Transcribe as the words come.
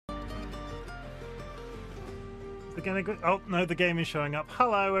the game. Oh no, the game is showing up.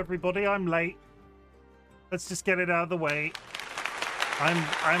 Hello, everybody. I'm late. Let's just get it out of the way.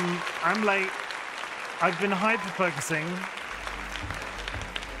 I'm late. I've been hyper-focusing.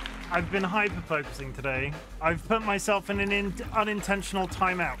 Today. I've put myself in an unintentional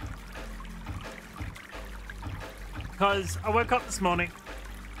timeout. Because I woke up this morning.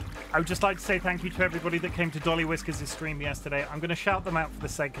 I would just like to say thank you to everybody that came to Dolly Whiskers' stream yesterday. I'm going to shout them out for the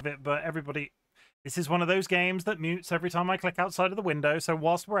sake of it, but everybody, this is one of those games that mutes every time I click outside of the window, so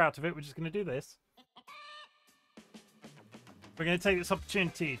whilst we're out of it, we're just going to do this. We're going to take this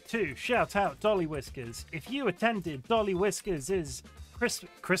opportunity to shout out Dolly Whiskers. If you attended Dolly Whiskers'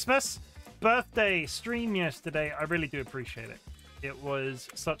 Christmas birthday stream yesterday, I really do appreciate it. It was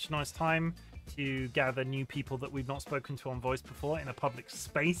such a nice time to gather new people that we've not spoken to on voice before in a public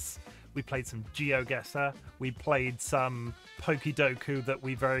space. We played some GeoGuessr. We played some Pokidoku that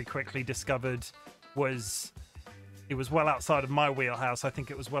we very quickly discovered was well outside of my wheelhouse. I think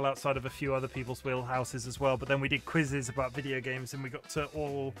it was well outside of a few other people's wheelhouses as well. But then we did quizzes about video games and we got to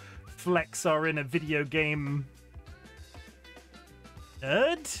all flex our inner video game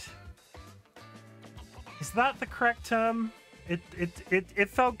nerd. Is that the correct term? It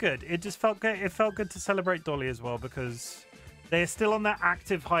felt good. It just felt good. It felt good to celebrate Dolly as well because they're still on that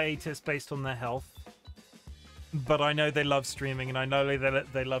active hiatus based on their health. But I know they love streaming, and I know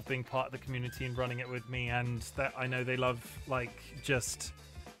they love being part of the community and running it with me, and that I know they love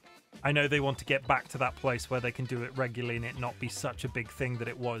I know they want to get back to that place where they can do it regularly and it not be such a big thing that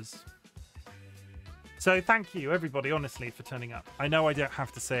it was. So thank you, everybody, honestly, for turning up. I know I don't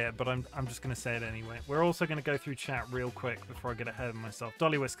have to say it, but I'm just going to say it anyway. We're also going to go through chat real quick before I get ahead of myself.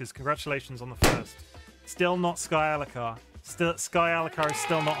 Dolly Whiskers, congratulations on the first. Still not Sky Alucard. Sky Alucard is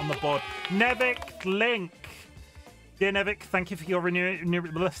still not on the board. Nevik Link. Dear Nevik, thank you for your renewing. Dear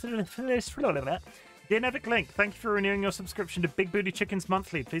Nevik Link, thank you for renewing your subscription to Big Booty Chickens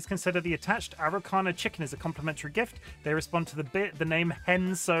Monthly. Please consider the attached Araucana chicken as a complimentary gift. They respond to the name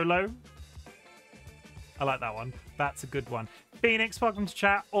Hen Solo. I like that one. That's a good one. Phoenix, welcome to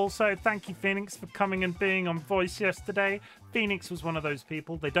chat. Also, thank you, Phoenix, for coming and being on voice yesterday. Phoenix was one of those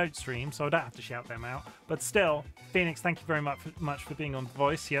people. They don't stream, so I don't have to shout them out. But still, Phoenix, thank you very much for being on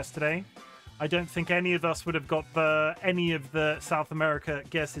voice yesterday. I don't think any of us would have got any of the South America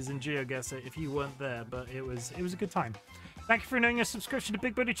guesses in GeoGuessr if you weren't there, but it was a good time. Thank you for renewing your subscription to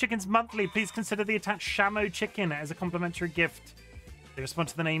Big Booty Chickens Monthly. Please consider the attached Shamo chicken as a complimentary gift. They respond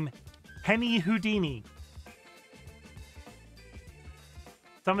to the name Henny Houdini.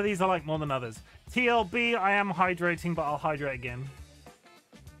 Some of these I like more than others. TLB, I am hydrating, but I'll hydrate again.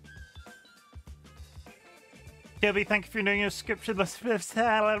 TLB, thank you for renewing your subscription.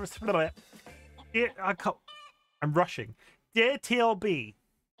 I'm rushing. Dear TLB,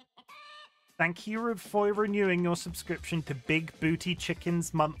 thank you for renewing your subscription to Big Booty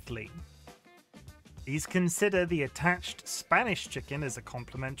Chickens Monthly. Please consider the attached Spanish chicken as a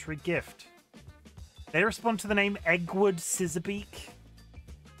complimentary gift. They respond to the name Eggwood Scissorbeak.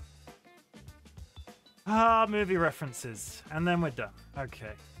 Movie references, and then we're done.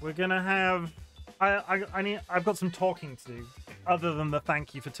 Okay, we're gonna have. I've got some talking to do, other than the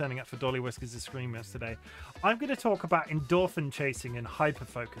thank you for turning up for Dolly Whiskers' stream yesterday. I'm going to talk about endorphin chasing and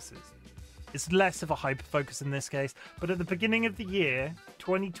hyperfocuses. It's less of a hyperfocus in this case, but at the beginning of the year,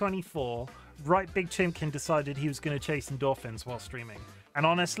 2024, Right Big Chimkin decided he was going to chase endorphins while streaming. And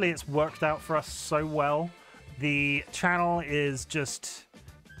honestly, it's worked out for us so well. The channel is just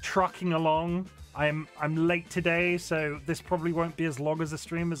trucking along. I'm late today, so this probably won't be as long as a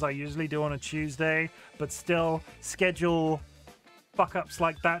stream as I usually do on a Tuesday, but still, schedule fuck-ups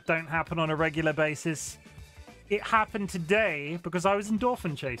like that don't happen on a regular basis. It happened today because I was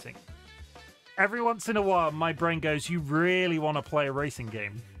endorphin chasing. Every once in a while, my brain goes, you really want to play a racing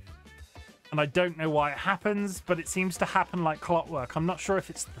game. And I don't know why it happens, but it seems to happen like clockwork. I'm not sure if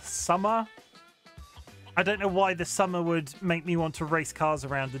it's the summer. I don't know why the summer would make me want to race cars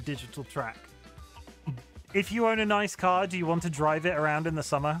around a digital track. If you own a nice car, do you want to drive it around in the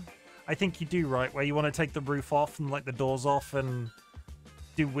summer? I think you do, right? Where you want to take the roof off and like the doors off and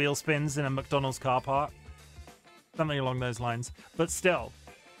do wheel spins in a McDonald's car park. Something along those lines. But still,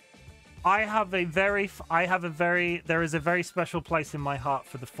 there is a very special place in my heart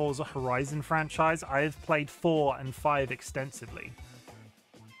for the Forza Horizon franchise. I have played 4 and 5 extensively.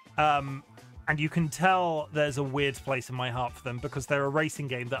 And you can tell there's a weird place in my heart for them because they're a racing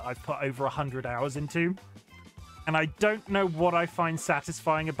game that I've put over 100 hours into. And I don't know what I find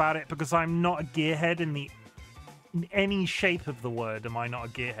satisfying about it because I'm not a gearhead in any shape of the word. Am I not a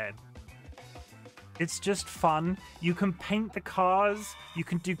gearhead? It's just fun. You can paint the cars. You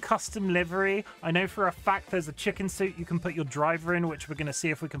can do custom livery. I know for a fact there's a chicken suit you can put your driver in, which we're going to see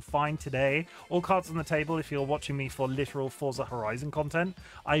if we can find today. All cards on the table if you're watching me for literal Forza Horizon content.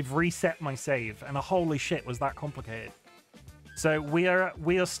 I've reset my save, and holy shit, was that complicated. So we are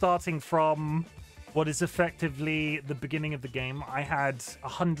starting from what is effectively the beginning of the game. I had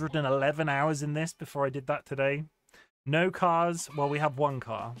 111 hours in this before I did that today. No cars. Well, we have one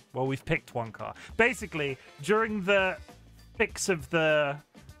car. Well, we've picked one car. Basically, during the fix of the...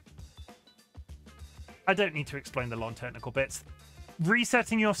 I don't need to explain the non-technical bits.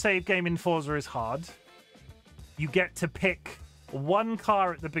 Resetting your save game in Forza is hard. You get to pick one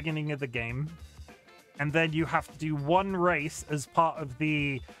car at the beginning of the game, and then you have to do one race as part of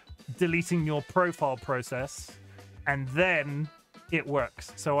the deleting your profile process, and then it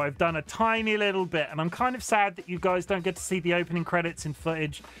works. So I've done a tiny little bit, and I'm kind of sad that you guys don't get to see the opening credits in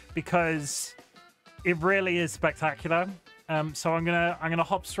footage because it really is spectacular. So I'm gonna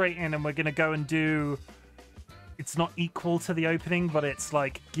hop straight in, and we're gonna go and do. It's not equal to the opening, but it's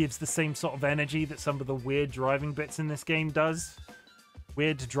like gives the same sort of energy that some of the weird driving bits in this game does.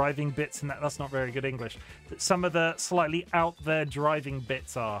 Weird driving bits, and that's not very good English. That some of the slightly out there driving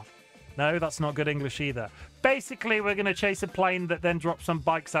bits are. No, that's not good English either. Basically, we're going to chase a plane that then drops some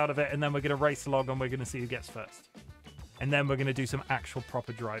bikes out of it, and then we're going to race along, and we're going to see who gets first. And then we're going to do some actual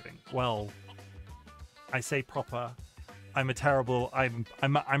proper driving. Well, I say proper. I'm a terrible...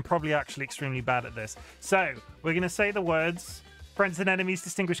 I'm probably actually extremely bad at this. So, we're going to say the words. Friends and enemies,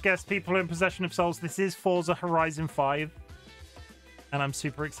 distinguished guests, people in possession of souls. This is Forza Horizon 5. And I'm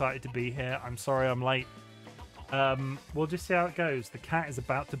super excited to be here. I'm sorry I'm late. We'll just see how it goes. The cat is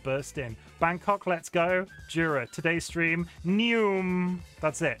about to burst in. Bangkok, let's go. Jura, today's stream. Neum.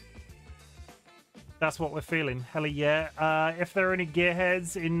 That's it. That's what we're feeling. Hell yeah. If there are any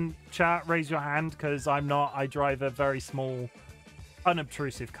gearheads in chat, raise your hand, because I'm not. I drive a very small,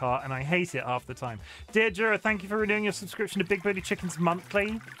 unobtrusive car, and I hate it half the time. Dear Jura, thank you for renewing your subscription to Big Booty Chickens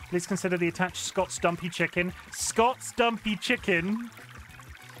monthly. Please consider the attached Scott's Dumpy Chicken. Scott's Dumpy Chicken.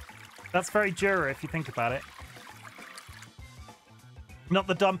 That's very Jura if you think about it. Not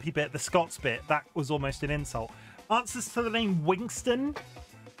the dumpy bit, the Scots bit. That was almost an insult. Answers to the name Wingston.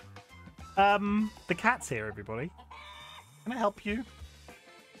 The cat's here, everybody. Can I help you?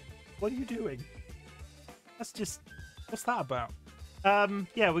 What are you doing? That's just... What's that about?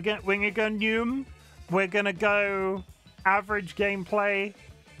 Yeah, we're gonna go Neum. We're gonna go average gameplay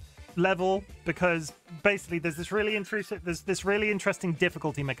level, because basically there's this really interesting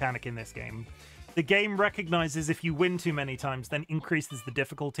difficulty mechanic in this game. The game recognizes if you win too many times, then increases the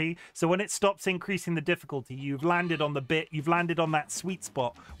difficulty. So when it stops increasing the difficulty, you've landed on the bit, you've landed on that sweet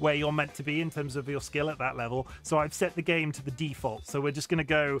spot where you're meant to be in terms of your skill at that level. So I've set the game to the default. So we're just going to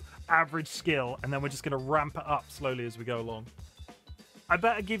go average skill, and then we're just going to ramp it up slowly as we go along. I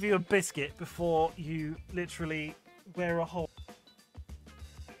better give you a biscuit before you literally wear a hole.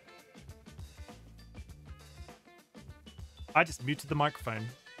 I just muted the microphone.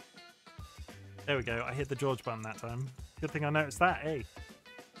 There we go. I hit the George button that time. Good thing I noticed that, eh?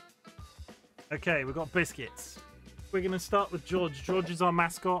 Okay, we've got biscuits. We're going to start with George. George is our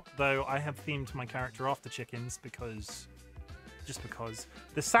mascot, though I have themed my character after chickens because... Just because.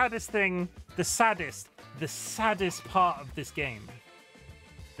 The saddest thing... The saddest part of this game.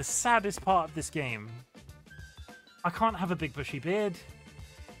 The saddest part of this game. I can't have a big bushy beard.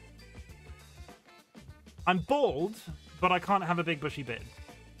 I'm bald, but I can't have a big bushy beard.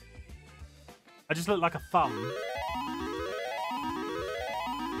 I just look like a thumb.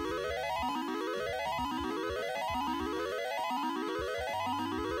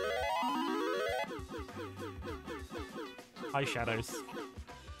 Hi, Shadows.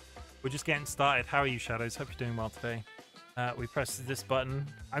 We're just getting started. How are you, Shadows? Hope you're doing well today. We press this button.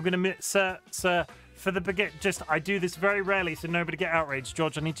 I'm gonna, sir, for the begin. Just, I do this very rarely, so nobody get outraged.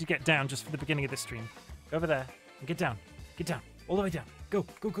 George, I need you to get down just for the beginning of this stream. Go over there and get down. Get down. All the way down. Go,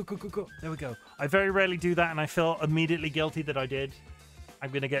 go, go, go, go, go. There we go. I very rarely do that, and I feel immediately guilty that I did. I'm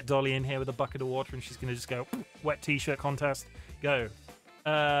going to get Dolly in here with a bucket of water, and she's going to just go, wet t-shirt contest. Go.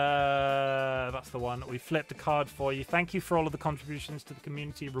 That's the one. We flipped a card for you. Thank you for all of the contributions to the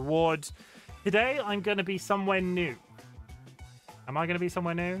community rewards. Today, I'm going to be somewhere new. Am I going to be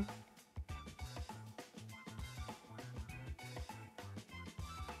somewhere new?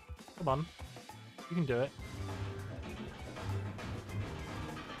 Come on. You can do it.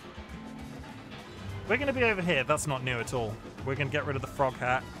 We're going to be over here. That's not new at all. We're going to get rid of the frog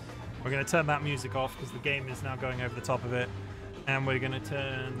hat. We're going to turn that music off because the game is now going over the top of it. And we're going to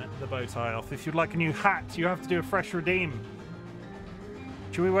turn the bow tie off. If you'd like a new hat, you have to do a fresh redeem.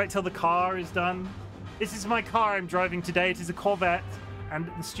 Should we wait till the car is done? This is my car I'm driving today. It is a Corvette. And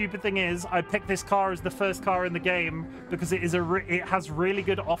the stupid thing is, I picked this car as the first car in the game because it has really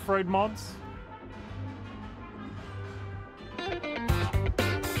good off-road mods. Thank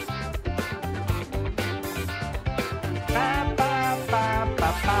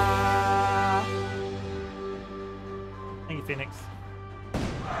you, Phoenix.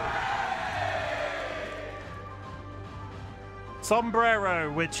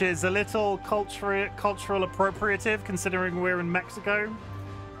 Sombrero, which is a little cultural appropriative considering we're in Mexico.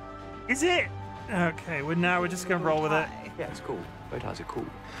 Is it? Okay, we're just gonna roll with it. Yeah, it's cool. Bow ties are cool.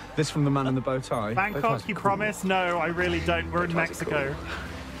 This from the man in the bow tie. Bangkok, you promise? No, I really don't. We're in Mexico.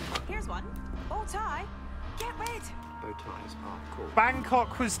 Here's one. Bow tie. Get rid. Bow ties are cool.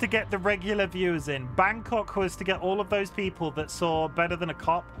 Bangkok was to get the regular viewers in. Bangkok was to get all of those people that saw Better Than a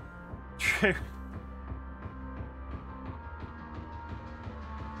Cop. True.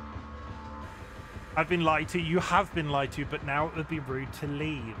 I've been lied to. You have been lied to, but now it would be rude to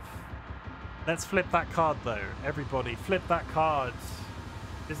leave. Let's flip that card, though. Everybody, flip that card.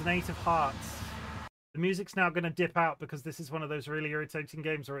 There's an 8 of hearts. The music's now going to dip out because this is one of those really irritating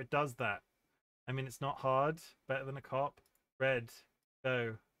games where it does that. I mean, it's not hard. Better Than a Cop. Red.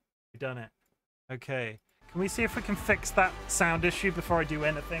 Go. We've done it. Okay. Can we see if we can fix that sound issue before I do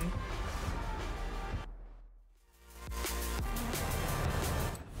anything?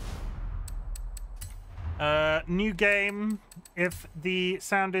 New game. If the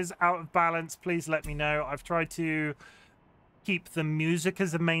sound is out of balance, please let me know. I've tried to keep the music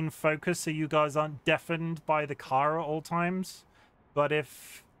as a main focus so you guys aren't deafened by the car at all times. But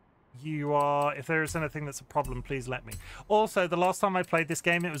if there is anything that's a problem, please let me. Also, the last time I played this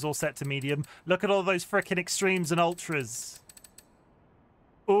game, it was all set to medium. Look at all those frickin' extremes and ultras.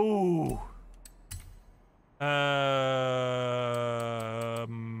 Ooh.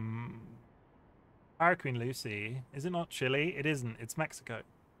 Fire Queen Lucy. Is it not Chile? It isn't. It's Mexico.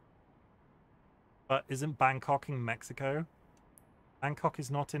 But isn't Bangkok in Mexico? Bangkok is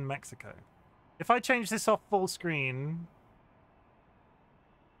not in Mexico. If I change this off full screen...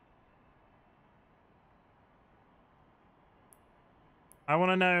 I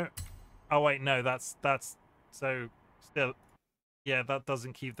want to know... Oh, wait, no, that's... So, still... Yeah, that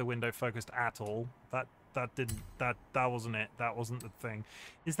doesn't keep the window focused at all. That wasn't it. That wasn't the thing.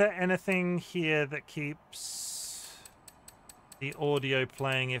 Is there anything here that keeps the audio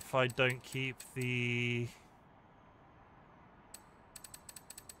playing if I don't keep the...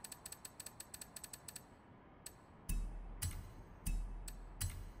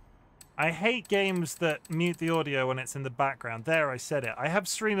 I hate games that mute the audio when it's in the background. There, I said it. I have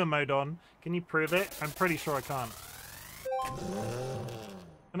streamer mode on. Can you prove it? I'm pretty sure I can't.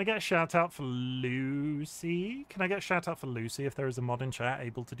 Can I get a shout out for Lucy? Can I get a shout out for Lucy if there is a mod in chat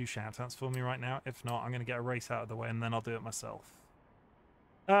able to do shout outs for me right now? If not, I'm going to get a race out of the way and then I'll do it myself.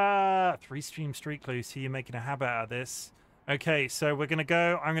 3-stream streak, Lucy. You're making a habit out of this. Okay, so we're going to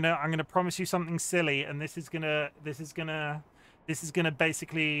go. I'm going to promise you something silly, and this is going to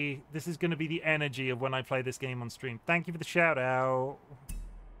be the energy of when I play this game on stream. Thank you for the shout out.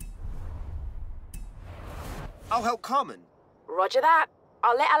 I'll help Carmen. Roger that.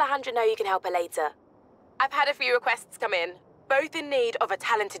 I'll let Alejandra know you can help her later. I've had a few requests come in, both in need of a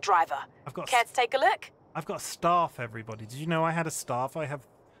talented driver. Care to take a look? I've got staff, everybody. Did you know I had a staff? I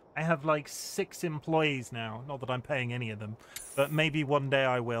have like 6 employees now. Not that I'm paying any of them, but maybe one day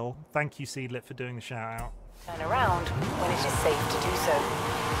I will. Thank you, Seedlit, for doing the shout out. Turn around when it is safe to do so.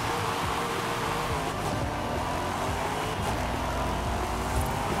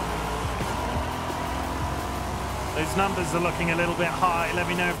 Those numbers are looking a little bit high. Let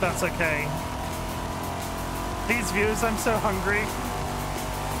me know if that's okay. These views, I'm so hungry.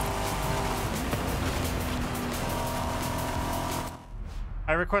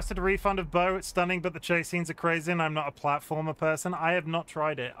 I requested a refund of Bo. It's stunning, but the chase scenes are crazy, and I'm not a platformer person. I have not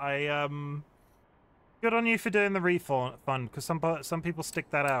tried it. Good on you for doing the refund, because some people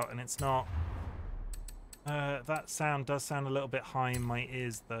stick that out, and it's not. That sound does sound a little bit high in my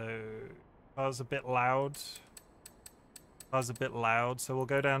ears, though. That was a bit loud. So we'll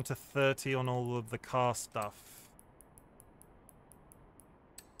go down to 30 on all of the car stuff.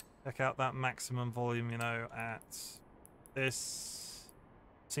 Check out that maximum volume, you know, at this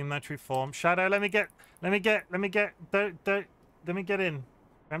symmetry form. Shadow, let me get in.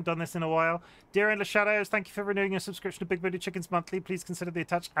 I haven't done this in a while. Dear Endless Shadows, thank you for renewing your subscription to Big Booty Chickens Monthly. Please consider the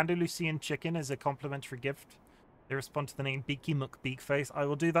attached Andalusian chicken as a complimentary gift. They respond to the name Beaky McBeakface. I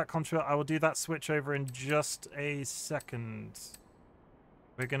will do that switch over in just a second.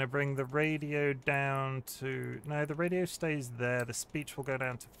 We're going to bring the radio down to... No, the radio stays there. The speech will go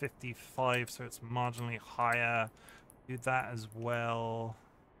down to 55, so it's marginally higher. Do that as well.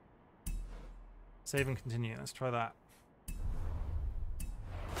 Save and continue. Let's try that.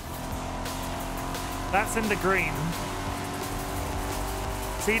 That's in the green.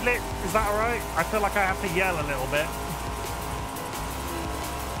 Seedlit, is that alright? I feel like I have to yell a little bit.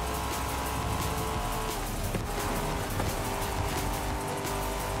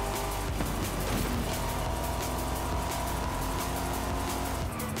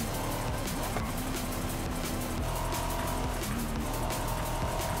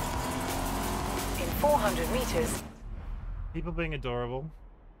 In 400 meters. People being adorable.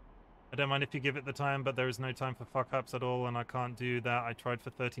 I don't mind if you give it the time, but there is no time for fuck-ups at all, and I can't do that. I tried for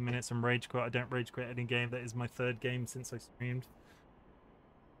 30 minutes and rage quit. I don't rage quit any game. That is my 3rd game since I streamed.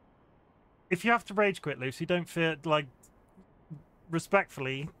 If you have to rage quit, Lucy, don't feel like...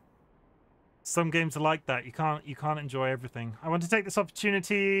 Respectfully, some games are like that. You can't enjoy everything. I want to take this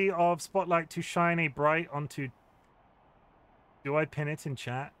opportunity of Spotlight to shine a bright onto... Do I pin it in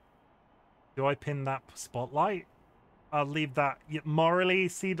chat? Do I pin that spotlight? I'll leave that morally,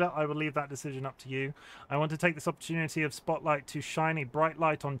 Cedar. I will leave that decision up to you. I want to take this opportunity of Spotlight to shine a bright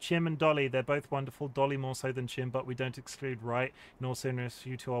light on Chim and Dolly. They're both wonderful. Dolly more so than Chim, but we don't exclude right. In all seriousness,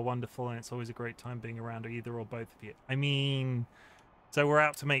 you two are wonderful, and it's always a great time being around either or both of you. I mean, so we're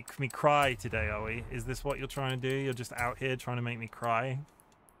out to make me cry today, are we? Is this what you're trying to do? You're just out here trying to make me cry?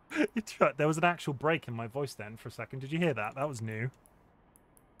 There was an actual break in my voice then for a second. Did you hear that? That was new.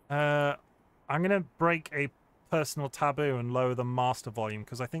 I'm going to break a personal taboo and lower the master volume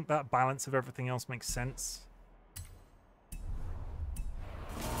because I think that balance of everything else makes sense.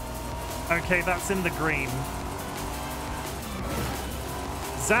 Okay, that's in the green.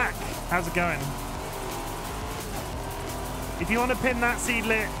 Zach, how's it going? If you want to pin that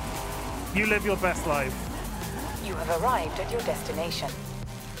Seedlit, you live your best life. You have arrived at your destination.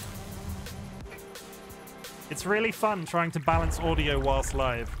 It's really fun trying to balance audio whilst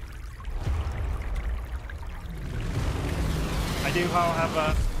live. I do,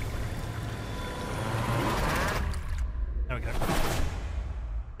 however... There we go.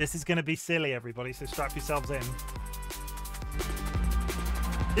 This is going to be silly, everybody, so strap yourselves in.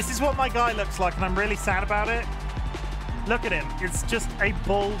 This is what my guy looks like, and I'm really sad about it. Look at him. It's just a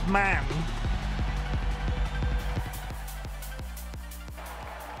bald man.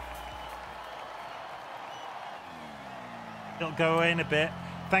 It'll go in a bit.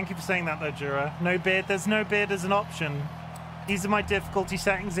 Thank you for saying that, though, Jura. No beard. There's no beard as an option. These are my difficulty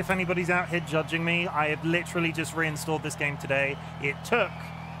settings. If anybody's out here judging me, I have literally just reinstalled this game today. It took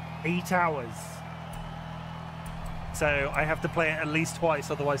 8 hours. So I have to play it at least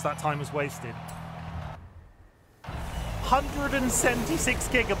twice, otherwise that time was wasted. 176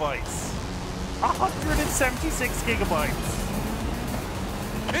 gigabytes. 176 gigabytes.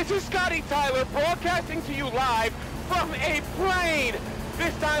 This is Scotty Tyler broadcasting to you live from a plane.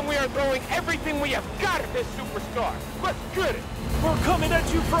 This time we are throwing everything we have got at this superstar. Let's get it. We're coming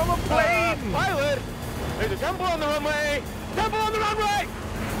at you from a plane. Pilot, there's a temple on the runway. Temple on the runway.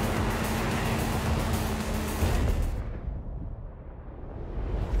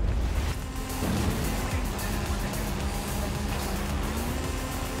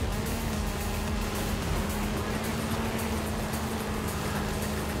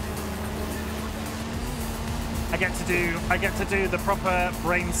 I get to do the proper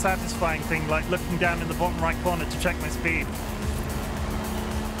brain satisfying thing, like looking down in the bottom right corner to check my speed.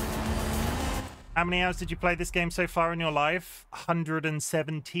 How many hours did you play this game so far in your life?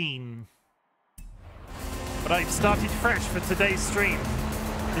 117. But I've started fresh for today's stream.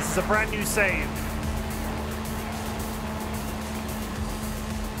 This is a brand new save.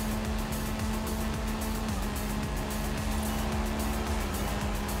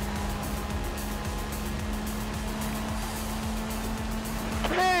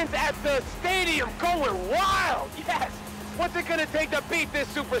 At the stadium going wild, yes! What's it gonna take to beat this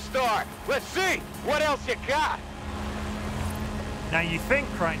superstar? Let's see, what else you got? Now you think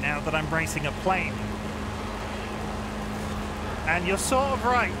right now that I'm racing a plane. And you're sort of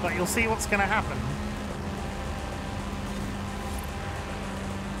right, but you'll see what's gonna happen.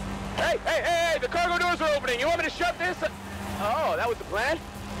 Hey, the cargo doors are opening. You want me to shut this? Oh, that was the plan?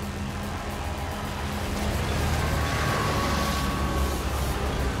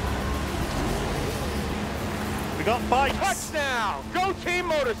 We got bikes. Touchdown! Go Team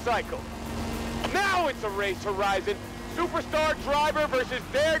Motorcycle! Now it's a race, Horizon. Superstar driver versus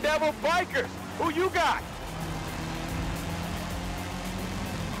daredevil bikers. Who you got?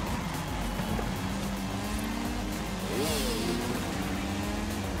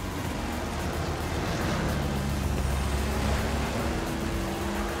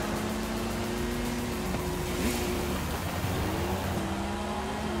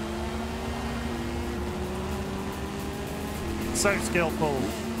 so skillful.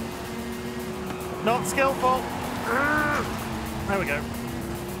 Not skillful. There we go.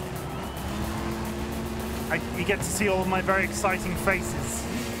 You get to see all of my very exciting faces.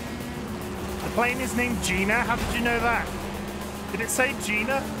 The plane is named Gina. How did you know that? Did it say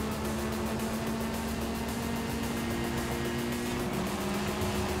Gina?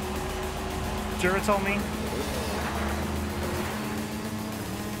 Jura told me.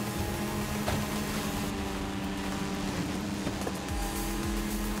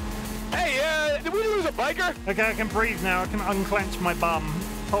 Hey, did we lose a biker? Okay, I can breathe now. I can unclench my bum.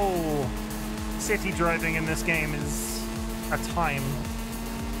 Oh, city driving in this game is a time.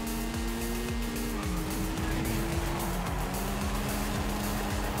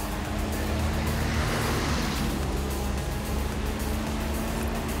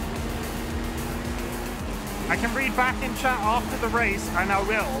 I can read back in chat after the race, and I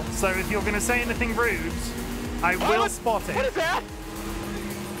will. So if you're going to say anything rude, I will spot it. What is that?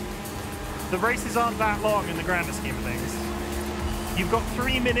 The races aren't that long in the grander scheme of things. You've got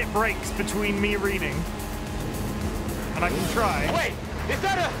 3-minute breaks between me reading. And I can try. Wait, is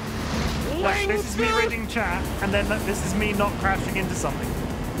that a Like, this is me reading chat, and then this is me not crashing into something.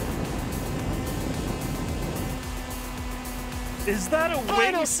 Is that a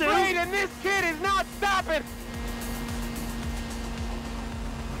wingsuit? And this kid is not stopping.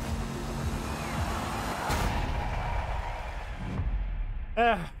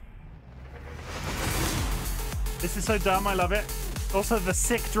 This is so dumb, I love it. Also, the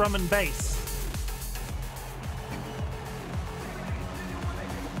sick drum and bass.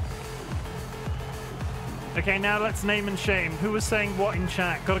 Okay, now let's name and shame. Who was saying what in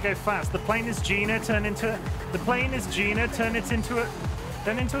chat? Gotta go fast. The plane is Gina, turn into a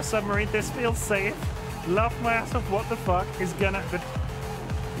submarine. This feels safe. Laugh my ass off. What the fuck is gonna...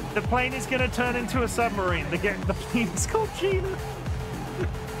 The plane is gonna turn into a submarine. The plane is called Gina.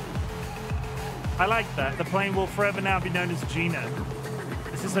 I like that. The plane will forever now be known as Gina.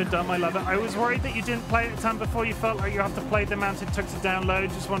 This is so dumb, I love it. I was worried that you didn't play it a ton before you felt like you have to play the amount it took to download.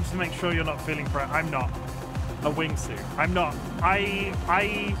 Just wanted to make sure you're not feeling I'm not. A wingsuit. I'm not.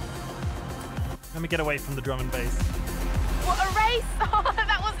 Let me get away from the drum and bass. What a race! Oh,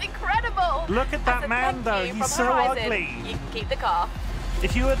 that was incredible! Look at that man, though. He's so Horizon. ugly. You can keep the car.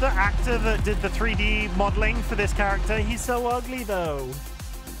 If you were the actor that did the 3D modeling for this character, he's so ugly, though.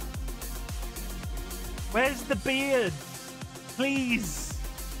 Where's the beard? Please.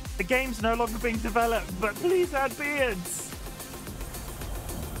 The game's no longer being developed, but please add beards.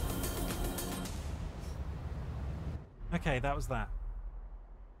 Okay, that was that.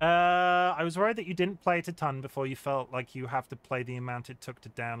 I was worried that you didn't play it a ton before you felt like you have to play the amount it took to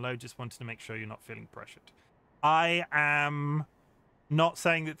download. Just wanted to make sure you're not feeling pressured. I am not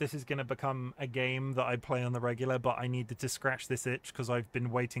saying that this is going to become a game that I play on the regular, but I needed to scratch this itch because I've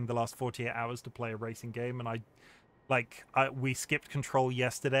been waiting the last 48 hours to play a racing game, and we skipped Control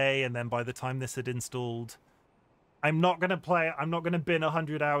yesterday, and then by the time this had installed, I'm not going to bin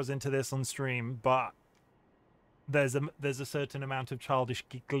 100 hours into this on stream, but there's a certain amount of childish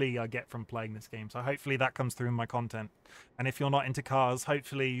glee I get from playing this game, so hopefully that comes through in my content. And if you're not into cars,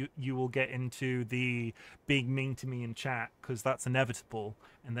 hopefully you will get into the being mean to me in chat, because that's inevitable,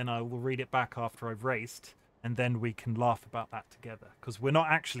 and then I will read it back after I've raced, and then we can laugh about that together, because we're not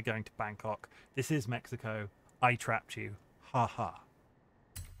actually going to Bangkok. This is Mexico. I trapped you. Ha ha.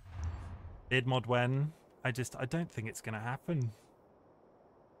 Did mod when? I don't think it's gonna happen.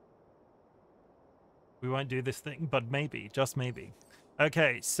 We won't do this thing, but maybe, just maybe.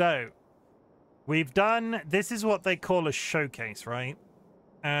 Okay, so we've done, this is what they call a showcase, right?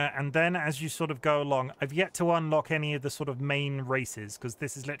 And then as you sort of go along, I've yet to unlock any of the sort of main races, because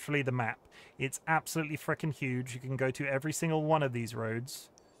this is literally the map. It's absolutely freaking huge. You can go to every single one of these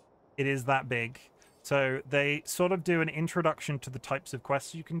roads. It is that big. So they sort of do an introduction to the types of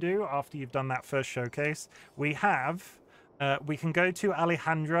quests you can do after you've done that first showcase. We have... we can go to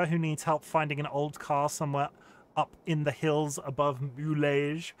Alejandra, who needs help finding an old car somewhere up in the hills above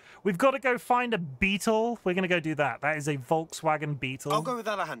Moulage. We've got to go find a Beetle. We're going to go do that. That is a Volkswagen Beetle. I'll go with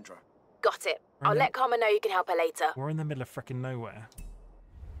Alejandra. Got it. I'll let Karma know you can help her later. We're in the middle of frickin' nowhere.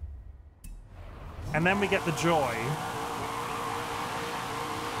 And then we get the joy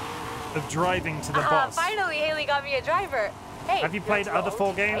of driving to the boss. Finally, Haley got me a driver. Hey, have you played other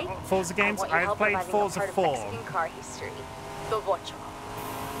Forza games? I have played Forza 4. Car history. The Watcher.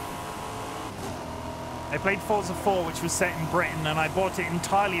 I played Forza 4, which was set in Britain, and I bought it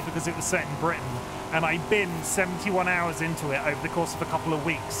entirely because it was set in Britain. And I binned 71 hours into it over the course of a couple of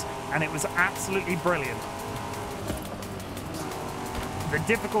weeks, and it was absolutely brilliant. The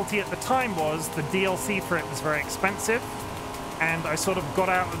difficulty at the time was the DLC for it was very expensive, and I sort of got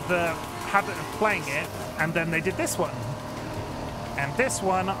out of the habit of playing it, and then they did this one. And this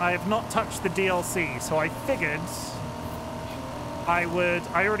one, I have not touched the DLC, so I figured I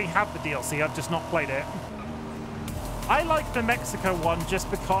already have the DLC, I've just not played it. I like the Mexico one just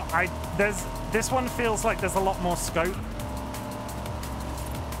because this one feels like there's a lot more scope.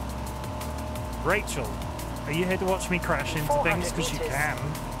 Rachel, are you here to watch me crash into things? Because you can.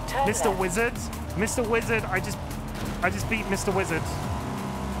 Mr. Wizard? Mr. Wizard, I just beat Mr. Wizard.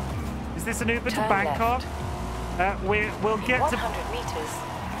 Is this an Uber to Bangkok? We'll get to 100 meters.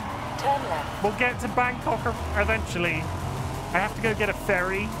 Turn left. We'll get to Bangkok eventually. I have to go get a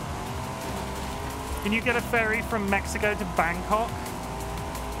ferry. Can you get a ferry from Mexico to Bangkok?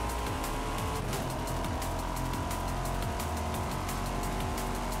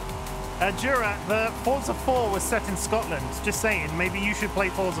 Jura, the Forza 4 was set in Scotland. Just saying, maybe you should play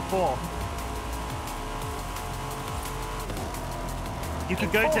Forza 4. You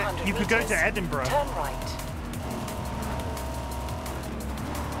could go to Edinburgh. Turn right.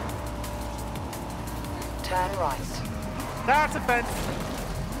 Turn right. That's a fence.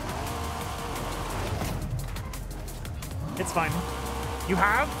 It's fine. You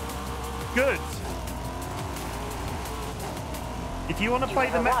have? Good. If you want to play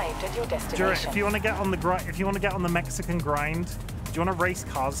the if you want to get on the Mexican grind, do you want to race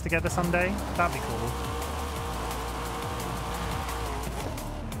cars together someday? That'd be cool.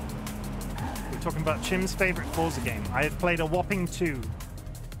 We're talking about Chim's favorite Forza game. I have played a whopping 2.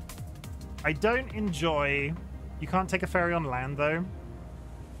 I don't enjoy. You can't take a ferry on land though.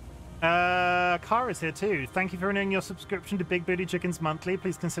 Car is here too. Thank you for renewing your subscription to Big Booty Chickens monthly.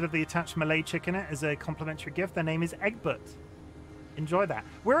 Please consider the attached Malay chicken as a complimentary gift. Their name is Egbert. Enjoy that.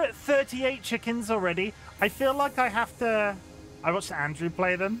 We're at 38 chickens already. I feel like I have to... I watched Andrew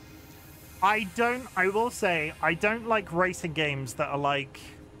play them. I will say, I don't like racing games that are like...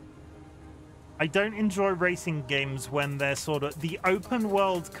 I don't enjoy racing games when they're sort of... The open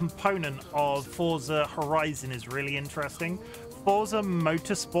world component of Forza Horizon is really interesting. Forza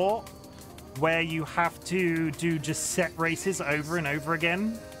Motorsport, where you have to do just set races over and over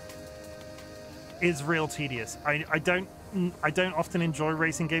again, is real tedious. I don't often enjoy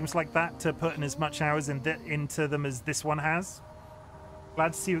racing games like that to put in as much hours into them as this one has.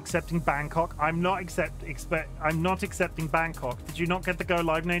 Glad to see you accepting Bangkok. I'm not accepting Bangkok. Did you not get the go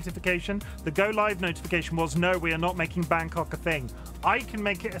live notification? The go live notification was no, we are not making Bangkok a thing. I can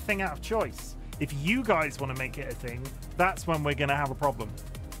make it a thing out of choice. If you guys want to make it a thing, that's when we're going to have a problem.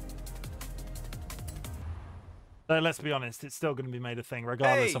 So let's be honest, it's still going to be made a thing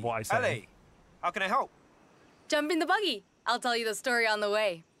regardless of what I say. Ellie, how can I help? Jump in the buggy. I'll tell you the story on the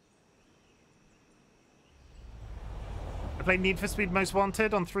way. I played Need for Speed Most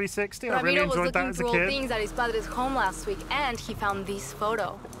Wanted on 360. I really Ramiro was enjoyed that looking as a through old kid. things at his padre's home last week, and he found this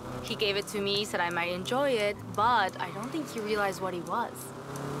photo. He gave it to me, said I might enjoy it, but I don't think he realized what he was.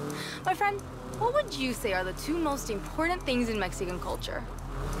 My friend, what would you say are the 2 most important things in Mexican culture?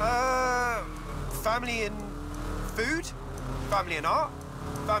 Family and food? Family and art?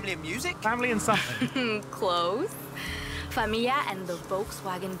 Family and music? Family and something. Close. Familia and the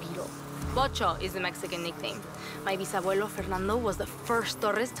Volkswagen Beetle. Bocho is the Mexican nickname. My bisabuelo Fernando was the first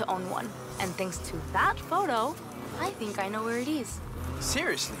Torres to own one. And thanks to that photo, I think I know where it is.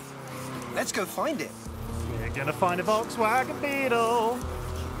 Seriously? Let's go find it. We're gonna find a Volkswagen Beetle.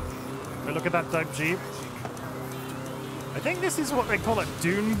 Hey, look at that dope Jeep. I think this is what they call a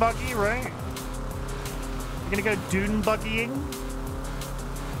dune buggy, right? You're gonna go dune buggying?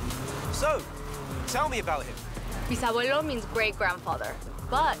 So, tell me about him. Bisabuelo means great-grandfather.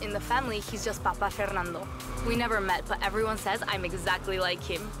 But in the family, he's just Papa Fernando. We never met, but everyone says I'm exactly like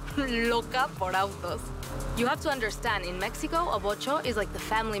him. Loca por autos. You have to understand, in Mexico, a bocho is like the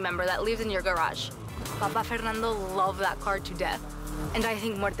family member that lives in your garage. Papa Fernando loved that car to death. And I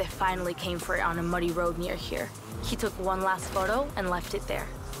think Muerte finally came for it on a muddy road near here. He took one last photo and left it there.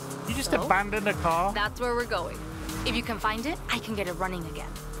 You just abandoned a car? That's where we're going. If you can find it, I can get it running again.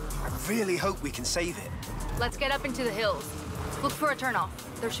 I really hope we can save it. Let's get up into the hills. Look for a turnoff.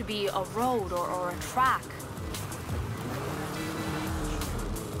 There should be a road or a track.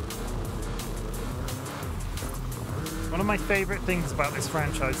 One of my favorite things about this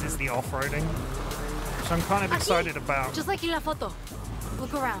franchise is the off-roading, which I'm kind of excited about. Just like in la foto.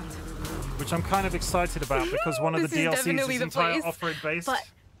 Look around. Which I'm kind of excited about because one of the DLCs is entirely off-road based. But,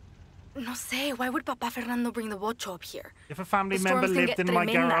 no sé, why would Papa Fernando bring the bocho up here? If a family member lived in my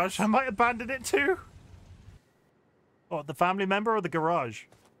garage, I might abandon it too. What, the family member or the garage?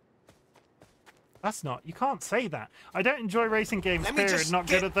 That's not... You can't say that. I don't enjoy racing games, Let me period. just Not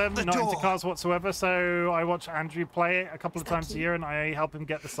good get at them, the not into door. cars whatsoever, so I watch Andrew play it a couple of times a year, and I help him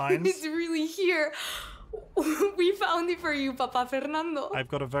get the signs. It's really here. We found it for you, Papa Fernando. I've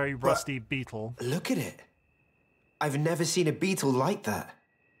got a very rusty Beetle. Look at it. I've never seen a Beetle like that.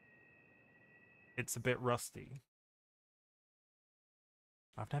 It's a bit rusty.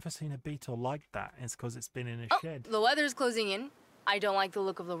 I've never seen a Beetle like that. It's because it's been in a shed. The weather's closing in. I don't like the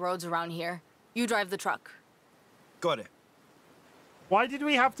look of the roads around here. You drive the truck. Got it. Why did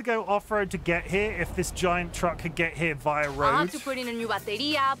we have to go off-road to get here if this giant truck could get here via road? I'll have to put in a new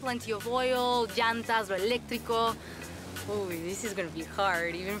batería, plenty of oil, llantas, lo eléctrico. Oh, this is gonna be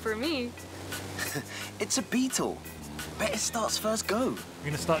hard, even for me. It's a Beetle. Bet it starts first go. We're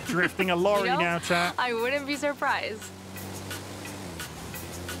going to start drifting a lorry You know, now, chat. I wouldn't be surprised.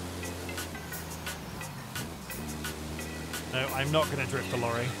 No, I'm not going to drift a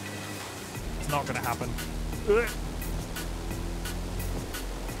lorry. It's not going to happen. Ugh.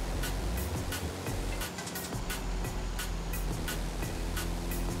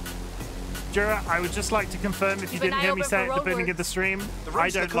 Jura, I would just like to confirm if you Keep an didn't eye hear me open say for at the beginning roadworks. of the stream, The I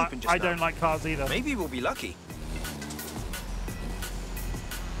roads don't look like open just I now. don't like cars either. Maybe we'll be lucky.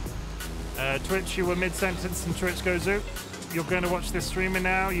 Twitch, you were mid-sentence and Twitch goes, "Oop, you're going to watch this streaming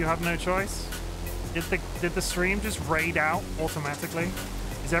now. You have no choice." Did the stream just raid out automatically?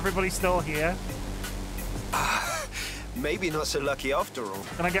 Is everybody still here? Maybe not so lucky after all.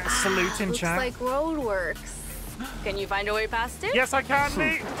 Can I get a salute in Looks chat? like roadworks. Can you find a way past it? Yes, I can,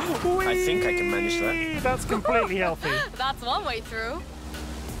 mate. I think I can manage that. Whee! That's completely healthy. That's one way through.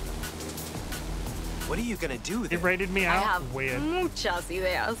 What are you gonna do with It it? raided me I out. have Weird. muchas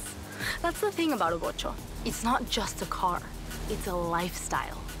ideas. That's the thing about a bocho. It's not just a car. It's a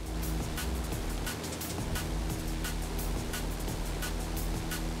lifestyle.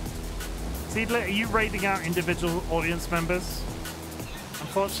 Seedler, are you raiding out individual audience members?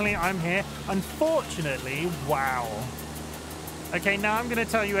 Unfortunately, I'm here. Unfortunately, wow. Okay, now I'm going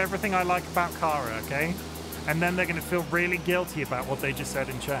to tell you everything I like about Kara, okay? And then they're going to feel really guilty about what they just said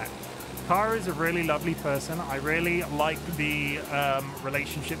in chat. Kara is a really lovely person. I really like the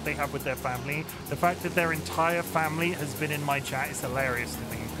relationship they have with their family. The fact that their entire family has been in my chat is hilarious to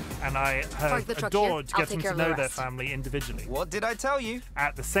me. And I have Park the truck here. adored I'll getting take care to of the know their rest. family individually. What did I tell you?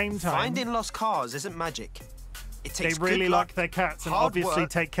 At the same time, Finding lost cars isn't magic. It they takes really good luck, like their cats and hard obviously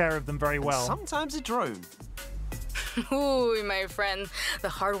work, take care of them very and well. sometimes a drone. Ooh, my friend. The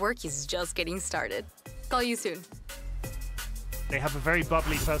hard work is just getting started. Call you soon. They have a very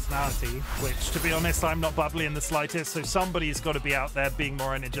bubbly personality, which, to be honest, I'm not bubbly in the slightest, so somebody's got to be out there being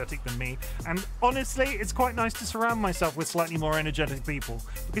more energetic than me. And honestly, it's quite nice to surround myself with slightly more energetic people.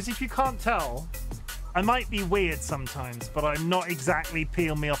 Because if you can't tell, I might be weird sometimes, but I'm not exactly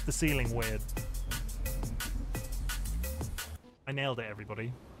peel me off the ceiling weird. I nailed it,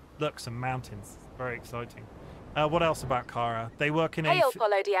 everybody. Look, some mountains. Very exciting. What else about Kara? They work in a... Hey,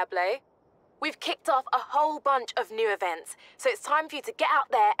 Apollo Diablo. We've kicked off a whole bunch of new events, so it's time for you to get out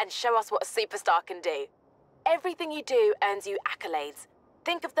there and show us what a superstar can do. Everything you do earns you accolades.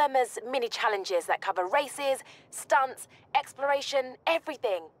 Think of them as mini challenges that cover races, stunts, exploration,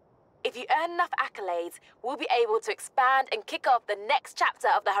 everything. If you earn enough accolades, we'll be able to expand and kick off the next chapter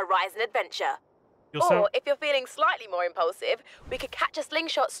of the Horizon adventure. Or, if you're feeling slightly more impulsive, we could catch a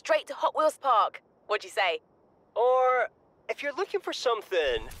slingshot straight to Hot Wheels Park. What'd you say? Or, if you're looking for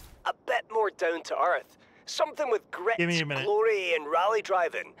something a bit more down to earth, something with grit, Give me a minute. glory, and rally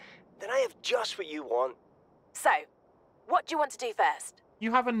driving, then I have just what you want. So, what do you want to do first?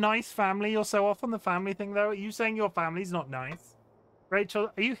 You have a nice family. You're so off on the family thing, though. Are you saying your family's not nice?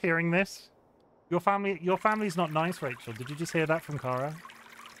 Rachel, are you hearing this? Your family's not nice, Rachel. Did you just hear that from Kara?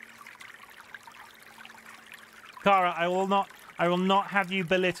 Kara, I will not have you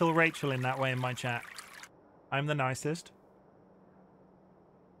belittle Rachel in that way in my chat. I'm the nicest.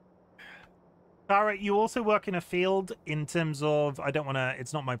 Kara, you also work in a field in terms of,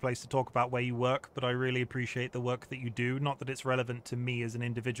 it's not my place to talk about where you work, but I really appreciate the work that you do. Not that it's relevant to me as an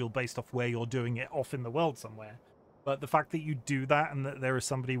individual based off where you're doing it off in the world somewhere. But the fact that you do that and that there is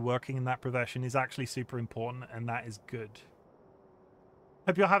somebody working in that profession is actually super important, and that is good.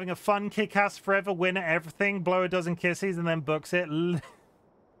 Hope you're having a fun kick-ass forever win at everything, blow a dozen kisses, and then books it.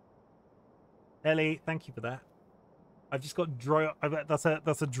 Ellie, thank you for that. I've just got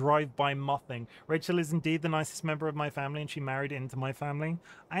that's a drive-by mothing. Rachel is indeed the nicest member of my family, and she married into my family.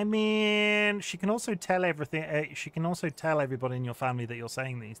 I mean, she can also tell everything. She can also tell everybody in your family that you're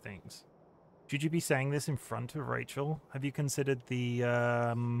saying these things. Should you be saying this in front of Rachel? Have you considered the,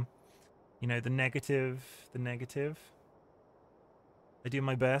 you know, the negative? I do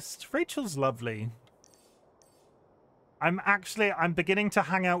my best. Rachel's lovely. I'm beginning to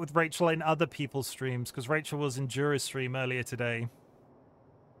hang out with Rachel in other people's streams because Rachel was in Jura's stream earlier today.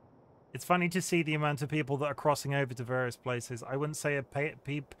 It's funny to see the amount of people that are crossing over to various places. I wouldn't say a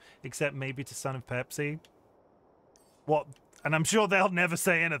peep, except maybe to Son of Pepsi. What? And I'm sure they'll never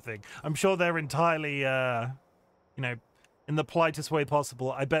say anything. I'm sure they're entirely, you know, in the politest way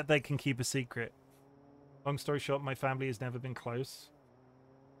possible. I bet they can keep a secret. Long story short, my family has never been close.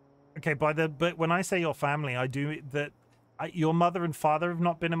 Okay, but when I say your family, I do that. Your mother and father have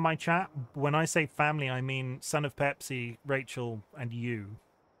not been in my chat. When I say family, I mean Son of Pepsi, Rachel, and you.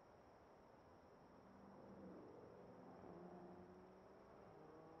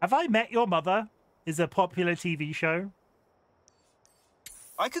 Have I Met Your Mother? Is a popular TV show.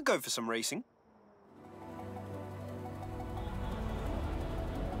 I could go for some racing.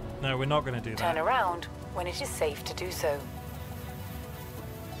 No, we're not going to do that. Turn around when it is safe to do so.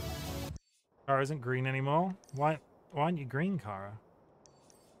 Car isn't green anymore. Why aren't you green, Kara?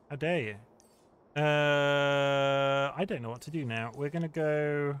 How dare you? I don't know what to do now. We're gonna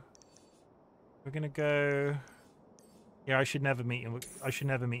go. Yeah, I should never meet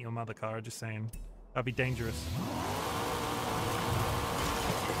your mother, Kara. Just saying, that'd be dangerous.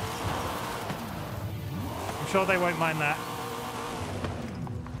 I'm sure they won't mind that.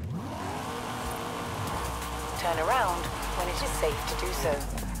 Turn around when it is safe to do so.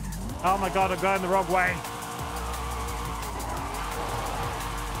 Oh my god, I'm going the wrong way.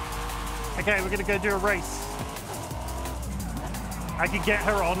 Okay, we're gonna go do a race. I could get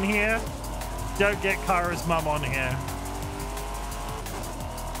her on here. Don't get Kara's mum on here.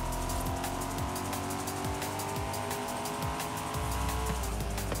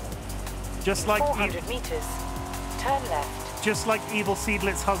 Just like 400 meters. Turn left. Just like Evil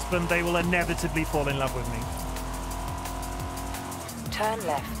Seedlet's husband, they will inevitably fall in love with me. Turn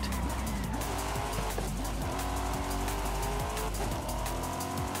left.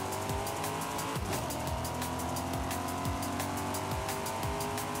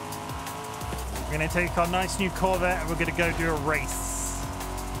 We're going to take our nice new Corvette and we're going to go do a race.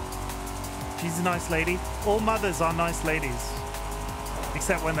 She's a nice lady. All mothers are nice ladies.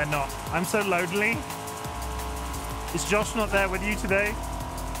 Except when they're not. I'm so lonely. Is Josh not there with you today?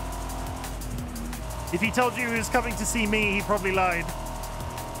 If he told you he was coming to see me, he probably lied.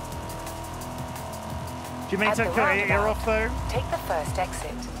 Did you make her ear off though? Take the first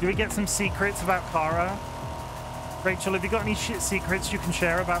exit. Do we get some secrets about Kara? Rachel, have you got any shit secrets you can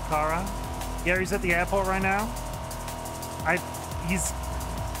share about Kara? Yeah, he's at the airport right now.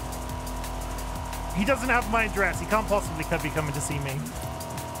 He doesn't have my address. He can't possibly be coming to see me.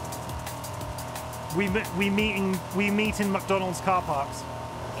 We meet in McDonald's car parks.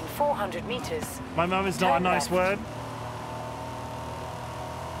 In 400 meters. My mum is not a nice word.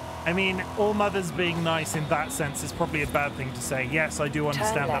 I mean, all mothers being nice in that sense is probably a bad thing to say. Yes, I do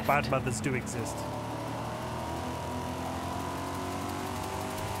understand that bad mothers do exist.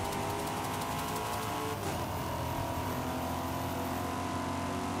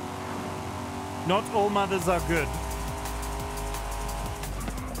 Not all mothers are good.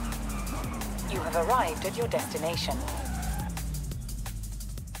 You have arrived at your destination.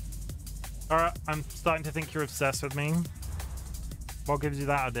 Alright, I'm starting to think you're obsessed with me. What gives you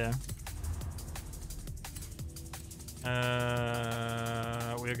that idea?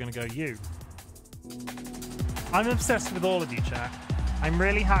 We're gonna go you. I'm obsessed with all of you, chat. I'm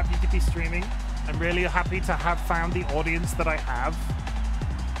really happy to be streaming. I'm really happy to have found the audience that I have.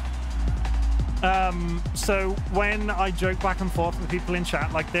 So when I joke back and forth with people in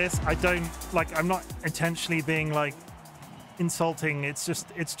chat like this, I'm not intentionally being like insulting. It's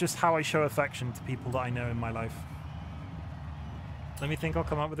just how I show affection to people that I know in my life. Let me think. I'll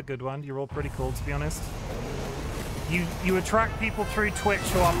come up with a good one. You're all pretty cool, to be honest. You attract people through Twitch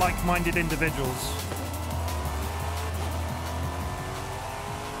who are like-minded individuals.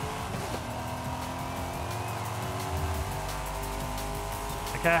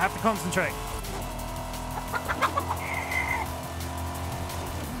 Okay, I have to concentrate.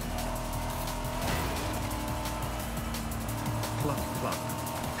 Cluck cluck.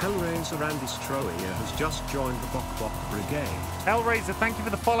 Hellraiser Andy Stroyer has just joined the Bok Bok Brigade. Hellraiser, thank you for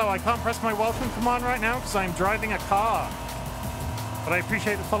the follow. I can't press my welcome command right now because I'm driving a car. But I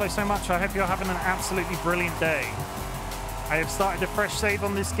appreciate the follow so much. I hope you're having an absolutely brilliant day. I have started a fresh save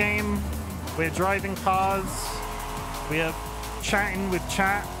on this game. We're driving cars. We are chatting with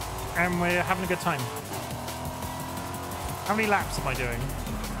chat. And we're having a good time. How many laps am I doing?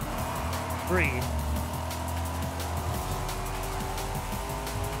 3.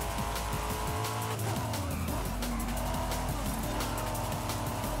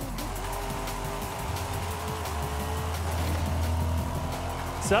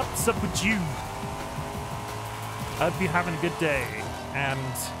 Sup with you? Hope you're having a good day, and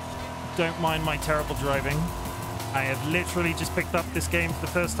don't mind my terrible driving. I have literally just picked up this game for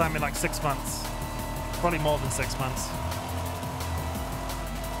the first time in like 6 months. Probably more than 6 months.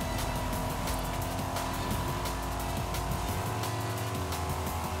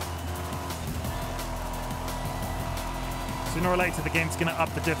 Sooner or later, the game's going to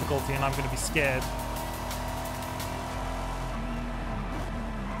up the difficulty, and I'm going to be scared.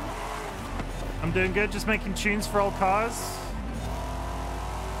 I'm doing good, just making tunes for old cars.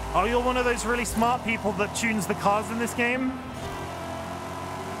 Oh, you're one of those really smart people that tunes the cars in this game?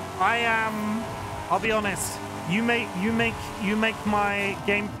 I am. I'll be honest. You make my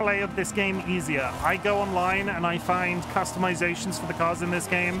gameplay of this game easier. I go online and I find customizations for the cars in this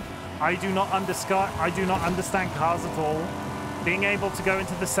game. I do not understand cars at all. Being able to go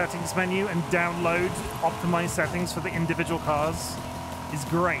into the settings menu and download optimized settings for the individual cars is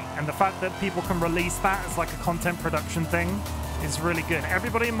great. And the fact that people can release that as like a content production thing is really good.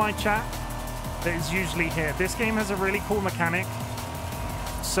 Everybody in my chat that is usually here, this game has a really cool mechanic.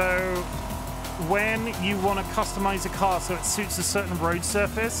 So when you want to customize a car so it suits a certain road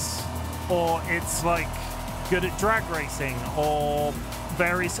surface, or it's like good at drag racing or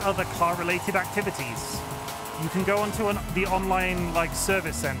various other car related activities, you can go onto the online like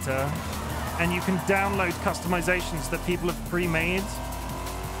service center and you can download customizations that people have pre-made,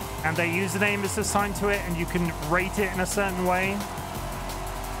 and their username is assigned to it, and you can rate it in a certain way.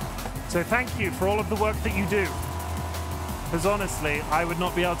 So thank you for all of the work that you do. Because honestly, I would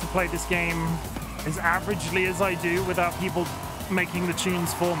not be able to play this game as averagely as I do without people making the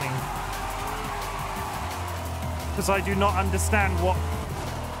tunes for me. Because I do not understand what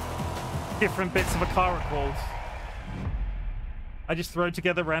different bits of a car are called. I just throw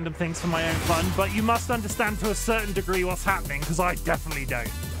together random things for my own fun, but you must understand to a certain degree what's happening, because I definitely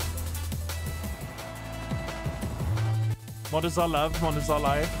don't. Modders are love, modders are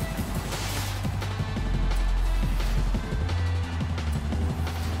life.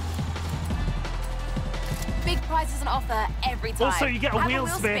 Big prizes on offer every time. Also, you get a wheel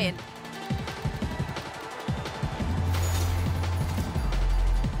spin.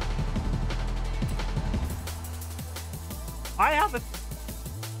 I have a...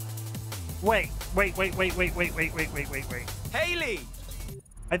 Wait. Haley!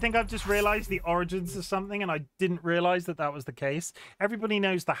 I think I've just realized the origins of something, and I didn't realize that that was the case. Everybody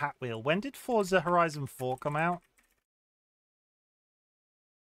knows the Hat Wheel. When did Forza Horizon 4 come out?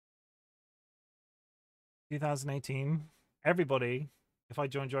 2018. Everybody, if I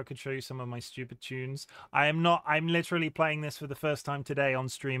joined you, I could show you some of my stupid tunes. I'm literally playing this for the first time today on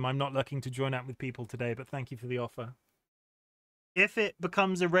stream. I'm not looking to join up with people today, but thank you for the offer. If it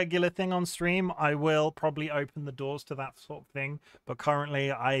becomes a regular thing on stream, I will probably open the doors to that sort of thing. But currently,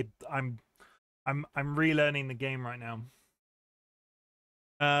 I'm relearning the game right now.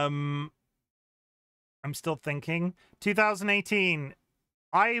 I'm still thinking. 2018.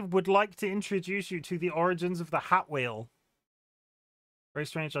 I would like to introduce you to the origins of the Hat Wheel. Very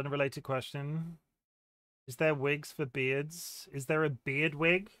strange, unrelated question. Is there wigs for beards? Is there a beard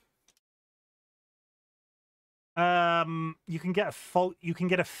wig? You can get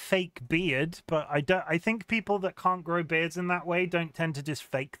a fake beard, but I think people that can't grow beards in that way don't tend to just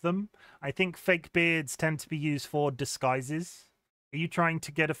fake them. I think fake beards tend to be used for disguises. Are you trying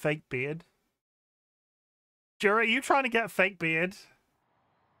to get a fake beard? Jura, are you trying to get a fake beard?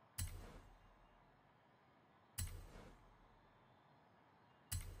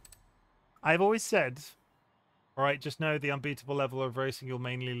 I've always said, all right, just know the unbeatable level of racing you'll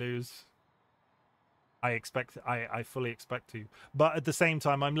mainly lose. I fully expect to, but at the same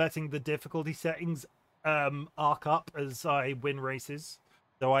time, I'm letting the difficulty settings arc up as I win races.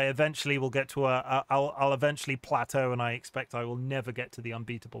 So I eventually will get to I'll eventually plateau, and I expect I will never get to the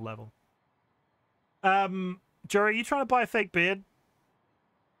unbeatable level. Jura, are you trying to buy a fake beard?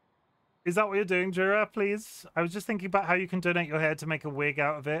 Is that what you're doing, Jura, please? I was just thinking about how you can donate your hair to make a wig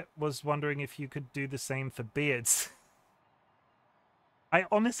out of it. Was wondering if you could do the same for beards. I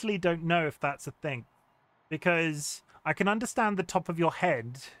honestly don't know if that's a thing. Because I can understand the top of your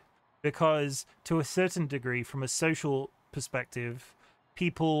head, because to a certain degree, from a social perspective,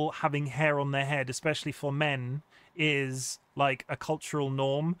 people having hair on their head, especially for men, is like a cultural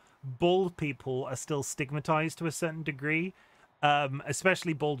norm. Bald people are still stigmatized to a certain degree,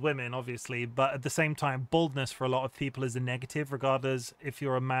 especially bald women, obviously. But at the same time, baldness for a lot of people is a negative, regardless if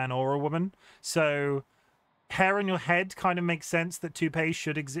you're a man or a woman. So hair on your head kind of makes sense that toupees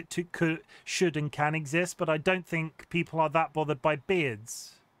should exist, should and can exist, but I don't think people are that bothered by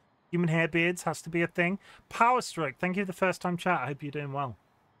beards. Human hair beards has to be a thing. Power Stroke, thank you for the first time chat. I hope you're doing well.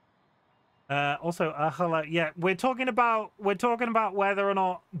 Also, hello. Yeah, we're talking about whether or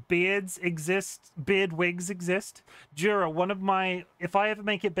not beard wigs exist. Jura, one of my, if I ever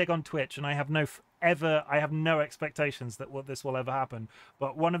make it big on Twitch, and I have no expectations that this will ever happen,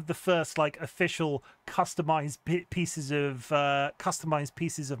 but one of the first like official customized pieces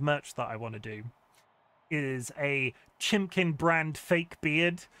of merch that I want to do is a Chimkin brand fake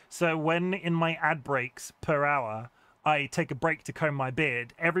beard. So when in my ad breaks per hour, I take a break to comb my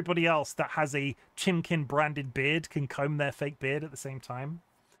beard, everybody else that has a Chimkin branded beard can comb their fake beard at the same time.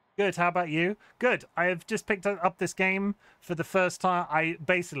 Good. How about you? Good. I have just picked up this game for the first time.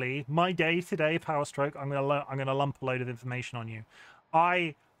 My day today, Power Stroke. I'm gonna lump a load of information on you.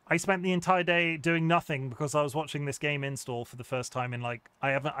 I spent the entire day doing nothing because I was watching this game install for the first time in like I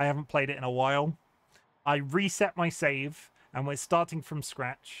haven't played it in a while. I reset my save and we're starting from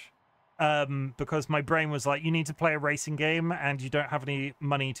scratch. Because my brain was like, you need to play a racing game and you don't have any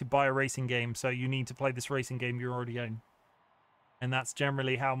money to buy a racing game, so you need to play this racing game you already own. And that's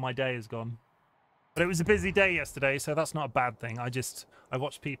generally how my day has gone. But it was a busy day yesterday, so that's not a bad thing. I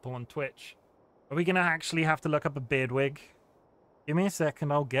watched people on Twitch. Are we going to actually have to look up a beard wig? Give me a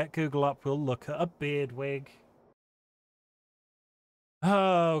second, I'll get Google up, we'll look at a beard wig.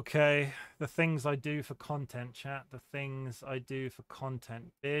 Okay, the things I do for content, chat. The things I do for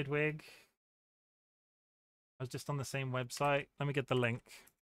content. Beard wig. I was just on the same website. Let me get the link.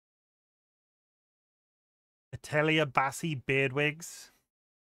 Atelier Bassi beard wigs.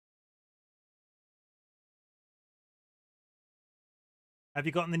 Have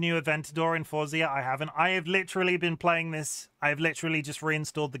you gotten the new Aventador in Forza? I haven't. I have literally been playing this. I've literally just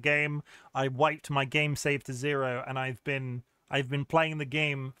reinstalled the game. I wiped my game save to 0, and I've been playing the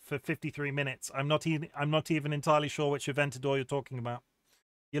game for 53 minutes. I'm not even entirely sure which Aventador you're talking about.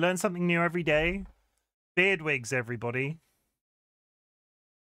 You learn something new every day. Beard wigs, everybody.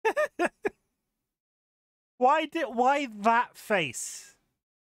 Why that face?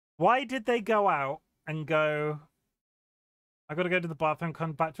 Why did they go out and go, I gotta go to the bathroom,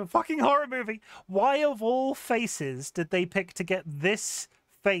 come back to a fucking horror movie? Why of all faces did they pick to get this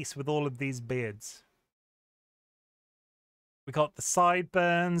face with all of these beards? We got the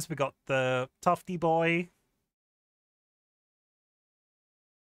sideburns, we got the tufty boy.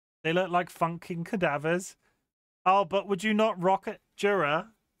 They look like funking cadavers. Oh, but would you not rock it, Jura?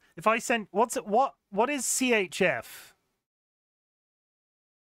 If I sent, what is CHF?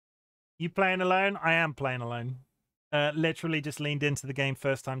 You playing alone? I am playing alone. Literally just leaned into the game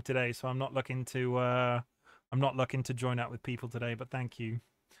first time today, so I'm not looking to join out with people today, but thank you.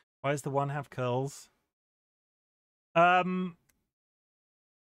 Why does the one have curls?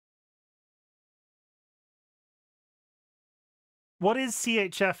 What is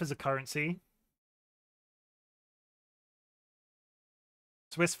CHF as a currency?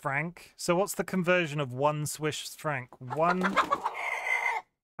 Swiss franc. So what's the conversion of 1 Swiss franc? 1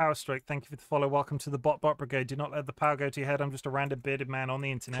 Power Stroke. Thank you for the follow. Welcome to the Bok Bok Brigade. Do not let the power go to your head. I'm just a random bearded man on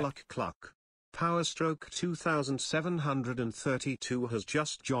the internet. Cluck cluck. Power Stroke 2732 has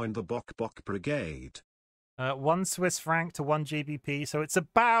just joined the Bok Bok Brigade. 1 Swiss franc to 1 GBP. So it's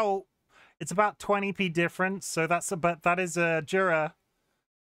about 20p difference. So that is a Jura.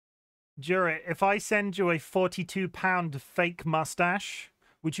 Jura, if I send you a £42 fake mustache,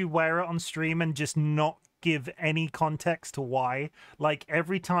 would you wear it on stream and just not give any context to why? Like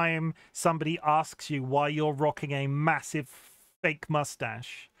every time somebody asks you why you're rocking a massive fake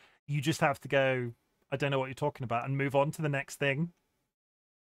mustache, you just have to go, I don't know what you're talking about, and move on to the next thing.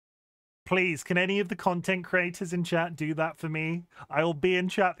 Please, can any of the content creators in chat do that for me? I'll be in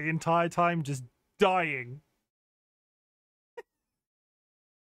chat the entire time just dying.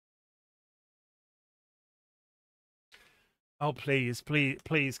 Oh, please, please,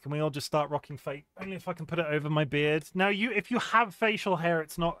 please, can we all just start rocking fake? Only if I can put it over my beard. No, if you have facial hair,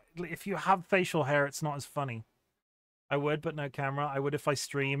 it's not... If you have facial hair, it's not as funny. I would, but no camera. I would if I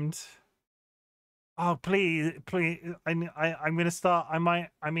streamed. Oh, please, please. I'm going to start...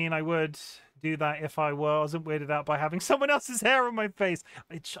 I would do that if I wasn't weirded out by having someone else's hair on my face.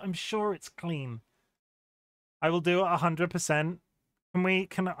 I'm sure it's clean. I will do it 100%.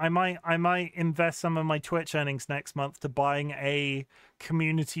 I might invest some of my Twitch earnings next month to buying a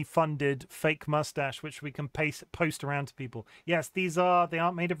community-funded fake mustache, which we can post around to people. Yes, they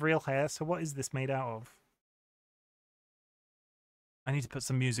aren't made of real hair, so what is this made out of? I need to put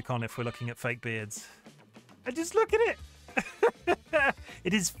some music on if we're looking at fake beards. And just look at it!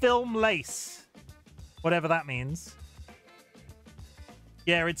 It is film lace. Whatever that means.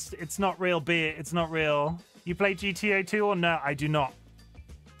 Yeah, it's not real beard. It's not real. You play GTA 2 or no? I do not.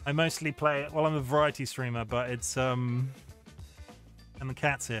 I mostly play it. Well, I'm a variety streamer, but it's And the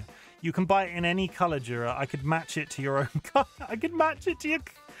cat's here. You can buy it in any color, Jura. I could match it to your own color. I could match it to your...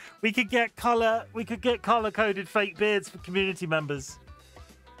 We could get color-coded fake beards for community members.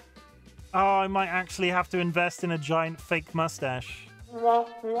 Oh, I might actually have to invest in a giant fake mustache. I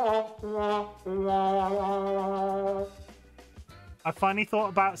finally thought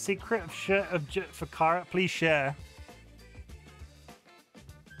about secret of shirt for Kara. Please share.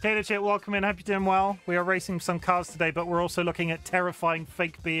 Taylor Chit, welcome in. Hope you're doing well. We are racing some cars today, but we're also looking at terrifying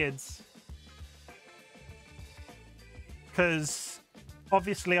fake beards. Because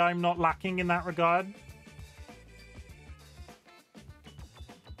obviously I'm not lacking in that regard.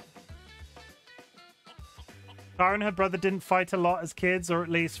 Kara and her brother didn't fight a lot as kids, or at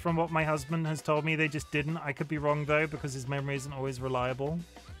least from what my husband has told me, they just didn't. I could be wrong, though, because his memory isn't always reliable.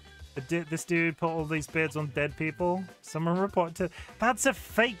 This dude put all these beards on dead people. Someone reported to... That's a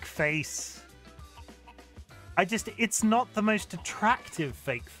fake face. It's not the most attractive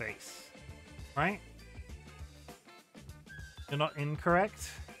fake face. Right? You're not incorrect.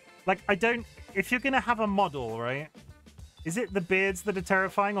 Like, if you're going to have a model, right? Is it the beards that are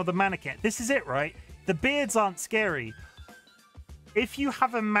terrifying or the mannequin? This is it, right? The beards aren't scary. If you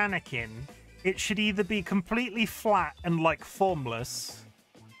have a mannequin, it should either be completely flat and, like, formless,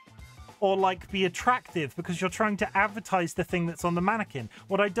 or, like, be attractive because you're trying to advertise the thing that's on the mannequin.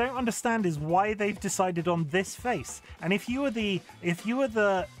 What I don't understand is why they've decided on this face. And if you were the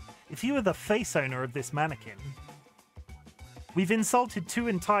face owner of this mannequin, we've insulted two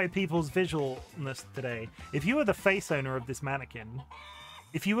entire people's visualness today. If you were the face owner of this mannequin,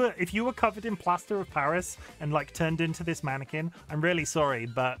 if you were covered in plaster of Paris and, like, turned into this mannequin, I'm really sorry,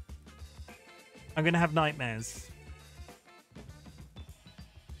 but I'm gonna have nightmares.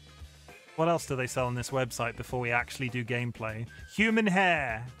 What else do they sell on this website before we actually do gameplay? Human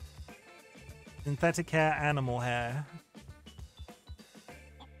hair. Synthetic hair, animal hair.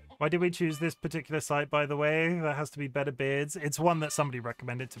 Why did we choose this particular site, by the way? There has to be better beards. It's one that somebody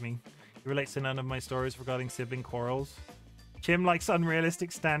recommended to me. It relates to none of my stories regarding sibling quarrels. Chim likes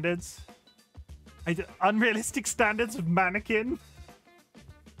unrealistic standards. Unrealistic standards of mannequin?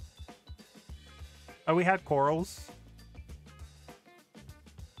 Oh, we had quarrels.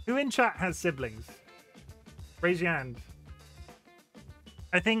 Who in chat has siblings? Raise your hand.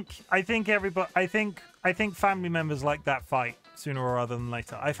 I think family members like that fight sooner or rather than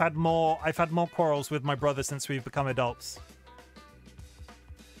later. I've had more quarrels with my brother since we've become adults.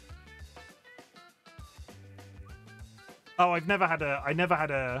 Oh, I never had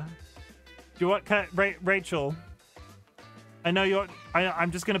a. Do you want Rachel? I know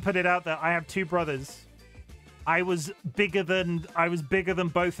I'm just gonna put it out there. I have two brothers. I was bigger than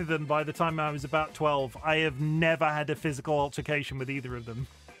both of them by the time I was about 12. I have never had a physical altercation with either of them.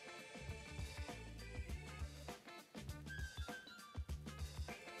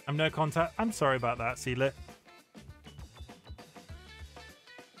 I'm no contact. I'm sorry about that, Sealit.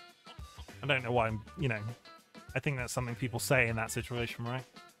 I don't know why I'm, I think that's something people say in that situation, right?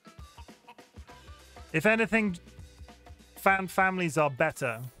 If anything, fan families are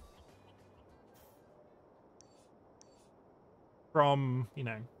better from,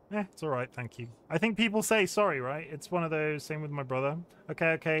 it's all right, thank you. I think people say sorry, right? It's one of those, same with my brother.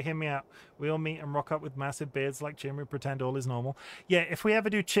 Okay, hear me out. We all meet and rock up with massive beards like Chim. We pretend all is normal. Yeah, if we ever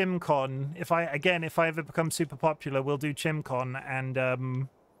do ChimCon, if I ever become super popular, we'll do ChimCon and,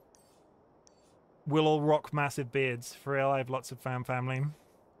 we'll all rock massive beards. For real, I have lots of family.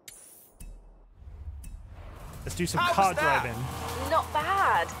 Let's do some car driving. Not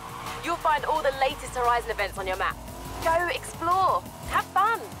bad. You'll find all the latest Horizon events on your map. Go explore. Have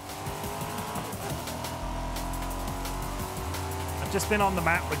fun. I've just been on the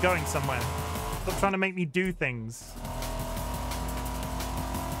map. We're going somewhere. Stop trying to make me do things.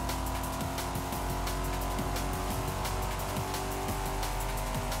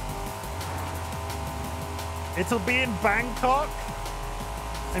 It'll be in Bangkok.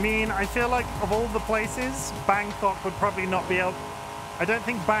 I mean, I feel like of all the places, Bangkok would probably not be able... I don't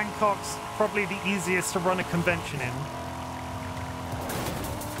think Bangkok's probably the easiest to run a convention in.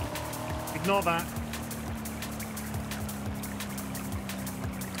 Ignore that.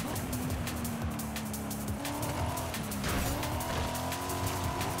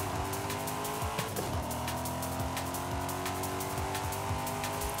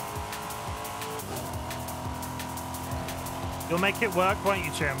 You'll make it work, won't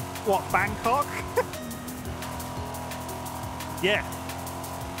you, Chim? What, Bangkok? Yeah.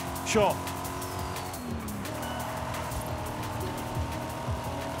 Sure.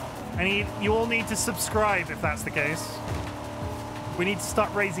 You all need to subscribe if that's the case. We need to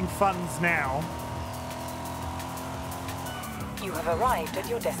start raising funds now. You have arrived at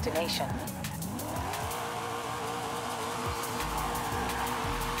your destination.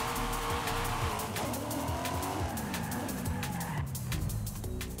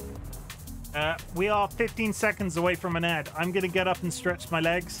 We are 15 seconds away from an ad. I'm going to get up and stretch my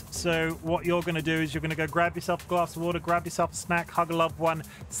legs. So what you're going to do is you're going to go grab yourself a glass of water, grab yourself a snack, hug a loved one,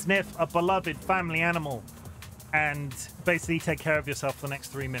 sniff a beloved family animal, and basically take care of yourself for the next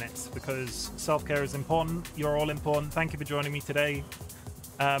 3 minutes, because self-care is important. You're all important. Thank you for joining me today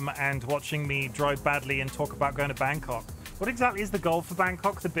and watching me drive badly and talk about going to Bangkok. What exactly is the goal for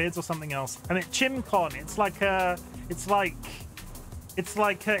Bangkok? The beards or something else? I mean, ChimCon. It's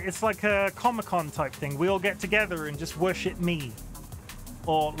like a Comic-Con type thing. We all get together and just worship me.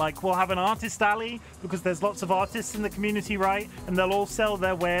 Or like we'll have an artist alley, because there's lots of artists in the community, right? And they'll all sell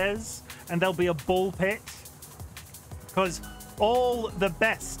their wares, and there'll be a bull pit. Because all the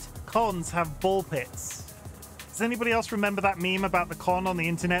best cons have bull pits. Does anybody else remember that meme about the con on the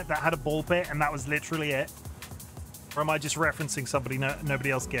internet that had a bull pit and that was literally it? Or am I just referencing somebody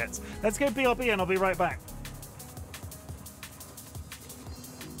nobody else gets? Let's go BRB and I'll be right back.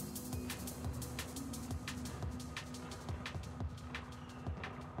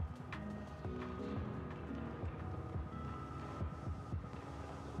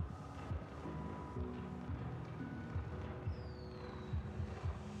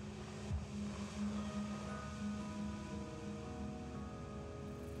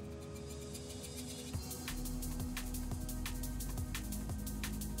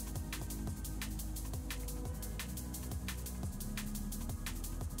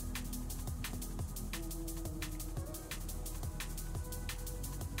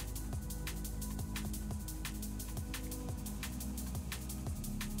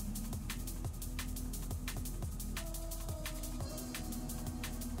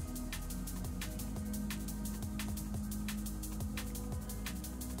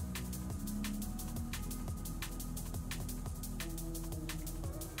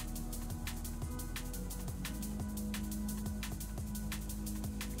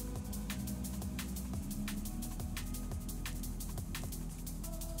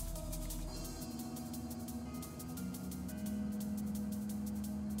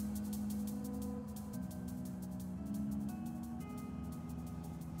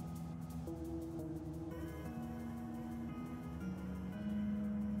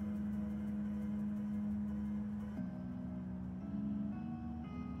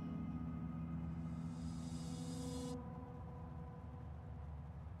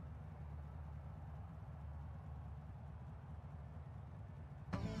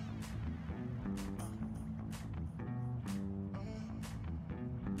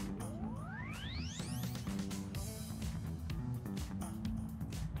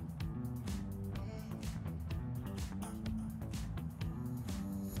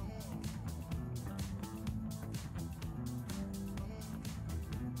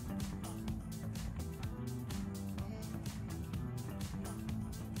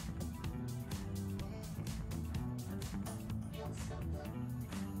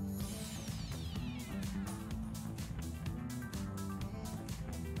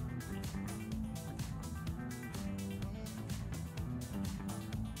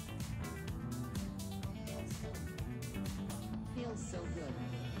 So good.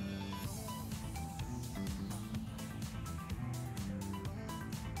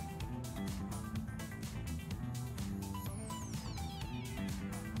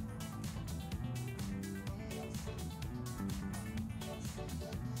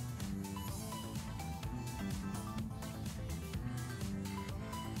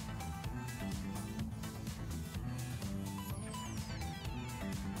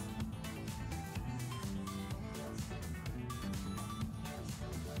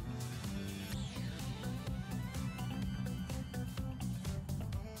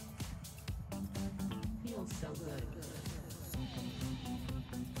 So good.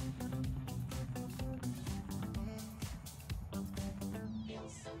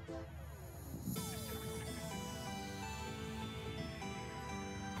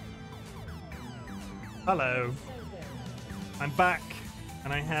 Hello. I'm back,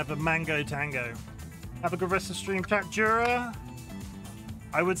 and I have a mango tango. Have a good rest of stream chat, Jura.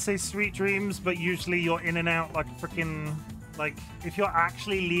 I would say sweet dreams, but usually you're in and out like a freaking... Like, if you're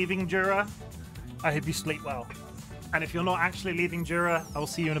actually leaving Jura, I hope you sleep well. And if you're not actually leaving Jura, I'll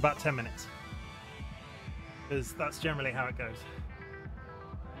see you in about 10 minutes. Because that's generally how it goes.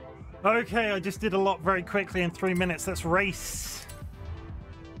 Okay, I just did a lot very quickly in 3 minutes. Let's race.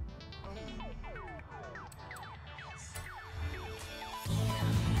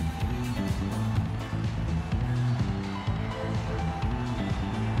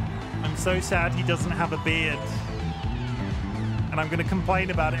 I'm so sad he doesn't have a beard. And I'm going to complain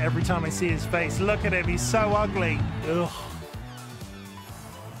about it every time I see his face. Look at him, he's so ugly. Ugh.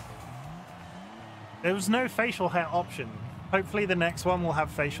 There was no facial hair option. Hopefully the next one will have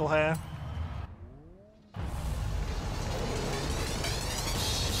facial hair.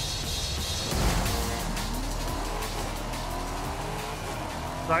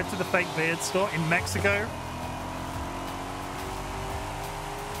 Drive to the fake beard store in Mexico.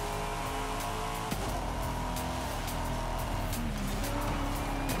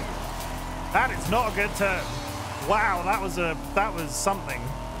 That is not a good turn. Wow, that was something.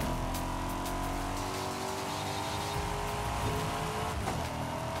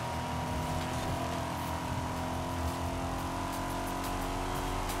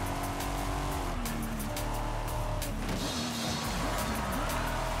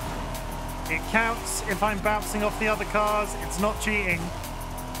 It counts if I'm bouncing off the other cars. It's not cheating.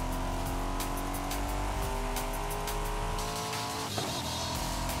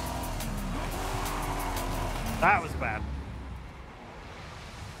 That was bad.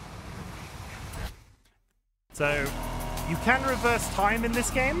 So, you can reverse time in this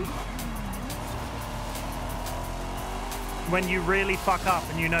game when you really fuck up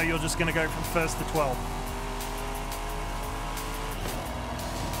and you know you're just going to go from 1st to 12th.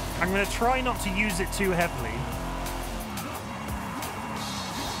 I'm going to try not to use it too heavily.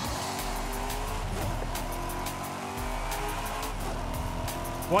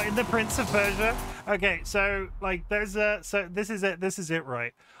 What, in the Prince of Persia? Okay, so like there's a this is it,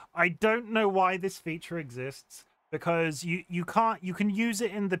 right? I don't know why this feature exists, because you can use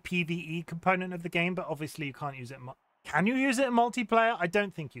it in the PvE component of the game, but obviously you can't use it. Can you use it in multiplayer? I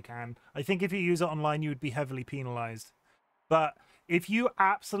don't think you can. I think if you use it online, you would be heavily penalized. But if you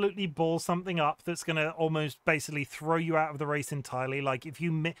absolutely ball something up that's going to almost basically throw you out of the race entirely, like if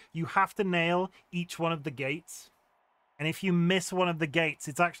you have to nail each one of the gates, and if you miss one of the gates,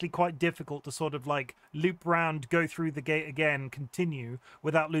 it's actually quite difficult to sort of like loop round, go through the gate again, continue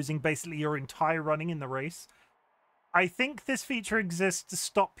without losing basically your entire running in the race. I think this feature exists to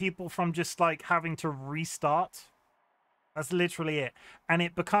stop people from just like having to restart. That's literally it. And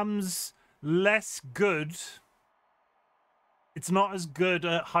it becomes less good. It's not as good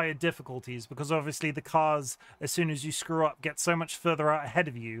at higher difficulties, because obviously the cars, as soon as you screw up, get so much further out ahead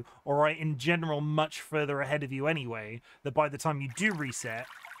of you, or right, in general much further ahead of you anyway, that by the time you do reset,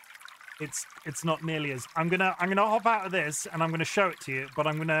 it's not nearly as... I'm gonna hop out of this and I'm gonna show it to you, but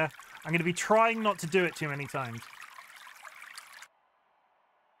I'm gonna be trying not to do it too many times,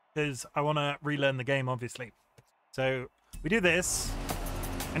 because I want to relearn the game, obviously. So we do this,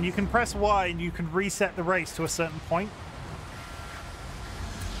 and you can press Y and you can reset the race to a certain point.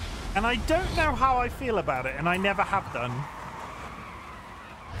 And I don't know how I feel about it, and I never have done.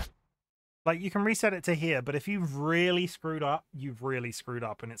 Like, you can reset it to here, but if you've really screwed up, you've really screwed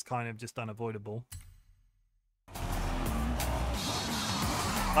up, and it's kind of just unavoidable.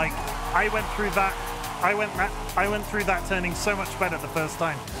 Like, I went through that turning so much better the first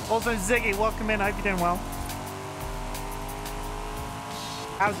time. Also, Ziggy, welcome in. I hope you're doing well.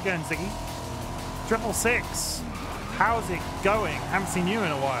 How's it going, Ziggy? 666. How's it going? Haven't seen you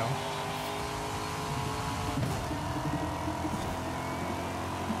in a while.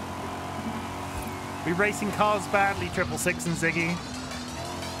 We racing cars badly, 666 and Ziggy.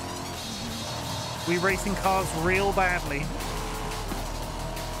 We racing cars real badly.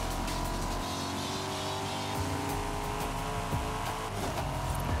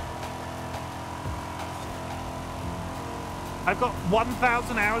 I've got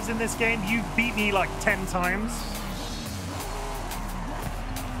 1,000 hours in this game. You've beat me like 10 times.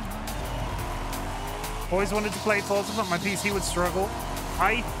 Always wanted to play Forza, but my PC would struggle.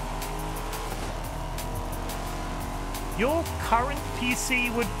 Your current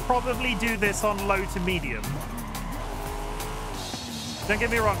PC would probably do this on low to medium. Don't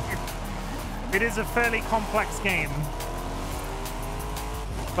get me wrong, it is a fairly complex game,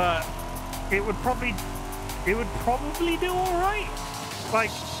 but it would probably do all right.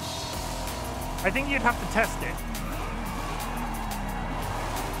 Like, I think you'd have to test it.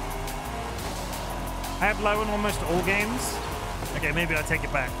 I have low in almost all games. Okay, maybe I take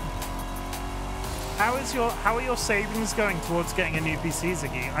it back. How are your savings going towards getting a new PC,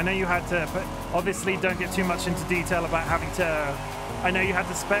 Ziggy? I know you had to, but obviously don't get too much into detail about having to. I know you had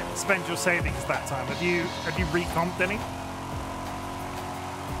to spend your savings that time. Have you recomped any?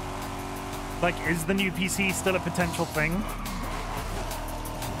 Like, is the new PC still a potential thing?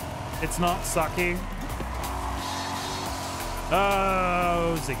 It's not sucky.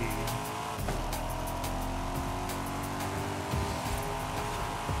 Oh, Ziggy.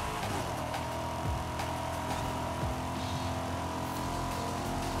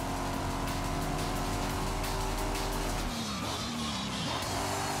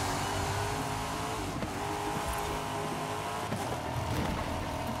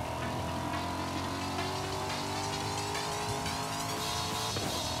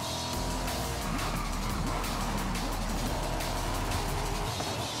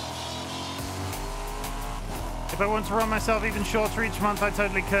 If I want to run myself even shorter each month, I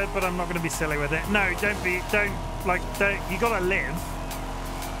totally could, but I'm not going to be silly with it. No, don't, you gotta live.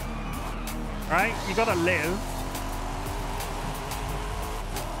 Right? You gotta live.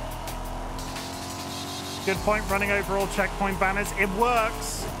 Good point, running over all checkpoint banners. It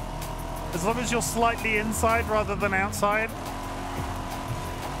works. As long as you're slightly inside rather than outside.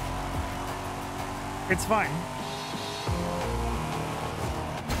 It's fine.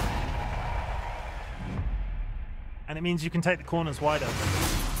 And it means you can take the corners wider.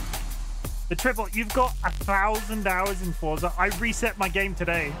 The triple, you've got 1,000 hours in Forza. I reset my game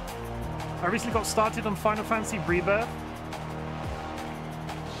today. I recently got started on Final Fantasy Rebirth.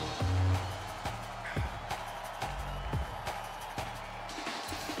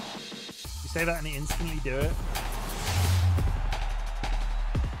 You say that and you instantly do it.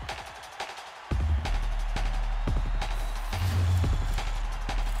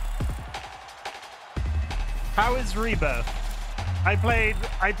 How is Rebirth? I played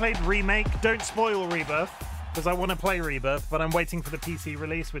Remake. Don't spoil Rebirth, because I want to play Rebirth, but I'm waiting for the PC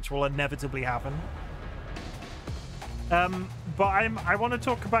release, which will inevitably happen. But I want to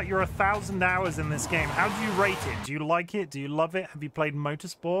talk about your 1,000 hours in this game. How do you rate it? Do you like it? Do you love it? Have you played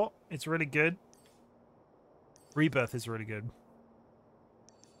Motorsport? It's really good. Rebirth is really good.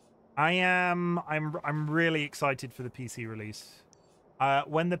 I'm really excited for the PC release.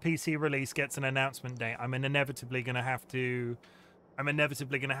 When the PC release gets an announcement date, I'm inevitably gonna have to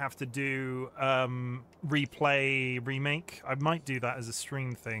do replay remake. I might do that as a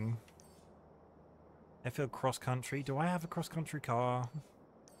stream thing. Airfield cross country. Do I have a cross country car?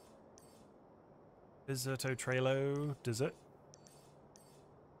 Deserto Trailer. Desert.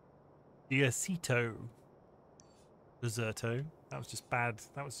 Diacito. Deserto. That was just bad.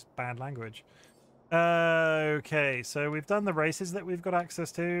 That was bad language. Okay, so we've done the races that we've got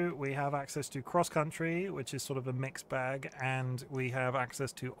access to. We have access to cross-country, which is sort of a mixed bag, and we have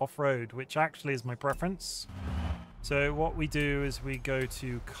access to off-road, which actually is my preference. So what we do is we go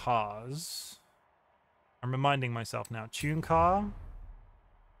to cars. I'm reminding myself now. Tune car.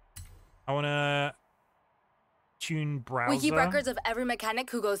 I want to tune browser. We keep records of every mechanic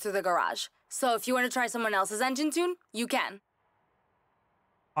who goes through the garage. So if you want to try someone else's engine tune, you can.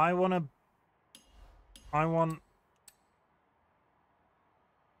 I want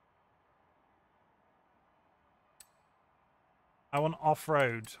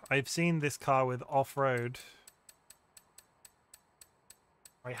off-road. I've seen this car with off-road.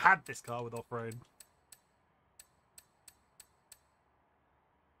 I had this car with off-road.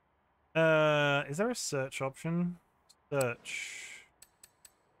 Is there a search option? Search.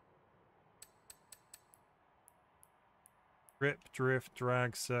 Grip, drift,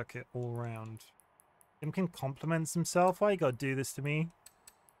 drag, circuit, all round. Tim can compliments himself. Why you gotta do this to me?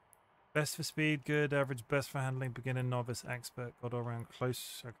 Best for speed, good, average, best for handling, beginner, novice, expert, got all around,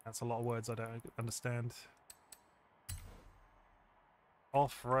 close. Okay, that's a lot of words I don't understand.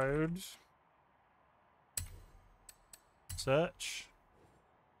 Off-road. Search.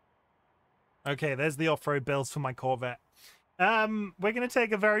 Okay, there's the off-road builds for my Corvette. We're gonna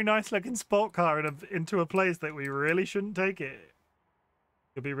take a very nice looking sport car into a place that we really shouldn't take it.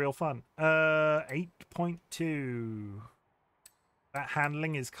 It'll be real fun. 8.2. That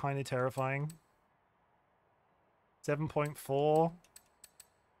handling is kind of terrifying. 7.4.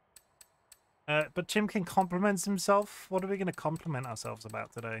 But Chimkin compliments himself. What are we going to compliment ourselves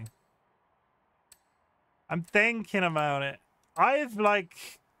about today? I'm thinking about it. I'm not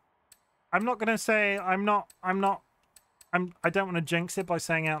going to say I don't want to jinx it by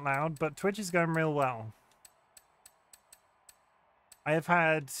saying out loud, but Twitch is going real well. I have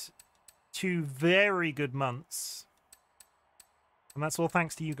had 2 very good months. And that's all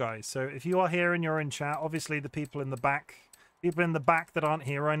thanks to you guys. So if you are here and you're in chat, obviously the people in the back that aren't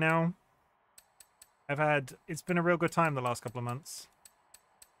here right now, it's been a real good time the last couple of months.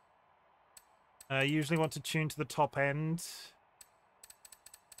 I usually want to tune to the top end.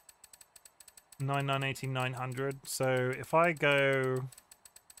 990, 900. So if I go,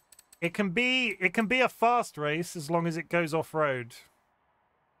 it can be a fast race as long as it goes off-road.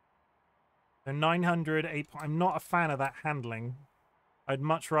 So 900, 8. I'm not a fan of that handling. I'd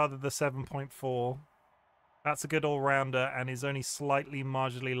much rather the 7.4. That's a good all-rounder and is only slightly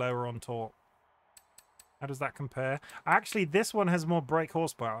marginally lower on torque. How does that compare? Actually, this one has more brake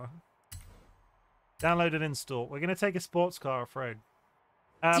horsepower. Download and install. We're going to take a sports car off-road.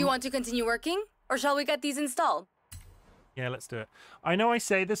 Do you want to continue working? Or shall we get these installed? Yeah, let's do it. I know I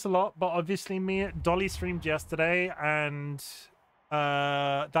say this a lot, but obviously Dolly streamed yesterday, and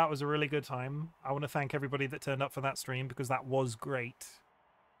that was a really good time. I want to thank everybody that turned up for that stream, because that was great.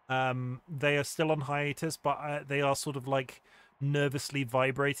 They are still on hiatus, but they are sort of like nervously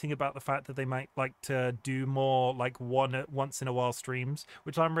vibrating about the fact that they might like to do more like once in a while streams,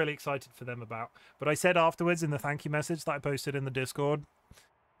 which I'm really excited for them about. But I said afterwards in the thank you message that I posted in the Discord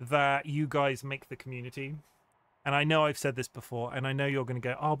that you guys make the community. And I know I've said this before, and I know you're going to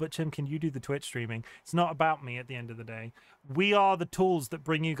go, oh, but Chim, can you do the Twitch streaming? It's not about me at the end of the day. We are the tools that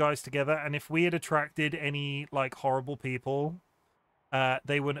bring you guys together, and if we had attracted any like horrible people,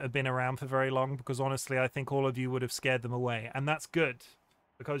 they wouldn't have been around for very long, because honestly, I think all of you would have scared them away. And that's good,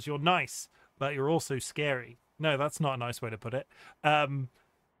 because you're nice, but you're also scary. No, that's not a nice way to put it.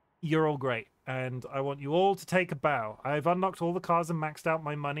 You're all great, and I want you all to take a bow. I've unlocked all the cars and maxed out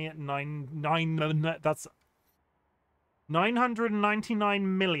my money at that's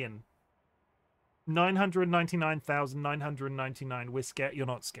 999 million. 999,999. We're scared. You're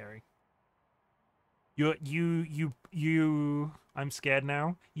not scary. I'm scared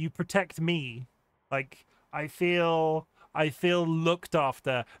now. You protect me. Like, I feel looked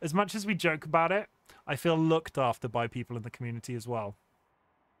after. As much as we joke about it, I feel looked after by people in the community as well.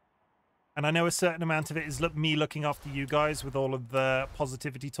 And I know a certain amount of it is me looking after you guys with all of the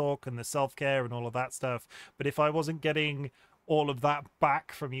positivity talk and the self-care and all of that stuff. But if I wasn't getting all of that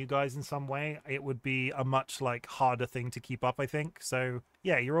back from you guys in some way, it would be a much like harder thing to keep up, I think. So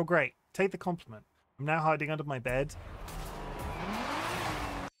yeah, you're all great. Take the compliment. I'm now hiding under my bed.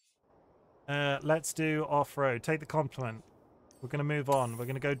 Let's do off-road. Take the compliment. We're going to move on. We're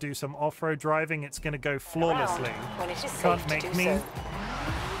going to go do some off-road driving. It's going to go flawlessly. When it is safe Can't to make do me. so.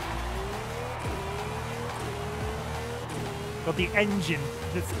 Got the engine.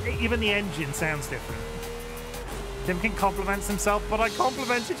 Even the engine sounds different. Timkin compliments himself, but I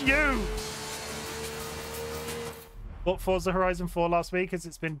complimented you! Bought Forza Horizon 4 last week as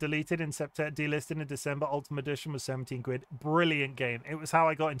it's been deleted in September, delisted in December. Ultimate Edition was 17 quid. Brilliant game. It was how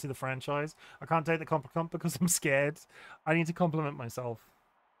I got into the franchise. I can't take the compliment because I'm scared. I need to compliment myself.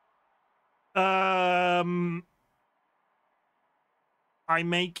 I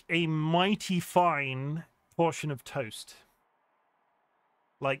make a mighty fine portion of toast.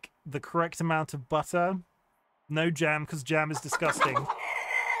 Like the correct amount of butter. No jam, because jam is disgusting.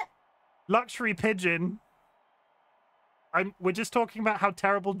 Luxury pigeon. We're just talking about how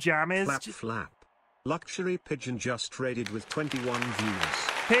terrible jam is. Flap flap. Luxury pigeon just traded with 21 views.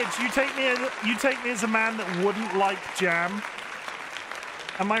 Pidge, you take me as a man that wouldn't like jam.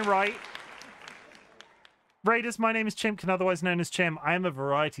 Am I right? Raiders, my name is Chimkin, otherwise known as Chim. I am a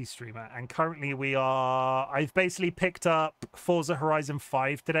variety streamer, and currently I've basically picked up Forza Horizon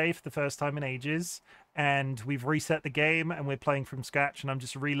 5 today for the first time in ages, and we've reset the game, and we're playing from scratch, and I'm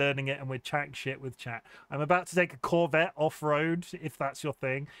just relearning it, and we're chatting shit with chat. I'm about to take a Corvette off-road, if that's your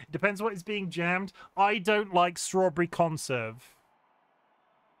thing. It depends what is being jammed. I don't like strawberry conserve.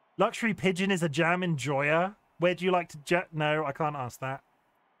 Luxury Pigeon is a jam enjoyer. Where do you like to No, I can't ask that.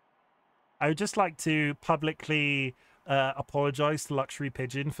 I would just like to publicly apologize to Luxury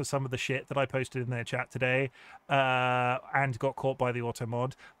Pigeon for some of the shit that I posted in their chat today and got caught by the auto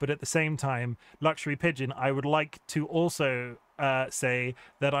mod. But at the same time, Luxury Pigeon, I would like to also say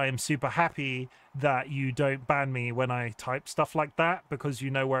that I am super happy that you don't ban me when I type stuff like that, because you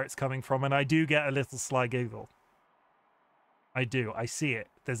know where it's coming from, and I do get a little sly giggle. I do. I see it.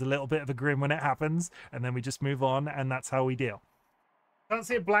 There's a little bit of a grin when it happens, and then we just move on, and that's how we deal. Can't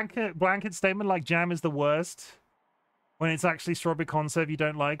see a blanket statement like jam is the worst when it's actually strawberry conserve you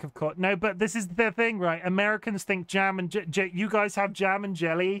don't like, of course. No, but this is the thing, right? Americans think jam and you guys have jam and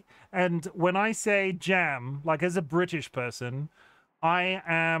jelly, and when I say jam, like as a British person, I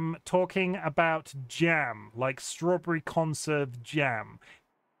am talking about jam, like strawberry conserve jam.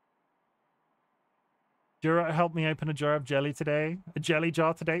 Jura, help me open a jar of jelly today. A jelly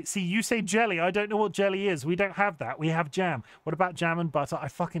jar today. See, you say jelly. I don't know what jelly is. We don't have that. We have jam. What about jam and butter? I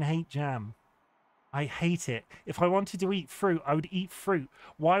fucking hate jam. I hate it. If I wanted to eat fruit, I would eat fruit.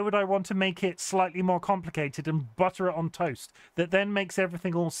 Why would I want to make it slightly more complicated and butter it on toast? That then makes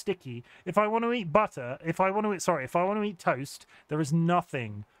everything all sticky. If I want to eat butter, if I want to eat toast, there is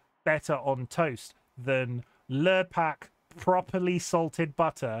nothing better on toast than Le Pack properly salted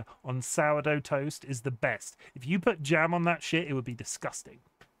butter on sourdough toast is the best. If you put jam on that shit, it would be disgusting.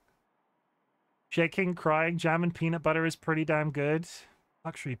 Shaking, crying, jam and peanut butter is pretty damn good.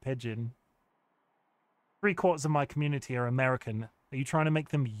 Luxury Pigeon. 3/4 of my community are American. Are you trying to make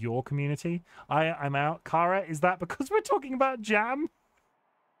them your community? I'm out. Kara, is that because we're talking about jam?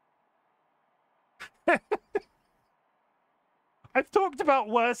 I've talked about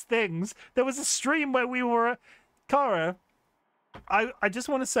worse things. There was a stream where we were... Kara, I just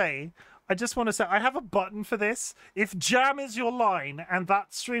want to say, I just want to say, I have a button for this. If jam is your line and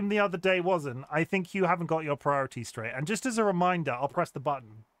that stream the other day wasn't, I think you haven't got your priorities straight. And just as a reminder, I'll press the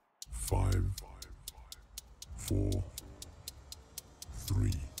button. 5, 4,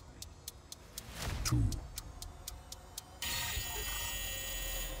 3, 2.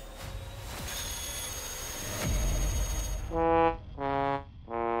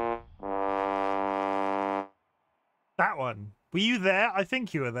 That one. Were you there? I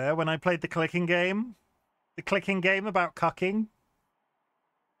think you were there when I played the clicking game. The clicking game about cucking.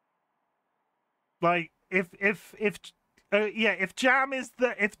 Like, if jam is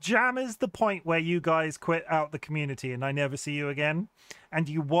the point where you guys quit out the community and I never see you again, and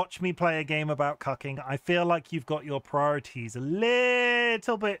you watch me play a game about cucking, I feel like you've got your priorities a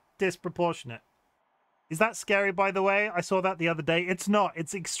little bit disproportionate. Is that scary, by the way? I saw that the other day. It's not.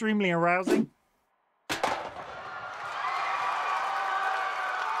 It's extremely arousing.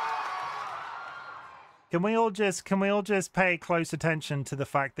 Can we all just pay close attention to the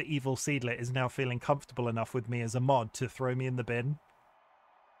fact that Evil Seedlet is now feeling comfortable enough with me as a mod to throw me in the bin?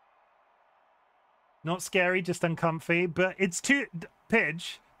 Not scary, just uncomfy, but it's too...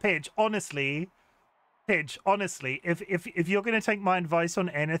 Pidge, honestly, if you're going to take my advice on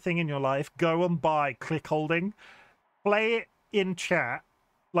anything in your life, go and buy click holding. Play it in chat.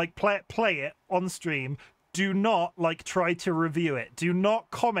 Like, play it on stream. Do not, like, try to review it. Do not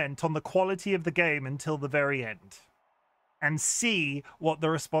comment on the quality of the game until the very end. And see what the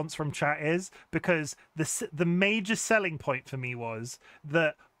response from chat is. Because the major selling point for me was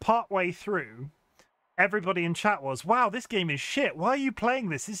that partway through, everybody in chat was, wow, this game is shit. Why are you playing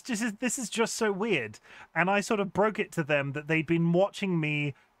this? This is just so weird. And I sort of broke it to them that they'd been watching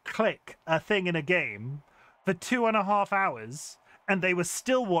me click a thing in a game for 2.5 hours. And they were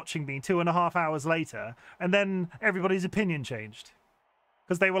still watching me 2.5 hours later, and then everybody's opinion changed.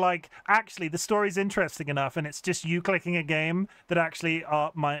 Because they were like, actually, the story's interesting enough, and it's just you clicking a game that actually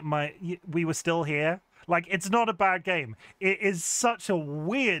we were still here. Like, it's not a bad game. It is such a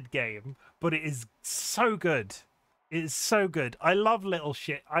weird game, but it is so good. It is so good. I love little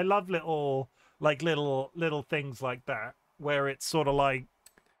shit. I love little things like that, where it's sort of like,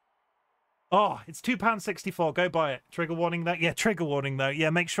 oh, it's £2.64. Go buy it. Trigger warning though. Yeah, trigger warning though.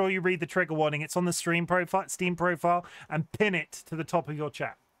 Yeah, make sure you read the trigger warning. It's on the Steam profile, and pin it to the top of your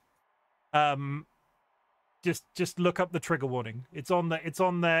chat. Just look up the trigger warning. It's on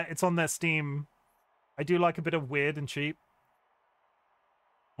their Steam. I do like a bit of weird and cheap.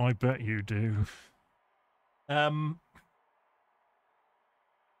 I bet you do.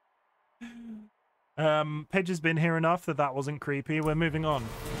 Pidge has been here enough that wasn't creepy. We're moving on.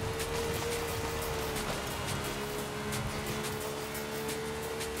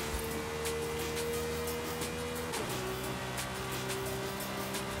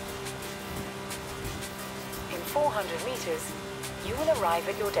 In 400 meters, you will arrive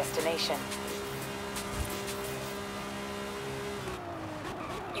at your destination.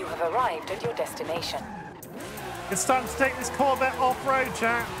 You have arrived at your destination. It's time to take this Corvette off-road,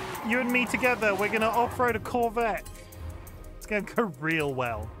 chat. You and me together, we're going to off-road a Corvette. It's going to go real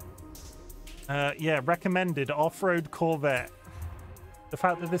well. Yeah, recommended off-road Corvette. The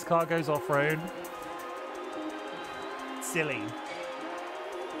fact that this car goes off-road, silly.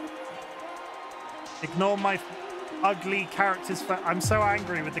 Ignore my ugly characters. I'm so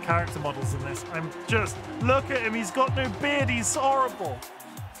angry with the character models in this. I'm just... Look at him. He's got no beard. He's horrible.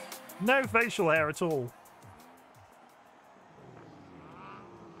 No facial hair at all.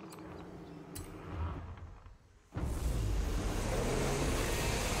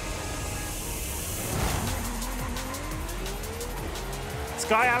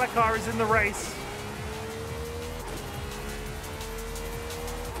 Sky Alakar is in the race.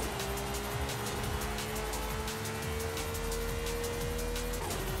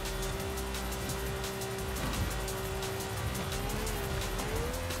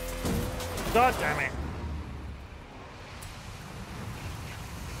 God damn it.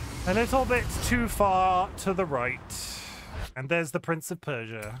 A little bit too far to the right. And there's the Prince of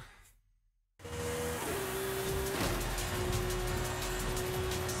Persia.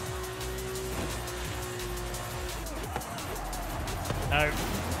 No.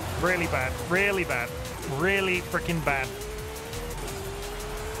 Really bad. Really bad. Really freaking bad.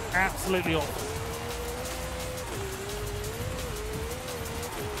 Absolutely awful.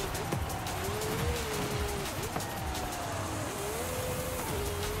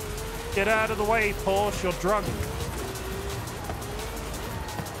 Get out of the way, Porsche, you're drunk.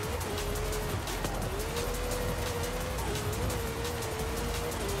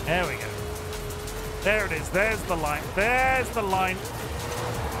 There we go. There it is. There's the line. There's the line.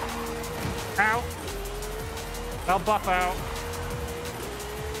 Out. They'll buff out.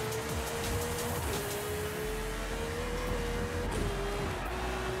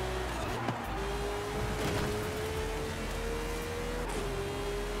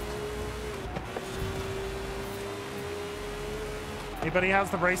 Anybody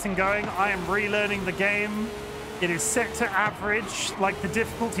has the racing going? I am relearning the game. It is set to average, like the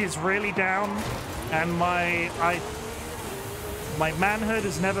difficulty is really down, and my manhood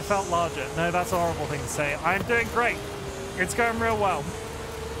has never felt larger. No, that's a horrible thing to say. I'm doing great. It's going real well.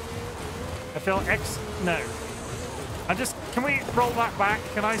 I feel no. Can we roll that back?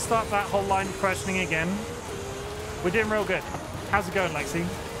 Can I start that whole line of questioning again? We're doing real good. How's it going, Lexi?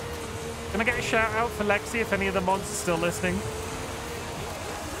 Can I get a shout out for Lexi if any of the mods are still listening?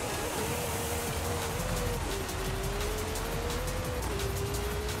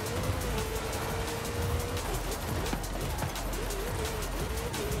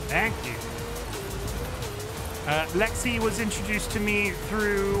 Thank you. Lexi was introduced to me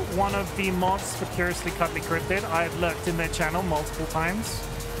through one of the mods for Curiously Cuddly Cryptid. I've lurked in their channel multiple times.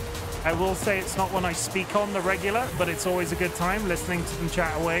 I will say it's not one I speak on the regular, but it's always a good time listening to them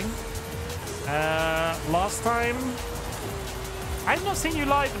chat away. Last time... I've not seen you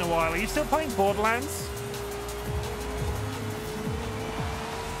live in a while. Are you still playing Borderlands?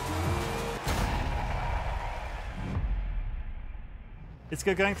 It's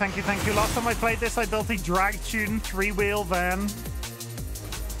good going, thank you, thank you. Last time I played this, I built a drag-tuned three-wheel van.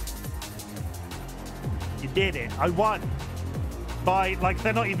 You did it. I won. By, like,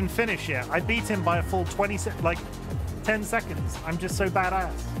 they're not even finished yet. I beat him by a full 10 seconds. I'm just so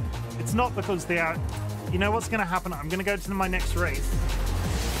badass. It's not because they are... You know what's going to happen? I'm going to go to my next race.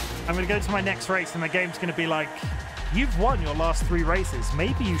 I'm going to go to my next race, and the game's going to be like, you've won your last 3 races.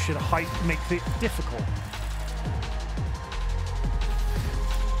 Maybe you should make it difficult.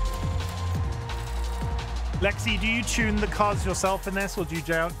 Lexi, do you tune the cars yourself in this, or do you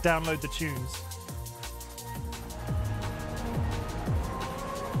download the tunes?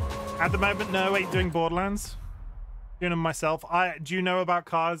 At the moment, no. Ain't doing Borderlands. Doing them myself. Do you know about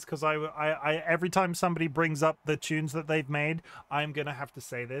cars? Because I every time somebody brings up the tunes that they've made, I'm gonna have to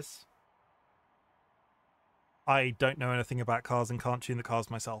say this. I don't know anything about cars and can't tune the cars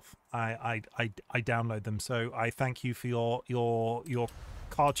myself. I download them, so I thank you for your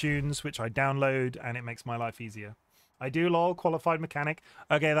cartoons, which I download, and it makes my life easier. I do, lol, qualified mechanic.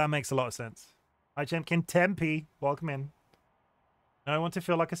 Okay, that makes a lot of sense. Hi, Chempkin Tempe, welcome in. I want to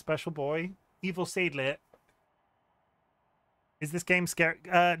feel like a special boy. Evil Seedlit. Is this game scary?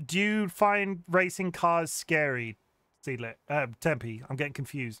 Do you find racing cars scary? Seedlit. Tempe, I'm getting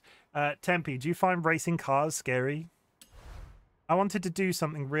confused. Tempe, do you find racing cars scary? I wanted to do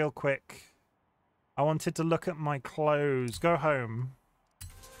something real quick. I wanted to look at my clothes. Go home.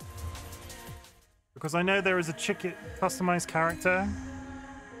 Because I know there is a chicken customized character.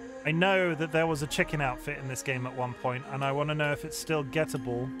 I know that there was a chicken outfit in this game at one point, and I want to know if it's still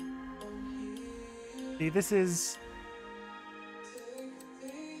gettable. See, this is...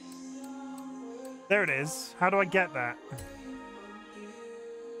 There it is. How do I get that?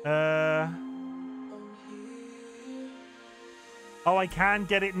 Oh, I can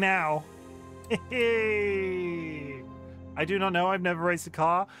get it now. I do not know. I've never raced a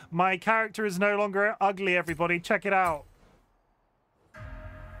car. My character is no longer ugly, everybody. Check it out.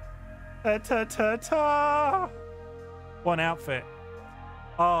 Ta-ta-ta-ta. One outfit.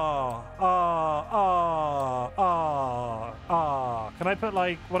 Can I put,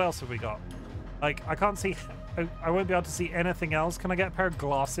 like, what else have we got? Like, I can't see... I won't be able to see anything else. Can I get a pair of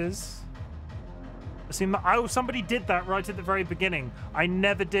glasses? Oh, somebody did that right at the very beginning. I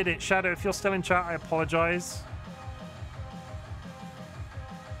never did it. Shadow, if you're still in chat, I apologize.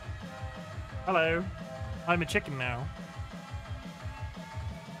 Hello. I'm a chicken now.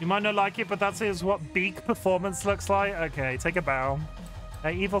 You might not like it, but that is what beak performance looks like. Okay, take a bow.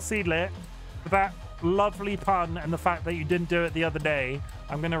 Evil Seedlit, with that lovely pun and the fact that you didn't do it the other day,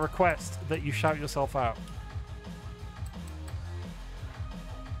 I'm going to request that you shout yourself out.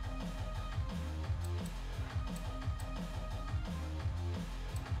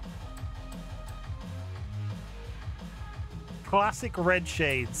 Classic red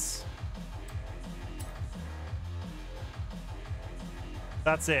shades.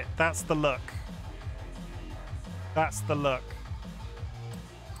 That's it. That's the look. That's the look.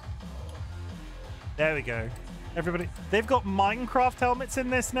 There we go. Everybody, they've got Minecraft helmets in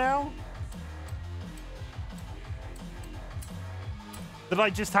this now? That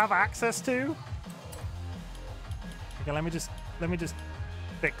I just have access to? Okay, let me just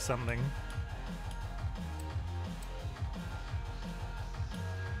fix something.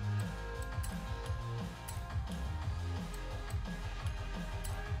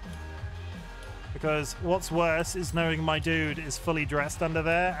 Because what's worse is knowing my dude is fully dressed under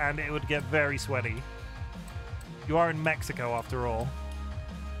there and it would get very sweaty. You are in Mexico after all.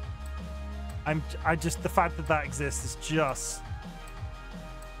 I just, the fact that that exists is just...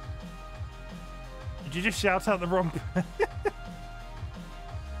 Did you just shout out the wrong...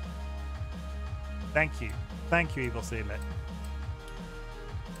 Thank you. Thank you, Evil Sealet.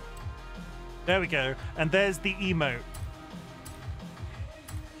 There we go. And there's the emote.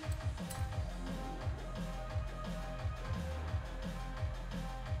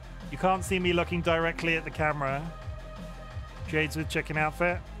 You can't see me looking directly at the camera. Shades with chicken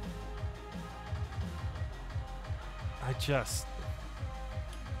outfit.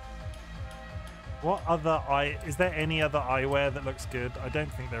 What other is there any other eyewear that looks good? I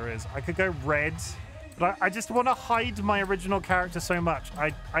don't think there is. I could go red, but I just want to hide my original character so much.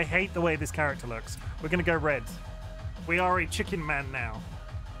 I hate the way this character looks. We're going to go red. We are a chicken man now.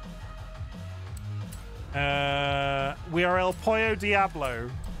 We are El Pollo Diablo,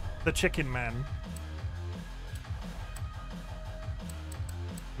 the chicken man.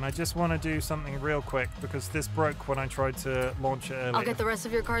 And I just want to do something real quick because this broke when I tried to launch it earlier. I'll get the rest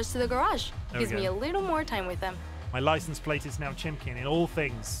of your cars to the garage. Gives me a little more time with them. My license plate is now Chimkin in all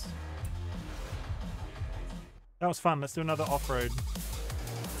things. That was fun. Let's do another off-road.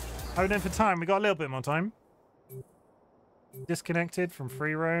 Hold in for time. We got a little bit more time. Disconnected from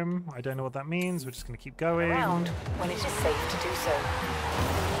free roam. I don't know what that means. We're just going to keep going. Around when it is safe to do so.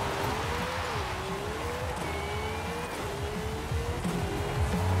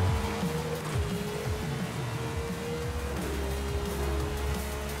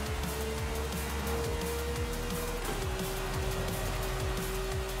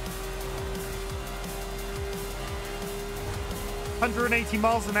 180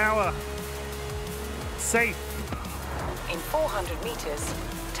 miles an hour. Safe. In 400 meters,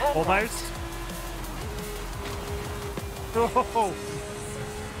 turn almost. Right. Oh.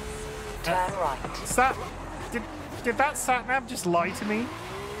 Turn right. Did that sat-nav just lie to me?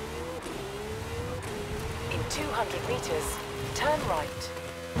 In 200 meters, turn right.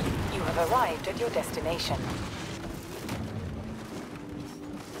 You have arrived at your destination.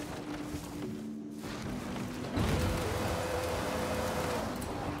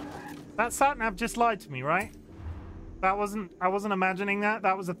 That sat-nav just lied to me, right? I wasn't imagining that.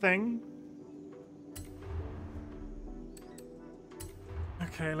 That was a thing.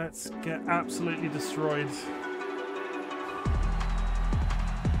 Okay, let's get absolutely destroyed.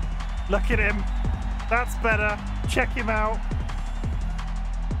 Look at him. That's better. Check him out.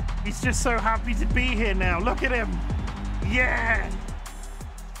 He's just so happy to be here now. Look at him. Yeah.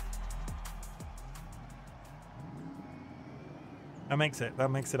 That makes it. That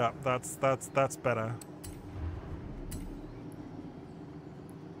makes it up. That's better.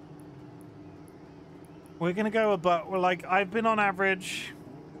 We're gonna go about. We're like, I've been on average.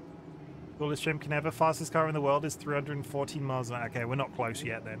 Coolest Chimkin ever. Fastest car in the world is 314 miles an hour. Okay, we're not close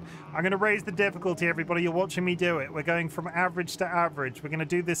yet then. I'm gonna raise the difficulty, everybody. You're watching me do it. We're going from average to average. We're gonna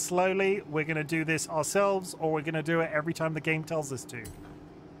do this slowly. We're gonna do this ourselves, or we're gonna do it every time the game tells us to.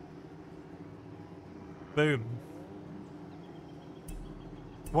 Boom.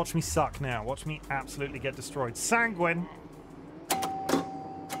 Watch me suck now. Watch me absolutely get destroyed. Sanguine.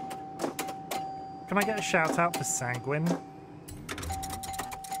 Can I get a shout out for Sanguine?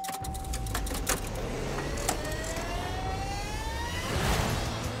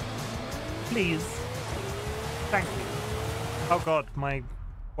 Please. Thank you. Oh god,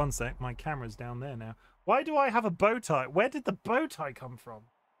 one sec, my camera's down there now. Why do I have a bow tie? Where did the bow tie come from?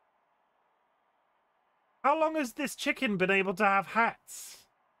 How long has this chicken been able to have hats?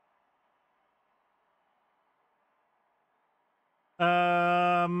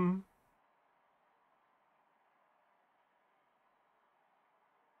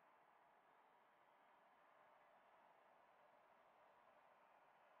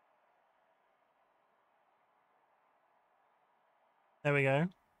 There we go.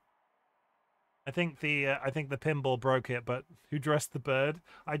 I think the pinball broke it, but who dressed the bird?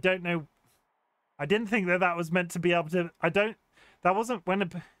 I don't know. I didn't think that was meant to be able to. That wasn't when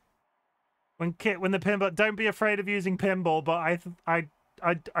the pinball. Don't be afraid of using pinball, but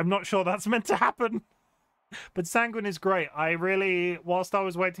I'm not sure that's meant to happen. But Sanguine is great. Whilst I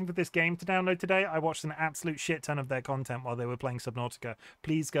was waiting for this game to download today, I watched an absolute shit ton of their content while they were playing Subnautica.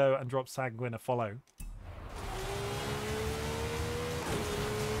 Please go and drop Sanguine a follow.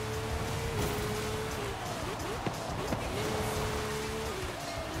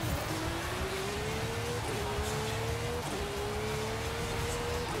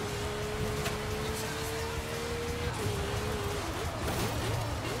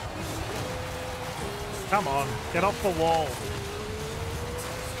 Come on, get off the wall.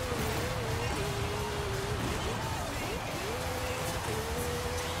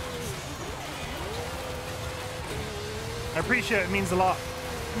 I appreciate it, means a lot.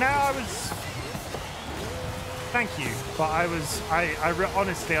 Thank you, but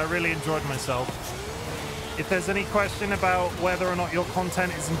honestly, I really enjoyed myself. If there's any question about whether or not your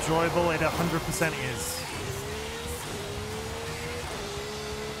content is enjoyable, it 100% is.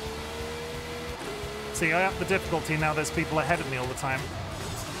 See, I up the difficulty, now there's people ahead of me all the time.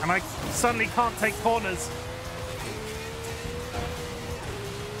 And I suddenly can't take corners.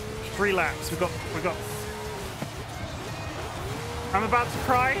 3 laps, we got... I'm about to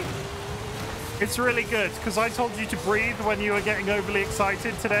cry. It's really good, because I told you to breathe when you were getting overly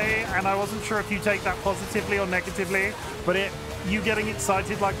excited today, and I wasn't sure if you take that positively or negatively, but you getting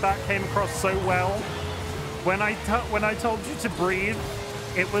excited like that came across so well. When I told you to breathe,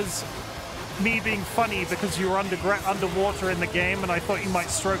 it was me being funny because you were underwater in the game, and I thought you might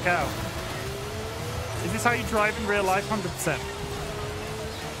stroke out. Is this how you drive in real life? 100%.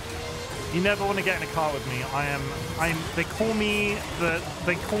 You never want to get in a car with me.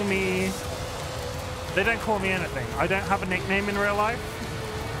 They don't call me anything. I don't have a nickname in real life.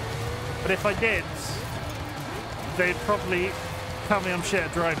 But if I did, they'd probably tell me I'm shit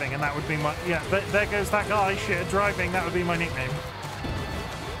at driving, and that would be my... Yeah, there goes that guy, shit at driving. That would be my nickname.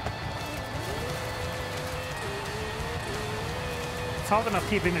 It's hard enough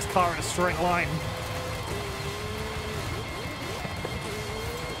keeping this car in a straight line.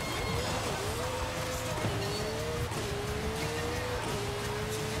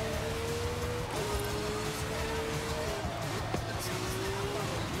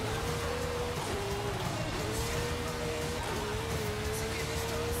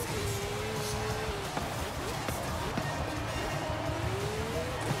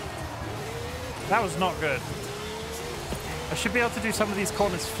 That was not good. I should be able to do some of these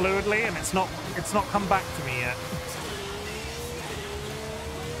corners fluidly, and it's not come back to me yet.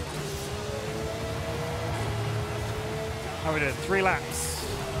 How we did 3 laps.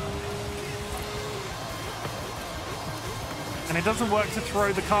 And it doesn't work to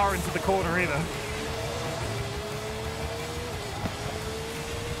throw the car into the corner either.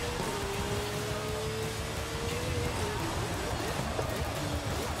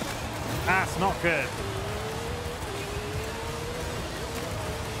 That's not good.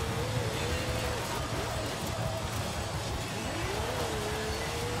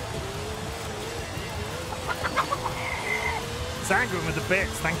 Sanguine with the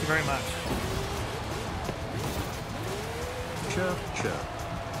bits, thank you very much. Chirp, chirp.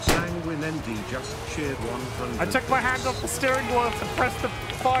 Sanguine ND just cheered 100. I took my hand off the steering wheel to press the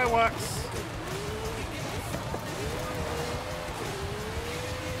fireworks.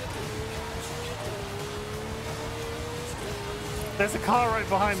 There's a car right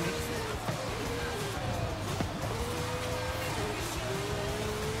behind me.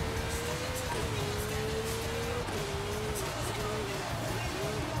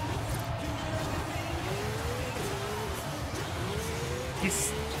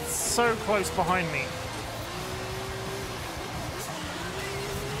 He's so close behind me.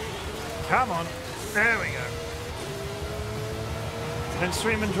 Come on. There we go. Then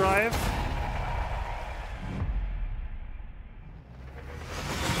stream and drive.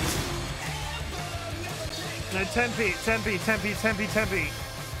 No, 10p, 10p, 10p, 10p,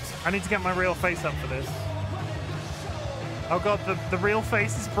 10p. I need to get my real face up for this. Oh god, the real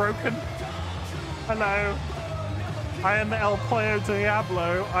face is broken. Hello. I am the El Pollo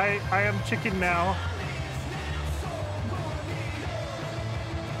Diablo. I am chicken now.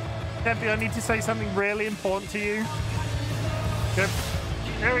 10p, I need to say something really important to you. Good.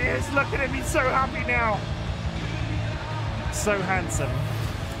 There he is, look at him, he's so happy now. So handsome.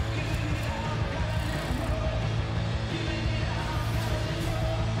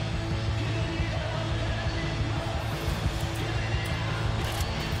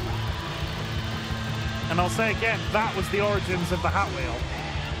 And I'll say again, that was the origins of the Hat Wheel.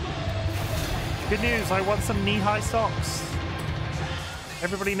 Good news, I want some knee-high socks.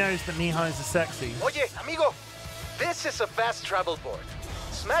 Everybody knows that knee-highs are sexy. Oye, amigo, this is a fast travel board.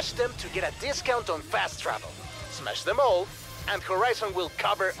 Smash them to get a discount on fast travel. Smash them all, and Horizon will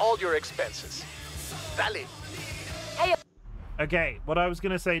cover all your expenses. Dale. Hey. Okay, what I was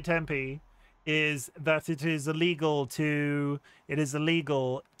going to say, Tempe, is that it is illegal to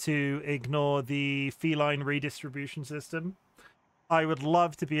ignore the feline redistribution system. I would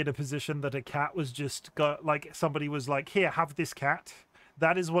love to be in a position that a cat was just got, like, somebody was like, here, have this cat.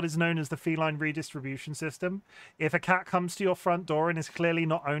 That is what is known as the feline redistribution system. If a cat comes to your front door and is clearly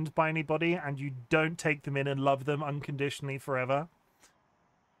not owned by anybody, and you don't take them in and love them unconditionally forever,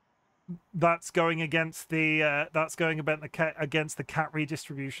 that's going against the against the cat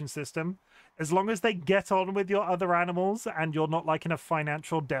redistribution system. As long as they get on with your other animals and you're not like in a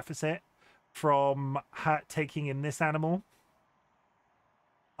financial deficit from taking in this animal,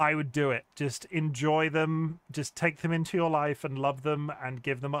 I would do it. Just enjoy them, just take them into your life and love them and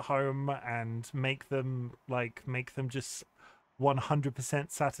give them a home and make them just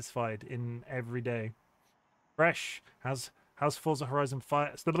 100% satisfied in every day. Fresh, how's Forza Horizon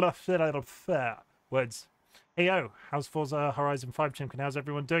 5? Words. Heyo, how's Forza Horizon 5, Chimkin? How's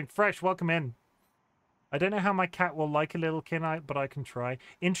everyone doing? Fresh, welcome in. I don't know how my cat will like a little kin, but I can try.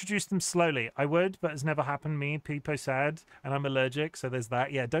 Introduce them slowly. I would, but it's never happened to me. Peepo sad, and I'm allergic, so there's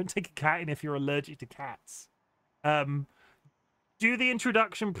that. Yeah, don't take a cat in if you're allergic to cats. Do the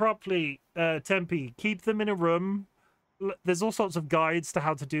introduction properly, Tempe. Keep them in a room. There's all sorts of guides to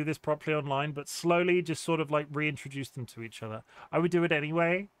how to do this properly online, but slowly just sort of like reintroduce them to each other. I would do it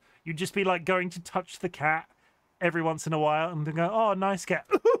anyway. You'd just be like going to touch the cat every once in a while and then go, oh, nice cat.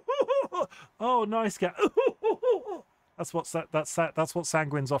 Oh, nice cat. That's what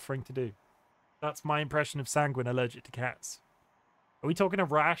Sanguine's offering to do. That's my impression of Sanguine allergic to cats. Are we talking a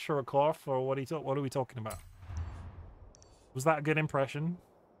rash or a cough, or what are we talking about? Was that a good impression?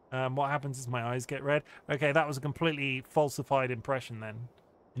 What happens is my eyes get red. Okay, that was a completely falsified impression then.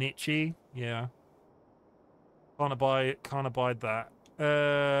 An itchy, yeah. Can't abide that.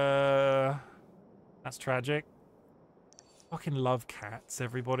 That's tragic. Fucking love cats,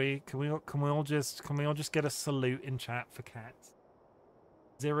 everybody. Can we all just get a salute in chat for cats?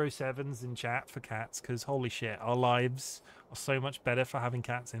 07s in chat for cats, because holy shit, our lives are so much better for having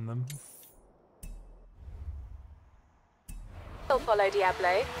cats in them. We'll follow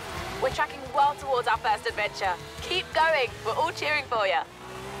Diablo. We're tracking well towards our first adventure. Keep going. We're all cheering for you.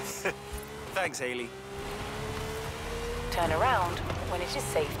 Thanks, Haley. Turn around when it is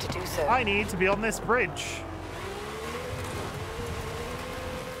safe to do so. I need to be on this bridge.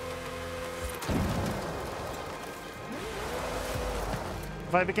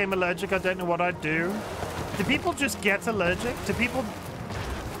 If I became allergic, I don't know what I'd do. Do people just get allergic? Do people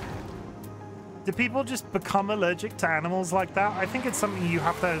just become allergic to animals like that? I think it's something you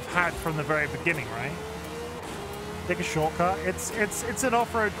have to have had from the very beginning, right? Take a shortcut. It's an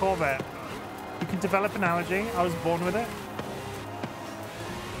off-road Corvette. You can develop an allergy. I was born with it.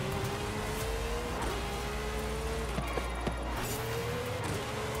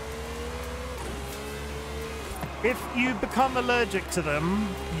 If you become allergic to them,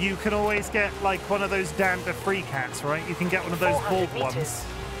 you can always get like one of those dander-free cats, right? You can get one of those bald ones.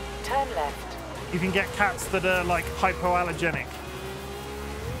 Turn left. You can get cats that are like hypoallergenic.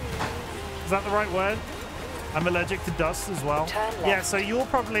 Is that the right word? I'm allergic to dust as well. Turn left. Yeah, so you're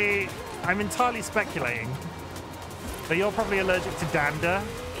probably, I'm entirely speculating, but you're probably allergic to dander.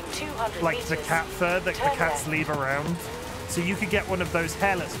 In 200 like meters, the cat fur that the cats left. leave around. So you could get one of those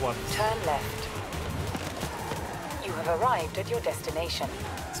hairless ones. Turn left. You have arrived at your destination.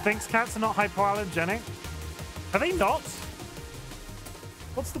 Sphinx cats are not hypoallergenic. Are they not?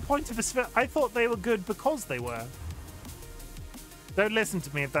 What's the point of a Sphinx? I thought they were good because they were. Don't listen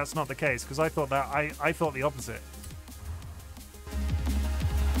to me if that's not the case, because I thought the opposite.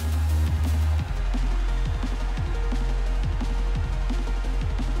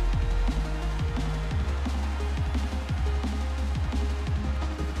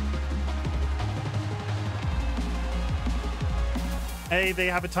 Hey, they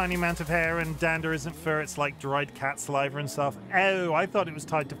have a tiny amount of hair and dander isn't fur, it's like dried cat saliva and stuff. Oh, I thought it was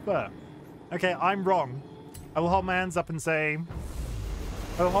tied to fur. Okay, I'm wrong. I will hold my hands up and say...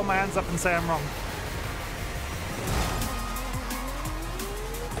 I'm wrong.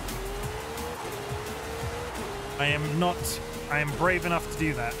 I am brave enough to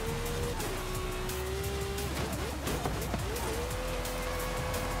do that.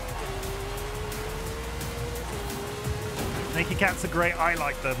 Naked cats are great, I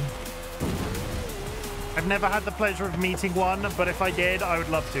like them. I've never had the pleasure of meeting one, but if I did, I would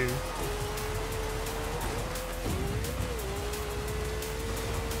love to.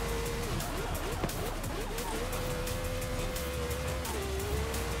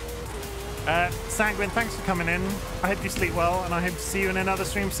 Sanguine, thanks for coming in. I hope you sleep well, and I hope to see you in another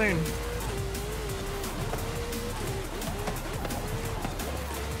stream soon.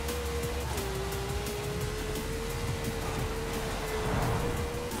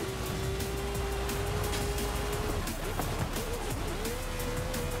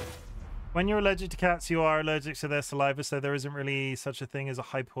 When you're allergic to cats, you are allergic to their saliva, so there isn't really such a thing as a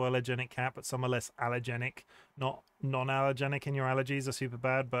hypoallergenic cat, but some are less allergenic, not non-allergenic, and your allergies are super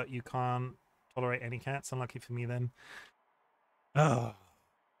bad, but you can't tolerate any cats. Unlucky for me then. Oh.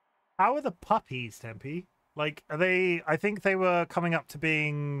 How are the puppies, Tempe? Like, are they... I think they were coming up to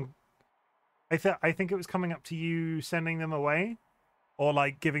being... I think it was coming up to you sending them away, or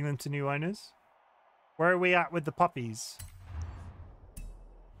like giving them to new owners. Where are we at with the puppies?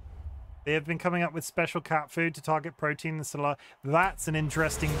 They have been coming up with special cat food to target protein and saliva. That's an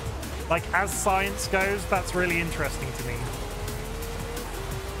interesting, like, as science goes, that's really interesting to me.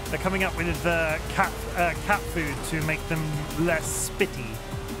 They're coming up with cat food to make them less spitty.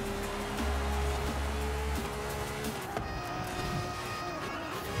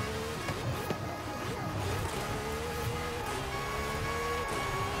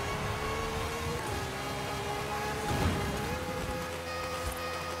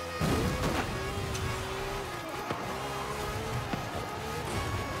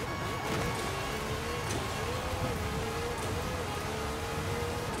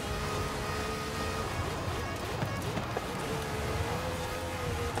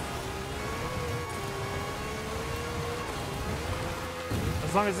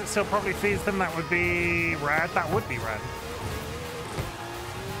 As long as it still probably feeds them, that would be rad. That would be rad.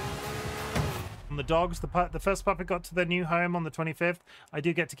 On the dogs, the first puppy got to their new home on the 25th. I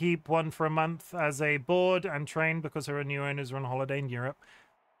do get to keep one for a month as a board and train because her new owners are on holiday in Europe.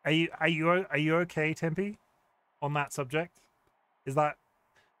 Are you okay, Tempe, on that subject? Is that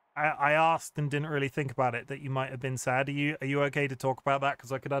I asked and didn't really think about it, that you might have been sad. Are you okay to talk about that?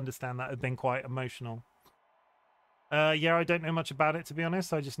 Because I could understand that had been quite emotional. Yeah, I don't know much about it, to be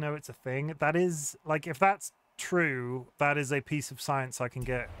honest. I just know it's a thing. That is, like, if that's true, that is a piece of science I can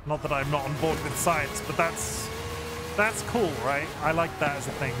get. Not that I'm not on board with science, but that's cool, right? I like that as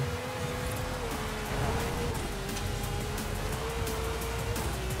a thing.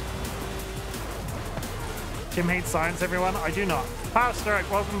 Tim hates science, everyone. I do not. Power Stroke,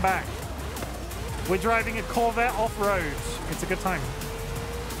 welcome back. We're driving a Corvette off-road. It's a good time.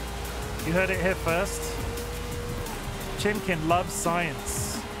 You heard it here first. Chimkin loves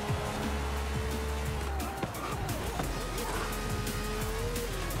science.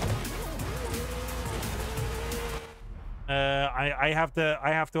 I have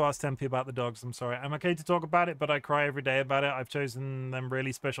to ask Tempe about the dogs. I'm sorry. I'm okay to talk about it, but I cry every day about it. I've chosen them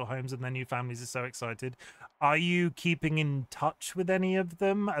really special homes, and their new families are so excited. Are you keeping in touch with any of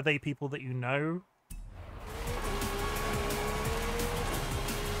them? Are they people that you know?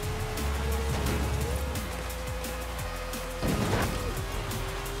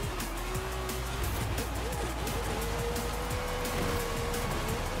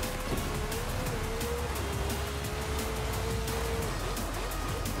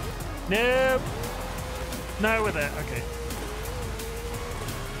 Nope. No with it. Okay.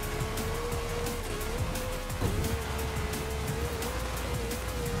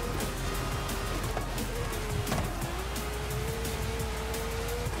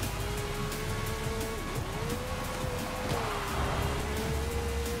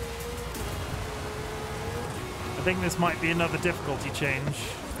 I think this might be another difficulty change.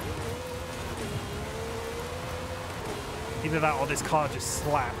 Either that or this car just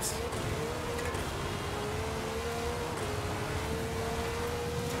slaps.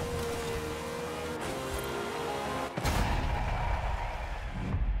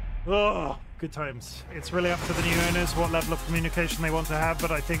 Oh, good times. It's really up to the new owners what level of communication they want to have,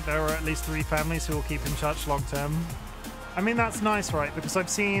 but I think there are at least 3 families who will keep in touch long term. I mean, that's nice, right? Because I've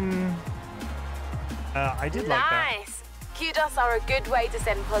seen... I did like that. Nice! Kudos are a good way to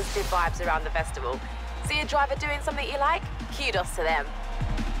send positive vibes around the festival. See a driver doing something you like? Kudos to them.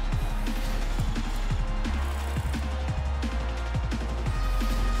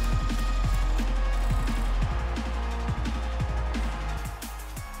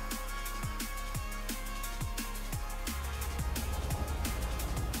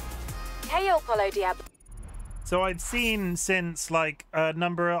 Hey, Apollo Diablo. So I've seen since, like, a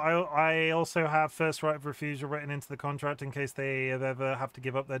number... I also have first right of refusal written into the contract in case they ever have to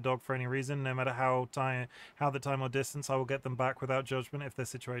give up their dog for any reason. No matter how the time or distance, I will get them back without judgment if their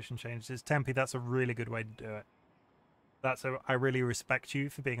situation changes. Tempe, that's a really good way to do it. I really respect you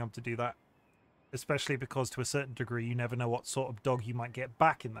for being able to do that. Especially because, to a certain degree, you never know what sort of dog you might get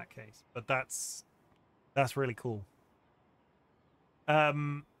back in that case. But that's really cool.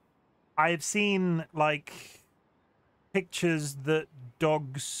 I've seen, like... pictures that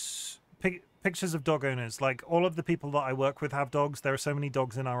dogs pictures of dog owners. Like all of the people that I work with have dogs. There are so many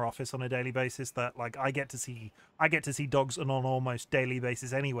dogs in our office on a daily basis that like I get to see dogs on an almost daily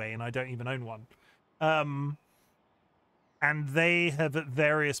basis anyway, and I don't even own one. And they have at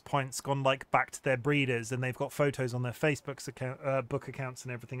various points gone like back to their breeders, and they've got photos on their Facebook account, book accounts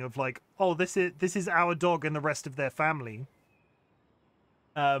and everything of like, oh, this is our dog and the rest of their family.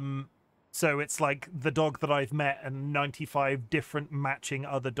 So it's like the dog that I've met and 95 different matching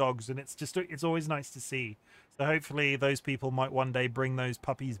other dogs, and it's always nice to see. So hopefully those people might one day bring those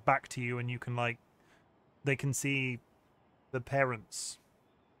puppies back to you, and you can like, they can see the parents,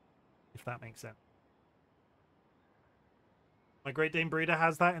 if that makes sense. My Great Dane breeder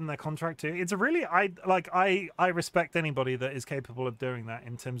has that in their contract too. It's a really I respect anybody that is capable of doing that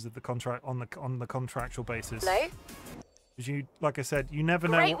in terms of the contract on the contractual basis. Hello? Because you, like I said, you never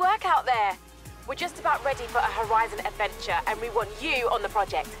know. Great work out there. We're just about ready for a Horizon adventure, and we want you on the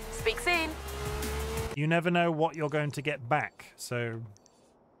project. Speak soon. You never know what you're going to get back, so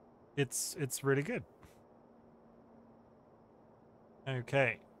it's really good.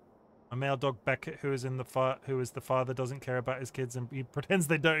 Okay. A male dog Beckett who is the father doesn't care about his kids and he pretends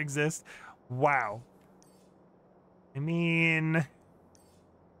they don't exist. Wow. I mean,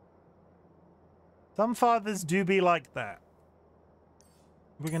 some fathers do be like that.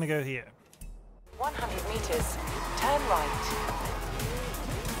 We're gonna go here. 100 meters. Turn right.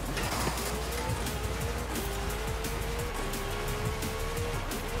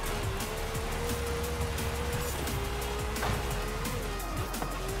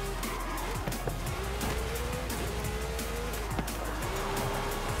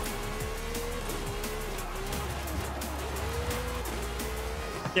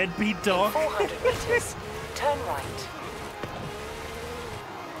 Deadbeat dog. 400 meters. Turn right.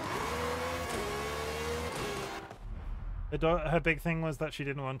 Her big thing was that she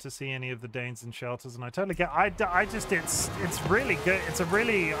didn't want to see any of the Danes in shelters, and I totally get. I just it's really good. It's a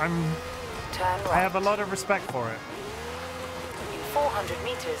really Turn right. I have a lot of respect for it. In 400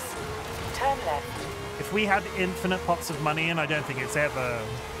 meters. Turn left. If we had infinite pots of money, and I don't think it's ever.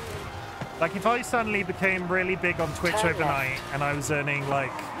 Like, if I suddenly became really big on Twitch overnight and I was earning,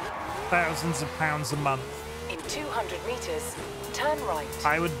 like, thousands of pounds a month... In 200 meters, turn right.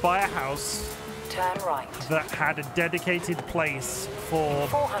 I would buy a house... Turn right. ...that had a dedicated place for...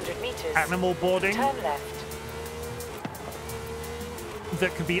 400 meters. ...animal boarding. Turn left.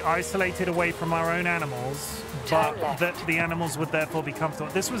 ...that could be isolated away from our own animals, but that the animals would therefore be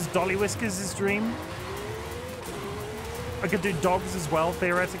comfortable. This was Dolly Whiskers' dream. I could do dogs as well,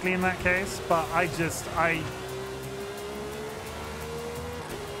 theoretically, in that case, but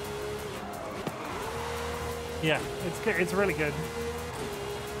yeah, it's good. It's really good.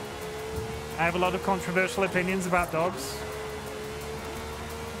 I have a lot of controversial opinions about dogs.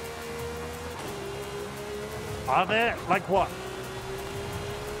 Are there? Like what?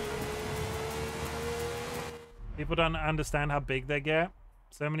 People don't understand how big they get.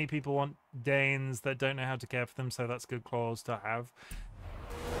 So many people want Danes that don't know how to care for them, so that's good claws to have.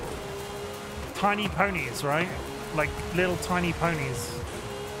 Tiny ponies, right? Like little tiny ponies.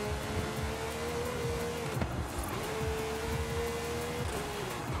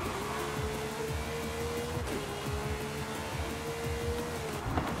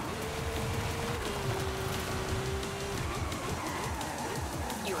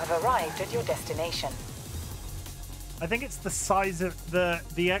 You have arrived at your destination. I think it's the size of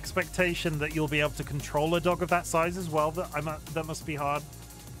the expectation that you'll be able to control a dog of that size as well. That must be hard,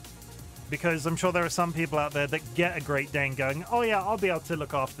 because I'm sure there are some people out there that get a Great Dane going, oh yeah, I'll be able to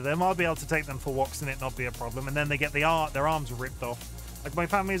look after them. I'll be able to take them for walks and it not be a problem. And then they get their arms ripped off. Like my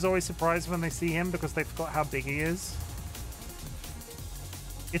family is always surprised when they see him because they forgot how big he is.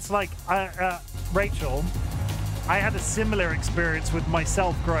 It's like Rachel. I had a similar experience with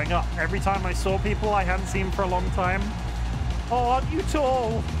myself growing up. Every time I saw people I hadn't seen for a long time. Oh, aren't you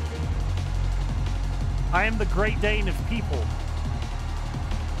tall? I am the Great Dane of people.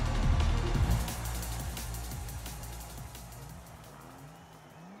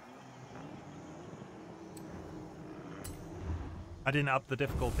 I didn't up the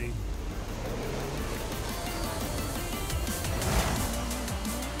difficulty.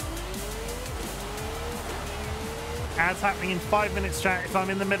 Ads happening in 5 minutes, chat. If I'm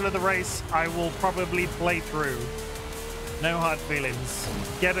in the middle of the race, I will probably play through. No hard feelings.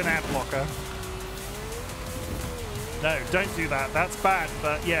 Get an ad blocker. No, don't do that. That's bad,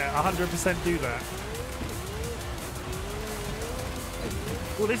 but yeah, 100% do that.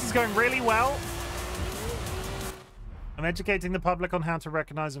 Well, this is going really well. I'm educating the public on how to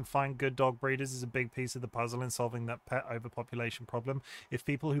recognize and find good dog breeders is a big piece of the puzzle in solving that pet overpopulation problem. If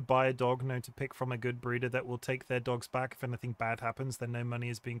people who buy a dog know to pick from a good breeder that will take their dogs back if anything bad happens, then no money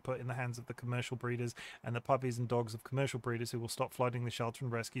is being put in the hands of the commercial breeders and the puppies and dogs of commercial breeders who will stop flooding the shelter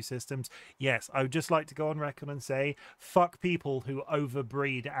and rescue systems. Yes, I would just like to go on record and say, fuck people who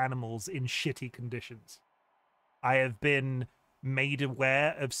overbreed animals in shitty conditions. I have been made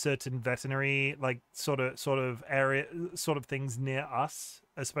aware of certain veterinary sort of things near us,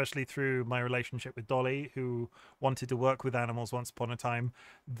 especially through my relationship with Dolly, who wanted to work with animals once upon a time,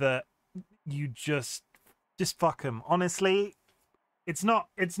 that you just fuck them. Honestly, it's not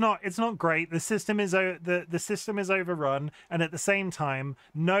great. The system is the system is overrun, and at the same time,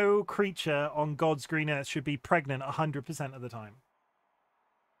 no creature on God's green earth should be pregnant 100% of the time.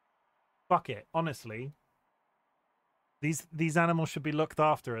 Fuck it, honestly. These animals should be looked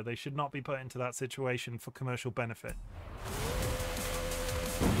after. They should not be put into that situation for commercial benefit.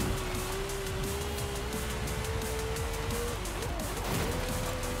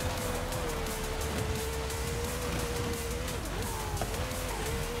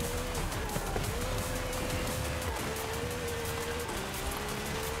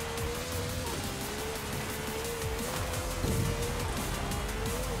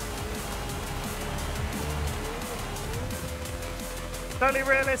 Totally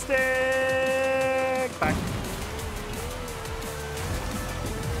realistic! Back.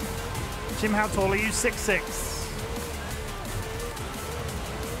 Jim, how tall are you?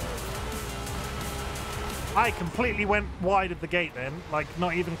 6'6". I completely went wide of the gate then, like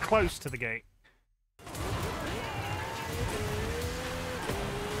not even close to the gate.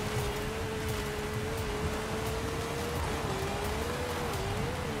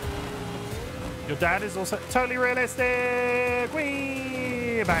 Your dad is also totally realistic. Whee!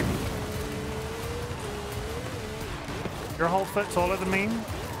 Back. You're a whole foot taller than me.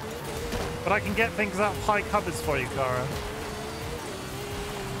 But I can get things up high cupboards for you, Kara.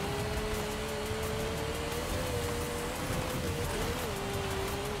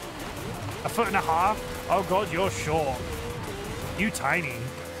 A foot and a half? Oh god, you're short. You tiny.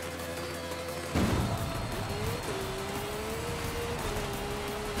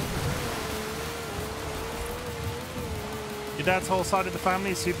 Your dad's whole side of the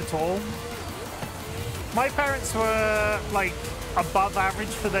family is super tall. My parents were, like, above average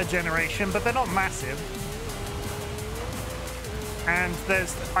for their generation, but they're not massive. And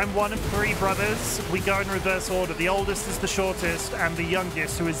I'm one of 3 brothers. We go in reverse order. The oldest is the shortest, and the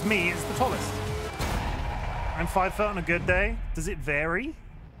youngest, who is me, is the tallest. I'm 5 foot on a good day. Does it vary?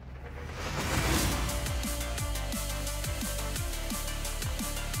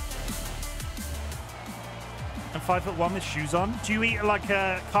 I'm 5'1" with shoes on. Do you eat like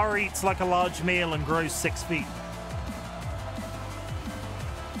a car eats like a large meal and grows 6 feet?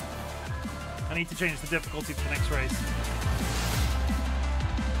 I need to change the difficulty for the next race.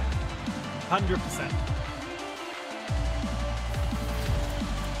 100%.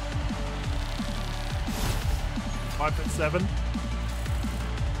 I'm 5'7".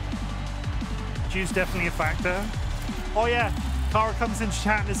 Shoes definitely a factor. Oh yeah, Cara comes in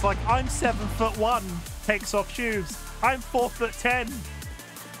chat and is like, I'm 7'1". Takes off shoes. I'm 4'10".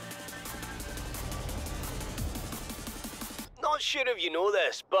 Not sure if you know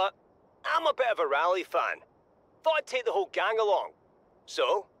this, but I'm a bit of a rally fan. Thought I'd take the whole gang along.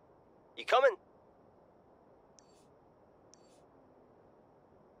 So, you coming?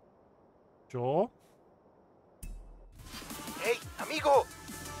 Sure. Hey, amigo.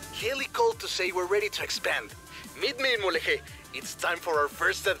 Kelly called to say we're ready to expand. Meet me in Moleje. It's time for our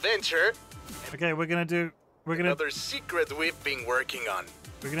first adventure. Okay, we're gonna another secret we've been working on.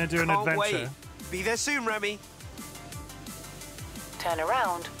 We're gonna do an Can't adventure. wait. Be there soon, Remy. Turn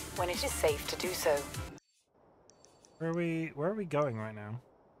around when it is safe to do so. Where are we going right now?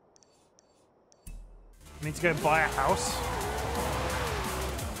 I need to go buy a house.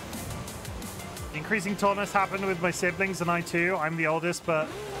 Increasing tallness happened with my siblings and I too. I'm the oldest, but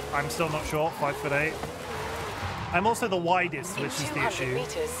I'm still not short, 5'8". I'm also the widest, which is the issue.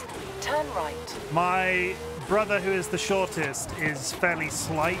 Meters, turn right. My brother, who is the shortest, is fairly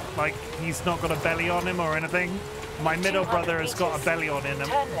slight. Like, he's not got a belly on him or anything. My middle brother has got a belly on him,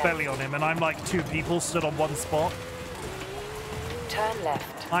 and I'm like 2 people stood on one spot. Turn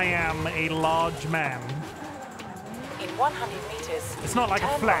left. I am a large man. In 100 meters. It's not like a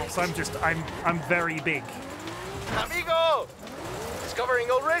flex. Right. I'm very big. Amigo! Discovering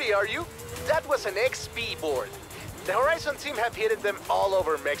already, are you? That was an XP board. The Horizon team have hidden them all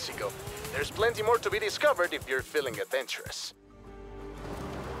over Mexico. There's plenty more to be discovered if you're feeling adventurous.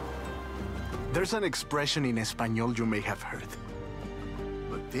 There's an expression in Espanol you may have heard.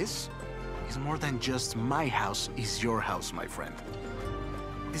 But this is more than just my house is your house, my friend.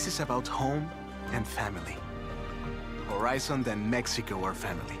 This is about home and family. Horizon and Mexico are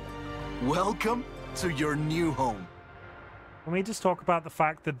family. Welcome to your new home. Can we just talk about the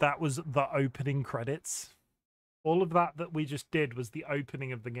fact that that was the opening credits? All of that we just did was the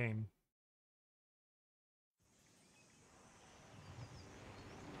opening of the game.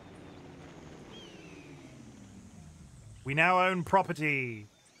 We now own property.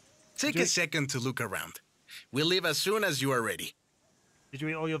 Take a second to look around. We'll leave as soon as you are ready. Did you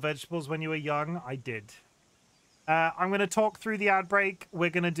eat all your vegetables when you were young? I did. I'm going to talk through the ad break.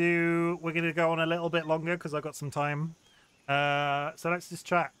 We're going to go on a little bit longer because I've got some time. So let's just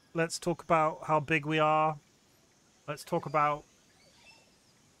chat. Let's talk about how big we are. Let's talk about,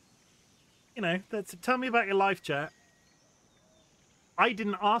 you know, tell me about your life, chat. I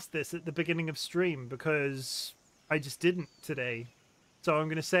didn't ask this at the beginning of stream because I just didn't today. So I'm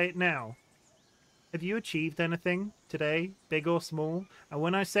going to say it now. Have you achieved anything today, big or small? And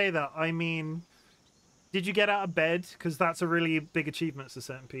when I say that, I mean, did you get out of bed? Because that's a really big achievement for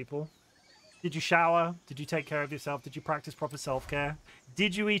certain people. Did you shower? Did you take care of yourself? Did you practice proper self-care?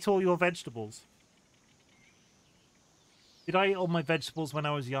 Did you eat all your vegetables? Did I eat all my vegetables when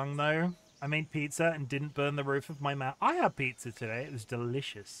I was young, though? I made pizza and didn't burn the roof of my mouth. I had pizza today. It was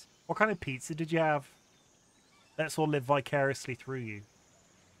delicious. What kind of pizza did you have? Let's all live vicariously through you.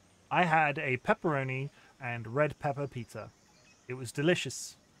 I had a pepperoni and red pepper pizza. It was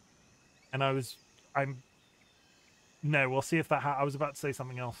delicious. And no, we'll see if that I was about to say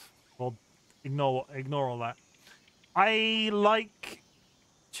something else. Well, ignore all that. I like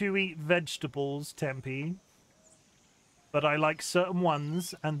to eat vegetables, Tempe. But I like certain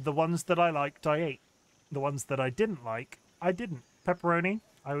ones, and the ones that I liked, I ate. The ones that I didn't like, I didn't. Pepperoni.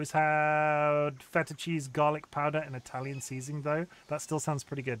 I always had feta cheese, garlic powder, and Italian seasoning, though. That still sounds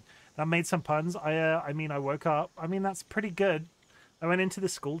pretty good. That made some puns. I mean, I woke up. I mean, that's pretty good. I went into the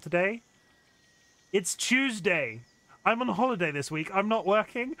school today. It's Tuesday. I'm on holiday this week. I'm not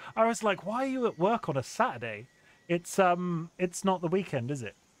working. I was like, why are you at work on a Saturday? It's not the weekend, is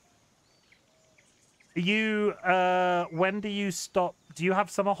it? You, when do you stop? Do you have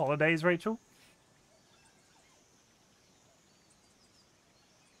summer holidays, Rachel?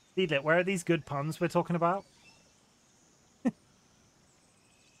 Seedlit, where are these good puns we're talking about?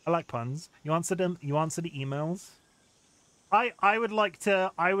 I like puns. You answered them. You answered the emails. I would like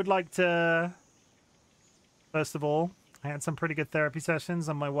to. First of all, I had some pretty good therapy sessions,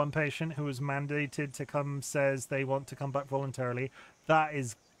 and my one patient who was mandated to come says they want to come back voluntarily. That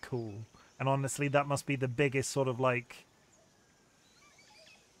is cool. And honestly, that must be the biggest sort of like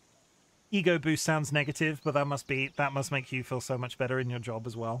ego boost. Sounds negative, but that must make you feel so much better in your job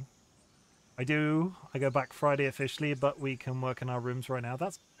as well. I go back Friday officially, but we can work in our rooms right now.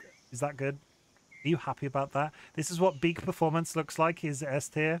 Is that good? Are you happy about that? This is what peak performance looks like. Is S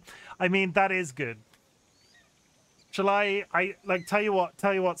tier? I mean, that is good. Shall I tell you what,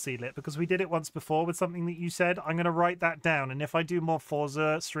 Seedlit, because we did it once before with something that you said. I'm going to write that down, and if I do more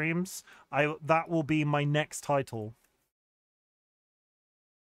Forza streams, that will be my next title.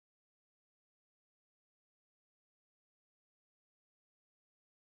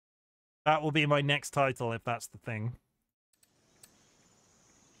 That will be my next title, if that's the thing.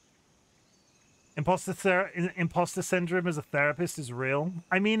 Imposter syndrome as a therapist is real.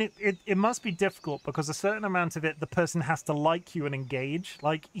 I mean, it must be difficult because a certain amount of it, the person has to like you and engage.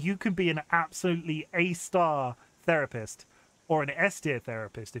 Like, you could be an absolutely A-star therapist or an S-tier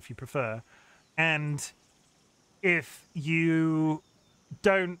therapist, if you prefer. And if the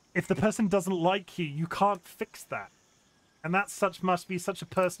person doesn't like you, you can't fix that. And must be such a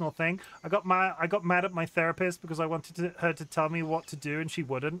personal thing. I got mad at my therapist because I wanted her to tell me what to do and she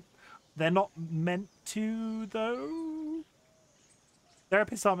wouldn't. They're not meant to, though.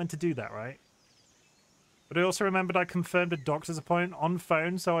 Therapists aren't meant to do that, right? But I also remembered I confirmed a doctor's appointment on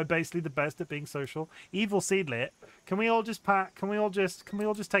phone, so I'm basically the best at being social. Evil Seedlit, can we all just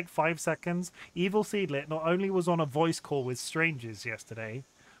take 5 seconds? Evil Seedlit not only was on a voice call with strangers yesterday,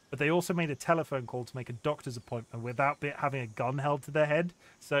 but they also made a telephone call to make a doctor's appointment without having a gun held to their head.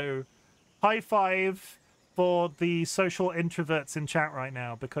 So, high five for the social introverts in chat right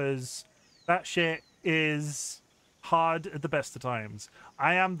now, because that shit is hard at the best of times.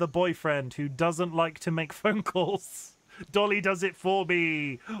 I am the boyfriend who doesn't like to make phone calls. Dolly does it for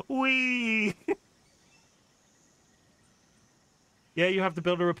me. Wee. Yeah, you have to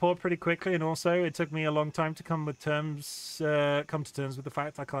build a rapport pretty quickly, and also it took me a long time to come to terms with the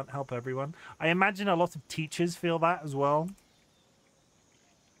fact I can't help everyone. I imagine a lot of teachers feel that as well.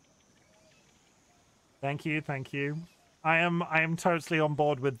 Thank you, thank you. I am totally on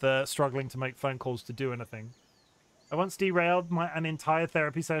board with the struggling to make phone calls to do anything. I once derailed an entire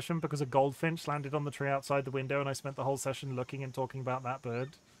therapy session because a goldfinch landed on the tree outside the window and I spent the whole session looking and talking about that bird.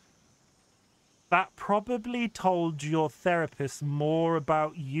 That probably told your therapist more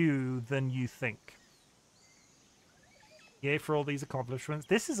about you than you think. Yay for all these accomplishments.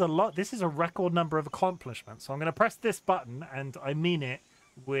 This is a lot. This is a record number of accomplishments. So I'm going to press this button and I mean it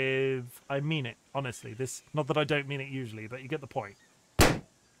honestly. This, not that I don't mean it usually, but you get the point.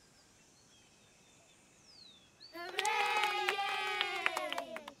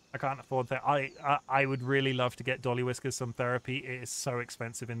 I can't afford that. I would really love to get Dolly Whiskers some therapy. It is so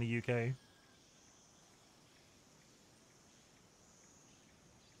expensive in the UK.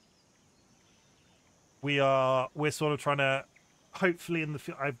 We're sort of trying to, hopefully in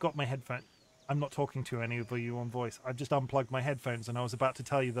the, I've got my headphone. I'm not talking to any of you on voice. I've just unplugged my headphones and I was about to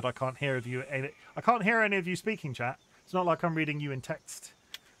tell you that I can't hear you. I can't hear any of you speaking, chat. It's not like I'm reading you in text.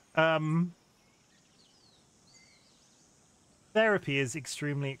 Therapy is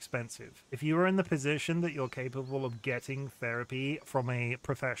extremely expensive. If you are in the position that you're capable of getting therapy from a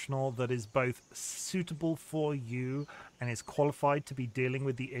professional that is both suitable for you and is qualified to be dealing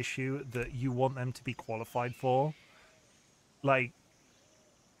with the issue that you want them to be qualified for, like,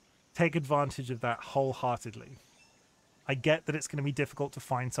 take advantage of that wholeheartedly. I get that it's going to be difficult to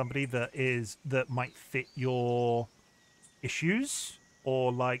find somebody that might fit your issues,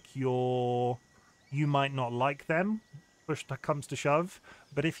 or like you might not like them. Push comes to shove,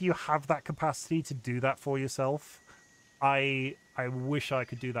 but if you have that capacity to do that for yourself, I wish I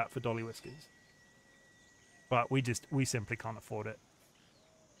could do that for Dolly Whiskers, but we simply can't afford it.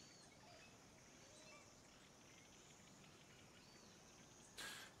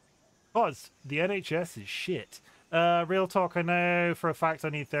 Cause the NHS is shit. Real talk, I know for a fact I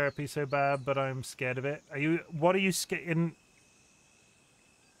need therapy so bad, but I'm scared of it. What are you scared in?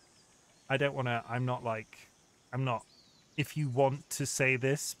 I don't want to, I'm not. If you want to say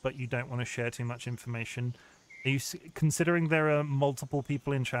this, but you don't want to share too much information, are you considering there are multiple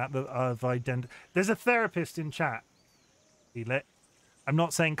people in chat that have There's a therapist in chat. I'm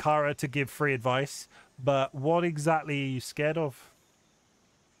not saying Kara to give free advice, but what exactly are you scared of?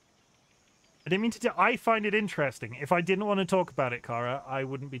 I didn't mean to. I find it interesting. If I didn't want to talk about it, Kara, I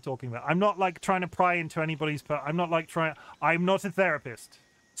wouldn't be talking about it. I'm not like trying to pry into anybody's. I'm not like trying. I'm not a therapist.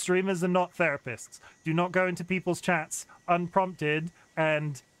 Streamers are not therapists. Do not go into people's chats unprompted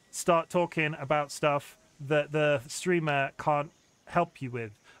and start talking about stuff that the streamer can't help you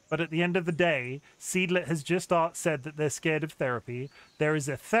with. But at the end of the day, Seedlit has just said that they're scared of therapy. There is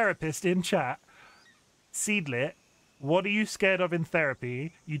a therapist in chat. Seedlit, what are you scared of in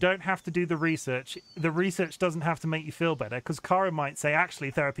therapy? You don't have to do the research. The research doesn't have to make you feel better, because Kara might say,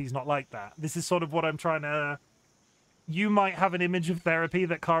 actually, therapy's not like that. This is sort of what I'm trying to... You might have an image of therapy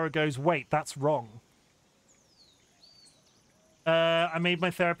that Kara goes, wait, that's wrong. I made my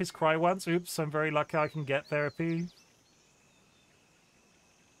therapist cry once. Oops, I'm very lucky I can get therapy.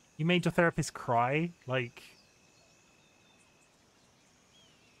 You made your therapist cry? Like...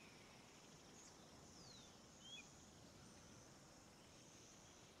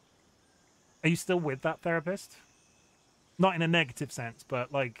 Are you still with that therapist? Not in a negative sense,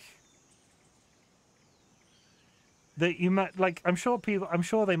 but like... That you met, like, I'm sure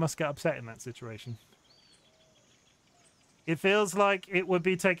they must get upset in that situation. It feels like it would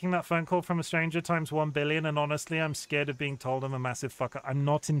be taking that phone call from a stranger times 1 billion, and honestly, I'm scared of being told I'm a massive fucker. I'm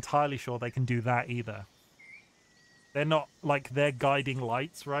not entirely sure they can do that either. They're not, like, their guiding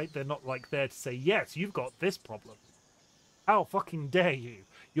lights, right? They're not, like, there to say, yes, you've got this problem. How fucking dare you?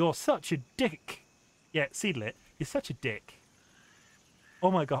 You're such a dick. Yeah, Seedlit, you're such a dick.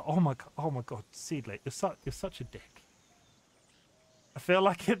 Oh my god, oh my god, oh my god, Seedlit, you're such a dick. I feel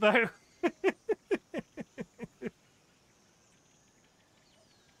like it though.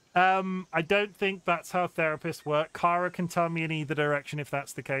 I don't think that's how therapists work. Kara can tell me in either direction if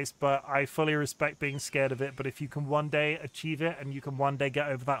that's the case, but I fully respect being scared of it. But if you can one day achieve it and you can one day get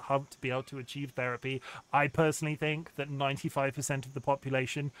over that hump to be able to achieve therapy, I personally think that 95% of the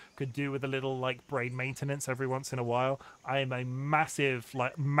population could do with a little like brain maintenance every once in a while. I am a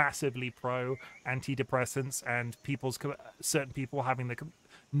massively pro antidepressants and certain people having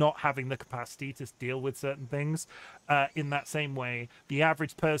not having the capacity to deal with certain things. In that same way, the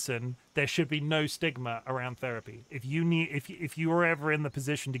average person, there should be no stigma around therapy. If you are ever in the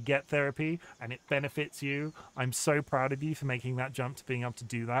position to get therapy and it benefits you, I'm so proud of you for making that jump to being able to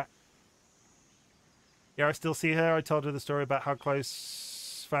do that. Yeah, I still see her. I told her the story about how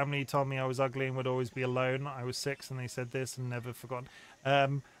close family told me I was ugly and would always be alone. I was 6 and they said this and never forgotten.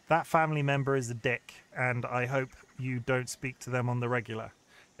 that family member is a dick, and I hope you don't speak to them on the regular.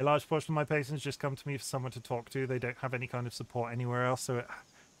 A large portion of my patients just come to me for someone to talk to. They don't have any kind of support anywhere else, so it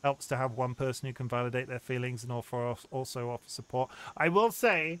helps to have one person who can validate their feelings and also offer support. I will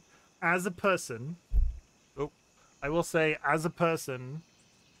say, as a person,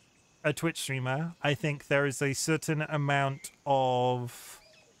 a Twitch streamer, I think there is a certain amount of...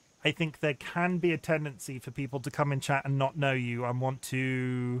 I think there can be a tendency for people to come in chat and not know you and want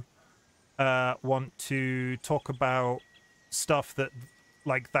to talk about stuff that,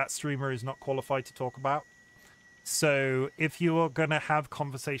 like, that streamer is not qualified to talk about. So if you are going to have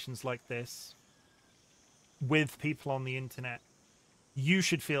conversations like this with people on the internet, you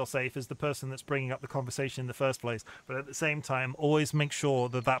should feel safe as the person that's bringing up the conversation in the first place. But at the same time, always make sure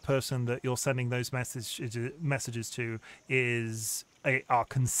that that person that you're sending those messages to are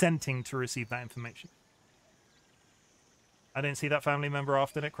consenting to receive that information. I didn't see that family member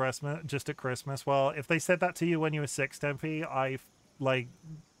often at Christmas, just at Christmas. Well, if they said that to you when you were 6, Tempe,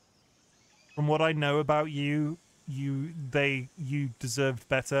 from what I know about you, you deserved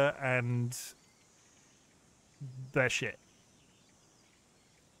better, and they're shit.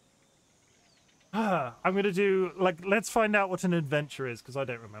 I'm gonna do, let's find out what an adventure is, because I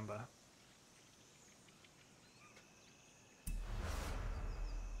don't remember.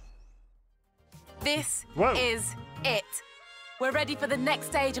 This is it. We're ready for the next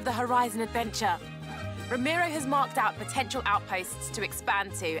stage of the Horizon adventure. Ramiro has marked out potential outposts to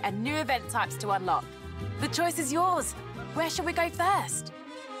expand to and new event types to unlock. The choice is yours. Where shall we go first?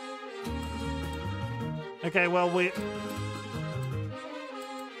 Okay, well, we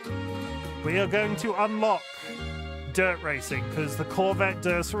are going to unlock dirt racing, because the Corvette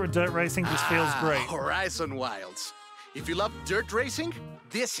dirt racing just feels great. Horizon Wilds. If you love dirt racing,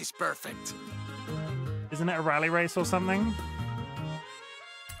 this is perfect. Isn't it a rally race or something?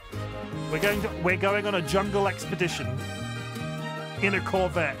 We're going on a jungle expedition in a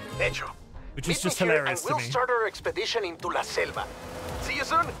Corvette, which is just hilarious to me. We'll start our expedition into La Selva. See you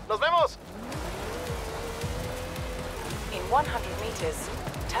soon. Nos vemos. In 100 meters,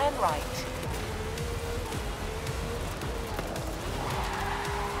 turn right.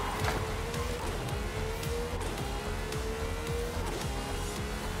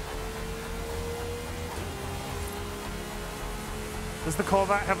 Does the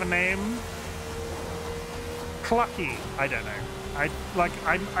Corvette have a name? Clucky. I don't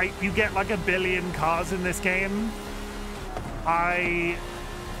know. You get like 1 billion cars in this game. I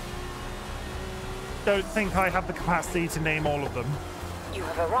don't think I have the capacity to name all of them. You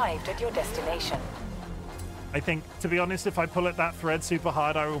have arrived at your destination. I think, to be honest, if I pull at that thread super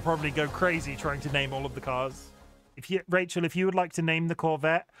hard, I will probably go crazy trying to name all of the cars. Rachel, if you would like to name the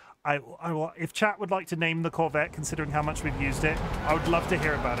Corvette, I will. If chat would like to name the Corvette, considering how much we've used it, I would love to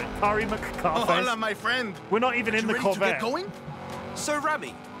hear about it. Kari McCarthy. Hola, my friend. We're not even in the Corvette. To get going? So,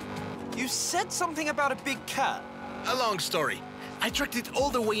 Rami, you said something about a big cat. A long story. I tracked it all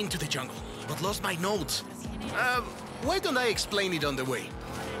the way into the jungle, but lost my notes. Why don't I explain it on the way?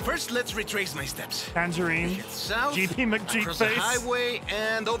 First, let's retrace my steps. Tangerine, south, GP across the highway,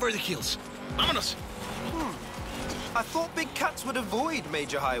 and over the hills. Vámonos! I thought big cats would avoid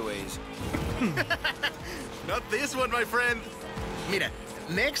major highways. Not this one, my friend. Mira,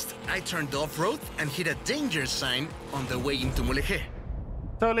 next, I turned off-road and hit a danger sign on the way into Mulegé.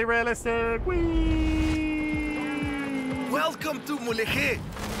 Totally realistic. Whee! Welcome to Mulegé.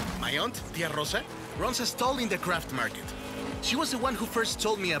 My aunt, Tia Rosa, runs a stall in the craft market. She was the one who first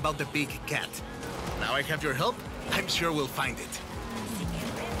told me about the big cat. Now I have your help, I'm sure we'll find it.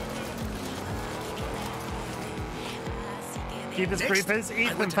 Keep us creepers.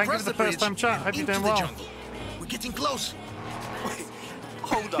 Ethan, thank you for the first time chat. Hope you're doing well. We're getting close. Wait,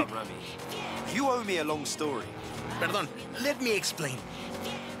 hold up, Rami. You owe me a long story. Perdón, let me explain.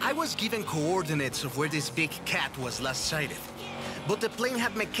 I was given coordinates of where this big cat was last sighted. But the plane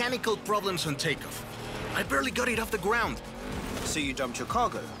had mechanical problems on takeoff. I barely got it off the ground. So you dumped your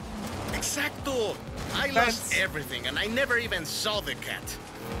cargo? Exacto! I lost everything, and I never even saw the cat.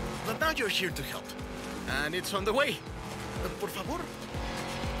 But now you're here to help. And it's on the way. Por favor.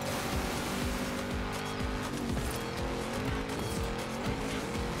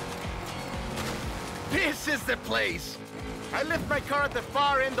 This is the place! I left my car at the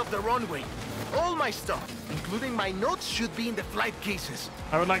far end of the runway. All my stuff, including my notes, should be in the flight cases.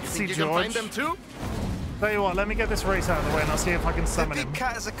 I would like to see you George. Can find them too? Tell you what, let me get this race out of the way and I'll see if I can summon him. The big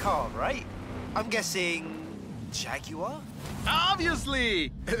cat is a car, right? I'm guessing Jaguar?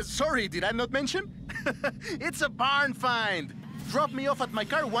 Obviously! Sorry, did I not mention? It's a barn find. Drop me off at my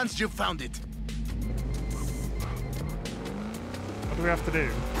car once you've found it. What do we have to do?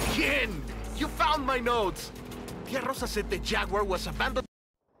 Again! You found my notes! Tia Rosa said the Jaguar was abandoned.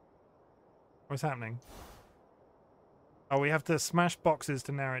 What's happening? Oh, we have to smash boxes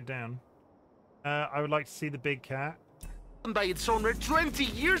to narrow it down. I would like to see the big cat. By its owner 20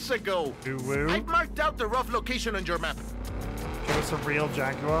 years ago! Ooh-woo. I've marked out the rough location on your map. Show us a real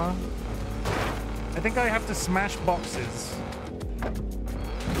Jaguar. I think I have to smash boxes.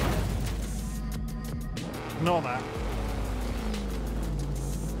 Ignore that.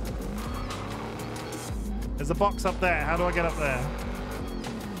 There's a box up there. How do I get up there?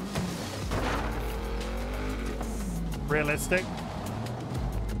 Realistic.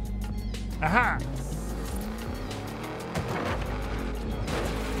 Aha!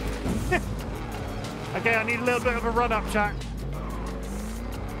 Okay, I need a little bit of a run-up, chat.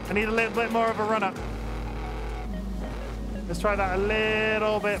 I need a little bit more of a run-up. Let's try that a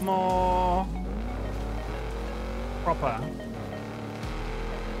little bit more proper.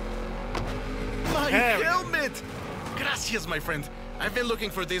 My helmet! Gracias, my friend. I've been looking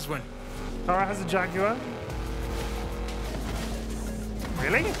for this one. Tara has a Jaguar.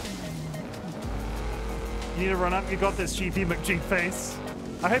 Really? You need to run up. You got this, GP McGface.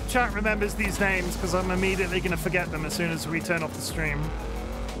 I hope chat remembers these names because I'm immediately going to forget them as soon as we turn off the stream.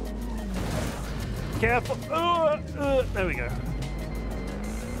 Careful. There we go.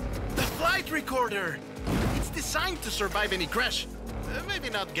 The flight recorder! It's designed to survive any crash. Maybe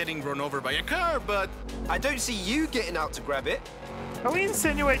not getting run over by a car, but... I don't see you getting out to grab it. Are we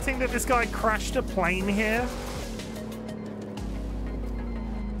insinuating that this guy crashed a plane here?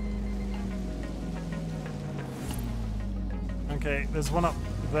 Okay, there's one up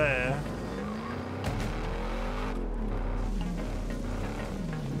there.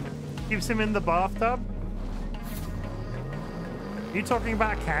 Keeps him in the bathtub? Are you talking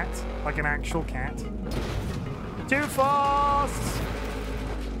about a cat? Like an actual cat? Too fast!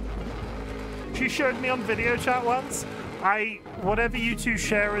 She showed me on video chat once. Whatever you two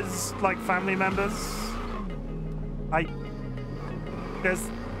share as, like, family members. There's,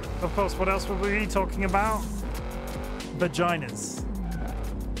 of course, what else were we talking about? Vaginas.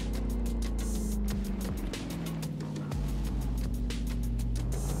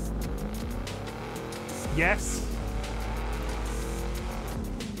 Yes.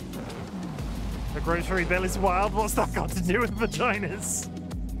 The grocery bill is wild. What's that got to do with vaginas?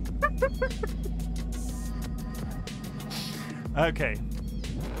 Okay.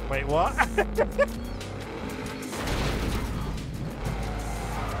 Wait, what?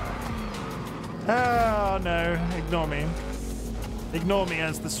 Oh no, ignore me. Ignore me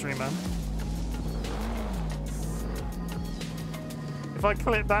as the streamer. If I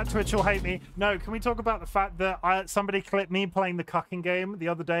clip that, Twitch will hate me. No, can we talk about the fact that somebody clipped me playing the cucking game the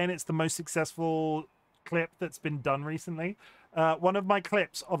other day and it's the most successful clip that's been done recently? One of my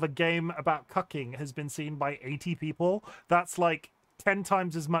clips of a game about cucking has been seen by 80 people. That's like 10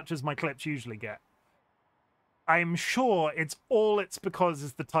 times as much as my clips usually get. I'm sure it's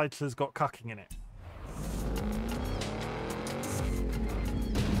because the title has got cucking in it.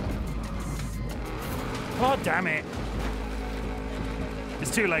 Oh, damn it.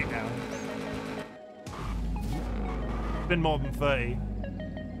 It's too late now. It's been more than 30.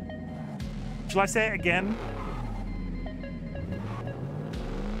 Shall I say it again?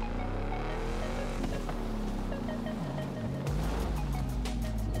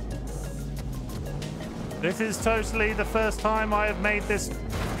 This is totally the first time I have made this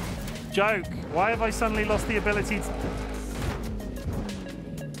joke. Why have I suddenly lost the ability to...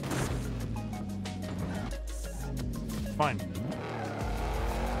 Fine.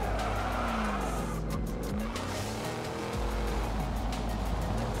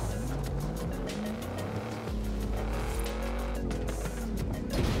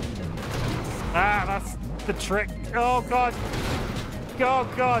 Ah, that's the trick. Oh, God.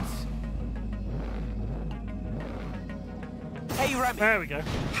 Oh, God. Hey, Remy. There we go.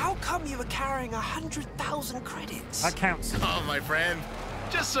 How come you were carrying 100,000 credits? That counts. Oh, my friend.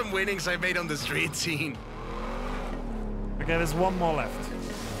 Just some winnings I made on the street scene. Okay, there's one more left.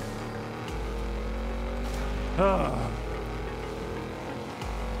 Oh.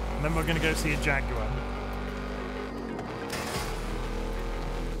 And then we're going to go see a Jaguar.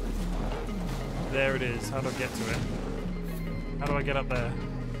 There it is. How do I get to it? How do I get up there?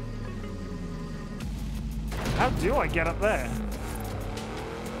 How do I get up there?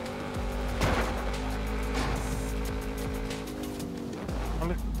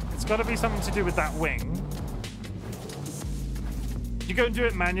 Well, it's got to be something to do with that wing. You go and do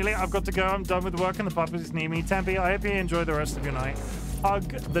it manually. I've got to go. I'm done with work and the puppies need me. Tempe, I hope you enjoy the rest of your night. Hug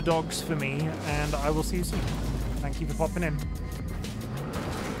the dogs for me, and I will see you soon. Thank you for popping in.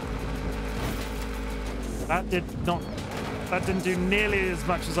 That didn't do nearly as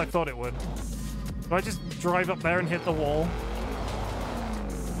much as I thought it would. Do I just drive up there and hit the wall?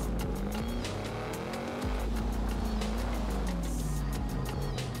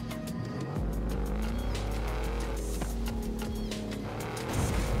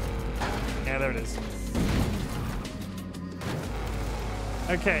 Yeah, there it is.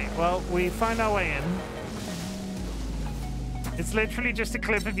 Okay, well, we find our way in. It's literally just a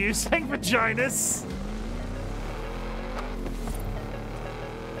clip of you saying vaginas.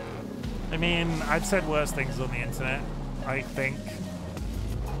 I mean, I've said worse things on the internet, I think.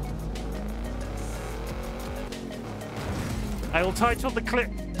 I will title the clip.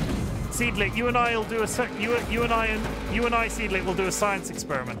 Seedlit, you and I will do a you and I Seedlit will do a science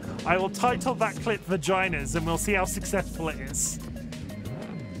experiment. I will title that clip "Vaginas" and we'll see how successful it is.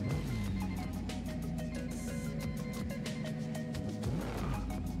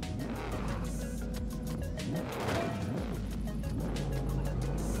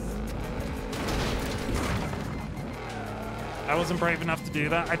 I wasn't brave enough to do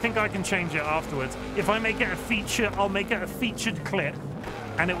that. I think I can change it afterwards. If I make it a feature, I'll make it a featured clip,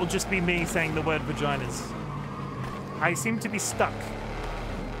 and it will just be me saying the word vaginas. I seem to be stuck.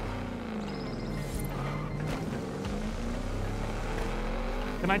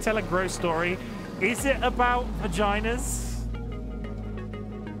 Can I tell a gross story? Is it about vaginas?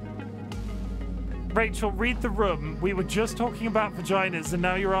 Rachel, read the room. We were just talking about vaginas, and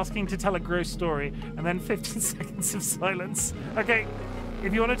now you're asking to tell a gross story, and then 15 seconds of silence. Okay,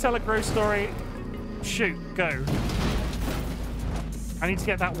 if you want to tell a gross story, shoot, go. I need to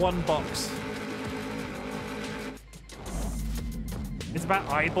get that one box. It's about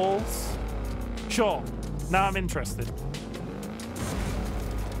eyeballs? Sure. Now I'm interested.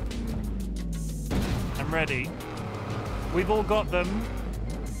 I'm ready. We've all got them.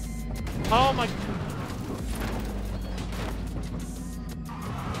 Oh my...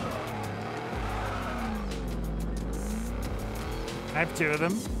 I have 2 of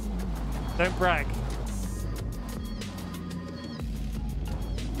them. Don't brag.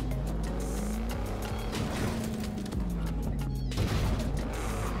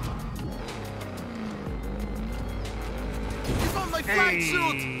 It's on my flight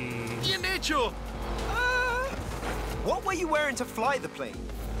suit! Bien hecho! What were you wearing to fly the plane?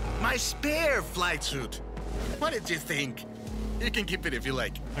 My spare flight suit. What did you think? You can keep it if you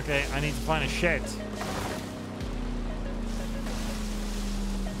like. Okay, I need to find a shed.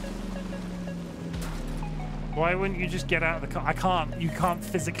 Why wouldn't you just get out of the car? I can't. You can't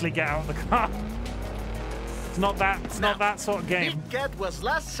physically get out of the car. It's not that. It's not that sort of game. This cat was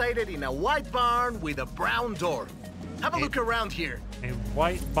last sighted in a white barn with a brown door. Have a look around here. A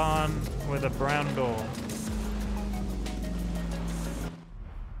white barn with a brown door.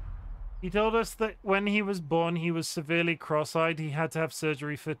 He told us that when he was born, he was severely cross-eyed. He had to have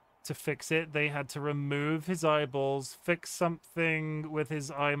surgery to fix it. They had to remove his eyeballs, fix something with his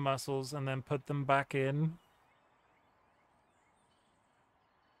eye muscles, and then put them back in.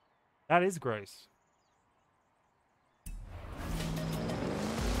 That is gross.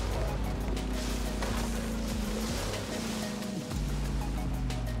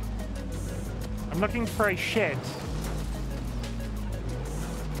 I'm looking for a shed.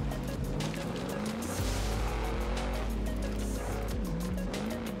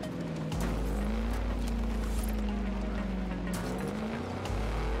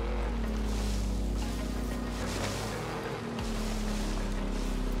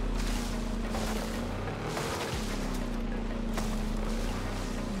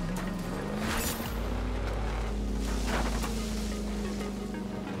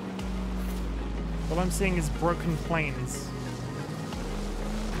 All I'm seeing is broken planes.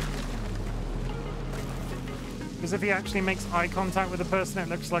 Because if he actually makes eye contact with a person, it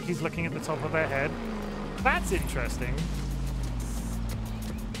looks like he's looking at the top of their head. That's interesting.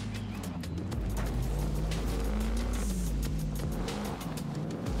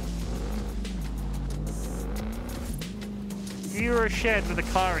 If you were a shed with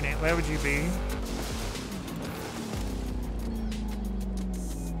a car in it, where would you be?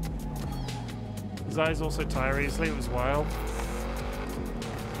 His eyes also tire easily. It was wild.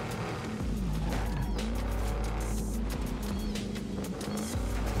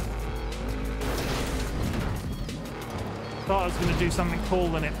 Thought I was going to do something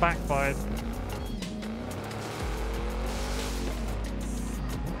cool and it backfired.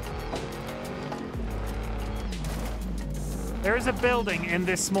 There is a building in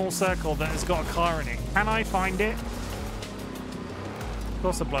this small circle that has got a car in it. Can I find it? Of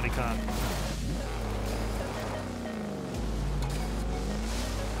course I bloody can't.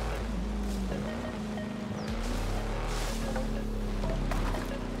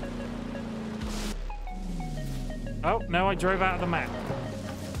 Oh, no, I drove out of the map.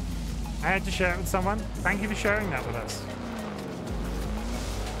 I had to share it with someone. Thank you for sharing that with us.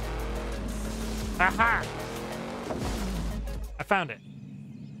 Aha! I found it.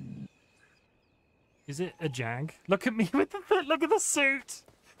 Is it a Jag? Look at me with the look at the suit.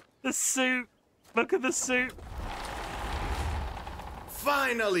 The suit. Look at the suit.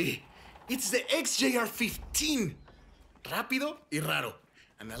 Finally! It's the XJR-15. Rápido y raro.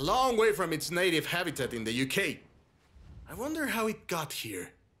 And a long way from its native habitat in the UK. I wonder how it got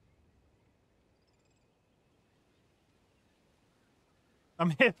here. I'm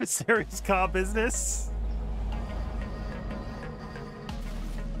here for serious car business.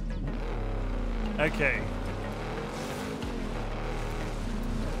 Okay.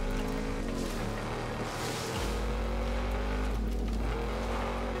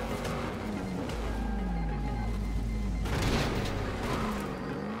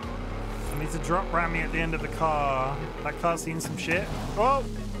 I need to drop Rami at the end of the car. That car's seen some shit. Oh!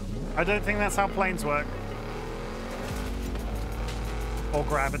 I don't think that's how planes work. Or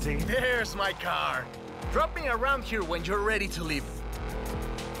gravity. There's my car. Drop me around here when you're ready to leave.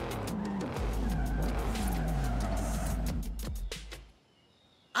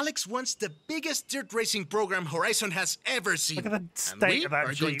 Alex wants the biggest dirt racing program Horizon has ever seen. Look at the state of that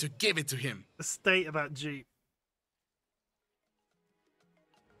Jeep. Going to give it to him. The state of that Jeep.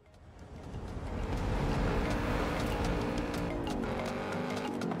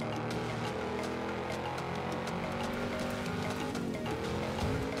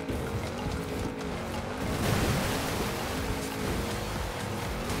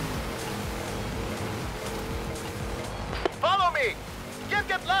 Follow me! Can't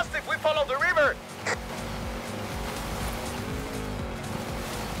get lost if we follow the river!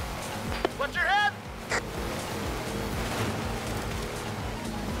 Watch your head!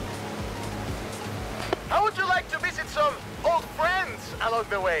 How would you like to visit some old friends along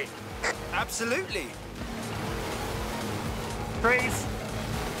the way? Absolutely. Trees.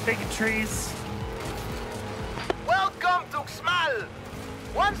 Big trees. Welcome to Xmal!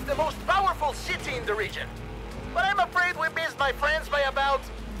 Once the most powerful city in the region. But I'm afraid we missed my friends by about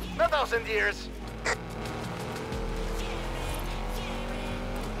 1,000 years.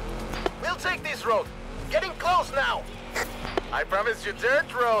 We'll take this road. Getting close now. I promised you dirt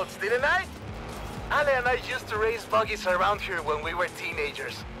roads, didn't I? Ale and I used to race buggies around here when we were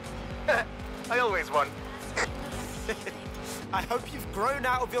teenagers. I always won. I hope you've grown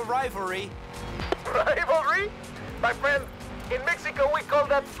out of your rivalry. Rivalry? My friend, in Mexico we call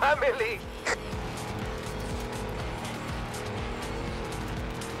that family.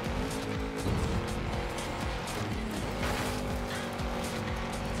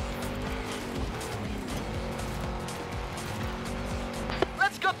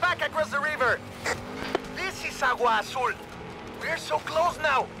 Let's go back across the river. This is Agua Azul. We're so close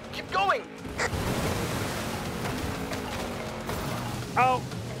now. Keep going. Oh!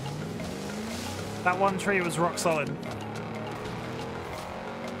 That one tree was rock solid.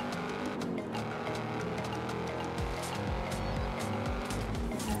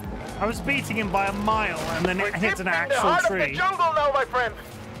 I was beating him by a mile and then it hit an actual the heart tree. Of the jungle now, my friend.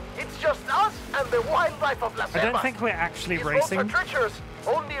 It's just us and the wildlife of La Selva. I don't think we're actually These racing. roads are treacherous,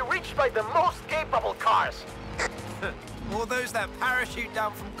 only reached by the most capable cars. All those that parachute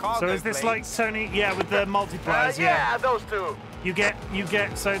down from cargo So is this planes. like Tony? Yeah, with the multipliers. Yeah, those two. You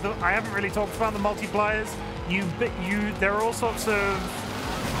get. So I haven't really talked about the multipliers. There are all sorts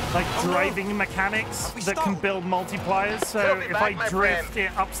of like driving mechanics that can build multipliers. So if I drift,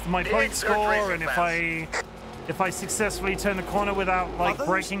 it ups my point score, and if I successfully turn a corner without like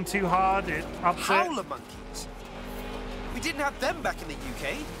braking too hard, it ups it. Howler monkeys? We didn't have them back in the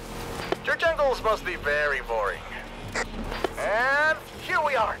UK. Your jungles must be very boring. And here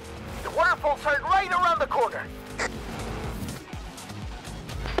we are. The waterfalls are right around the corner.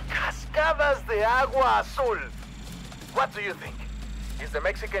 Cascadas de Agua Azul. What do you think? Is the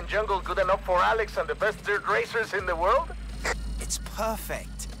Mexican jungle good enough for Alex and the best dirt racers in the world? It's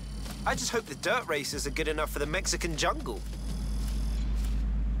perfect. I just hope the dirt racers are good enough for the Mexican jungle.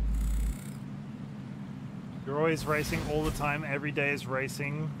 You're always racing all the time. Every day is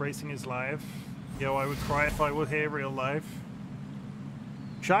racing. Racing is live. Yo, I would cry if I were here real life.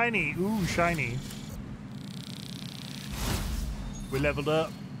 Shiny. Ooh, shiny. We leveled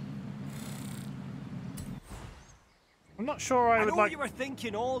up. I'm not sure I would know like... you were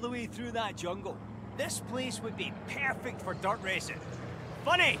thinking all the way through that jungle. This place would be perfect for dirt racing.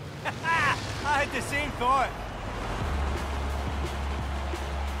 Funny! I had the same thought.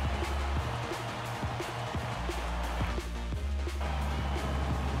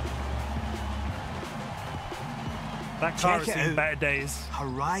 That car Check has it seen out. better days.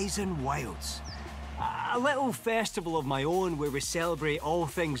 Horizon Wilds. A little festival of my own where we celebrate all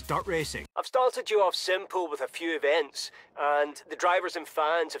things dirt racing. I've started you off simple with a few events, and the drivers and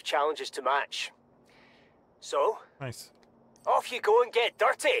fans have challenges to match. So, Nice. off you go and get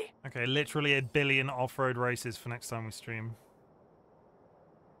dirty! Okay, literally 1 billion off-road races for next time we stream.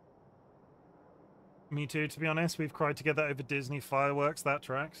 Me too, to be honest. We've cried together over Disney fireworks. That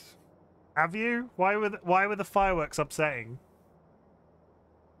tracks. Have you? Why were the fireworks upsetting?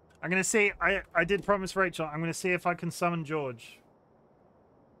 I'm gonna see. I did promise Rachel. I'm gonna see if I can summon George.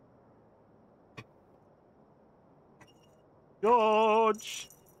 George.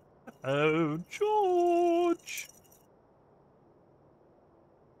 Oh, George.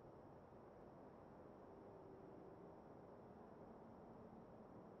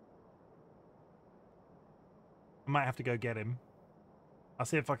 I might have to go get him. I'll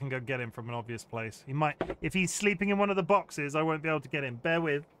see if I can go get him from an obvious place. He might... If he's sleeping in one of the boxes, I won't be able to get him. Bear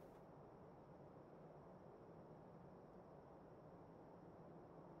with.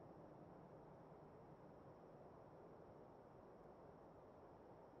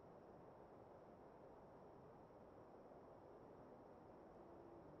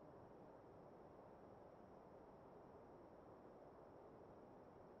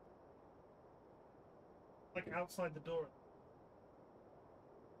 Like outside the door.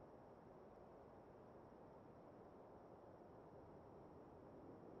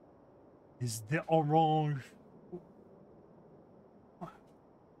 Is the orange?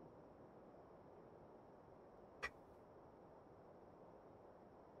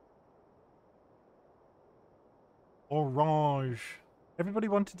 Orange. Everybody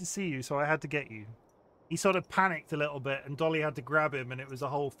wanted to see you, so I had to get you. He sort of panicked a little bit, and Dolly had to grab him, and it was a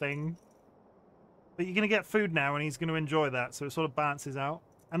whole thing. But you're going to get food now, and he's going to enjoy that, so it sort of balances out.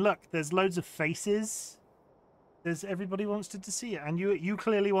 And look, there's loads of faces. There's everybody wants to see it, and you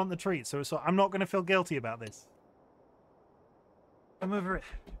clearly want the treat, so I'm not going to feel guilty about this. Come over here.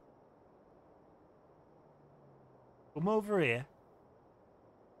 Come over here.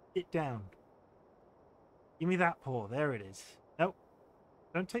 Sit down. Give me that paw. There it is. Nope.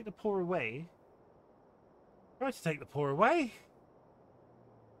 Don't take the paw away. Try to take the paw away.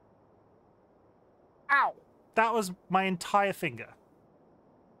 Ow! That was my entire finger.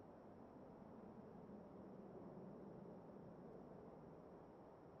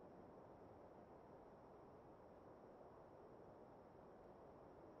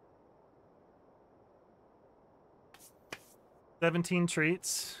 $17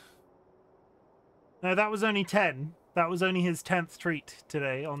 treats. No, that was only 10. That was only his 10th treat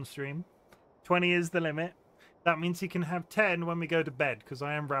today on stream. 20 is the limit. That means he can have 10 when we go to bed, because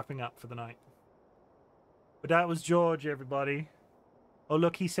I am wrapping up for the night. But that was George, everybody. Oh,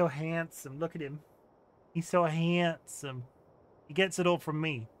 look, he's so handsome. Look at him. He's so handsome. He gets it all from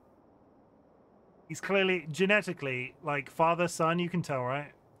me. He's clearly, genetically, like father, son, you can tell,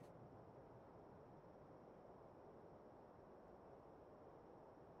 right?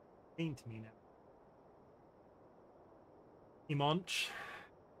 Mean to me now. Imonch.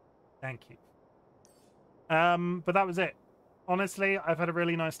 Thank you. But that was it. Honestly, I've had a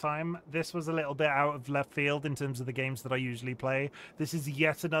really nice time. This was a little bit out of left field in terms of the games that I usually play. This is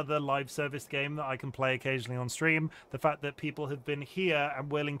yet another live service game that I can play occasionally on stream. The fact that people have been here and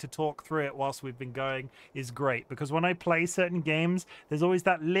willing to talk through it whilst we've been going is great. Because when I play certain games, there's always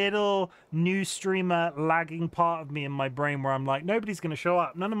that little new streamer lagging part of me in my brain where I'm like, nobody's going to show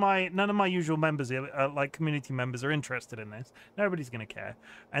up. None of my usual members, like community members, are interested in this. Nobody's going to care.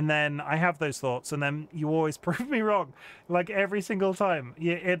 And then I have those thoughts, and then you always prove me wrong. Like every single time.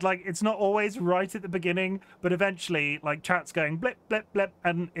 Yeah, it's not always right at the beginning, but eventually like chat's going blip blip blip,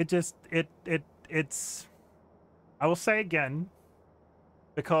 and it's I will say again,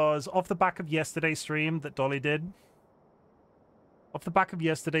 because off the back of yesterday's stream that Dolly did,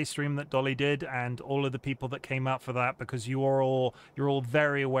 and all of the people that came out for that, because you're all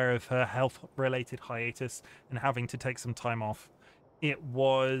very aware of her health related hiatus and having to take some time off. It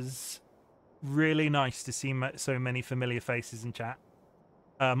was really nice to see so many familiar faces in chat.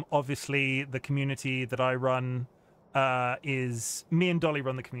 Obviously, the community that I run is... Me and Dolly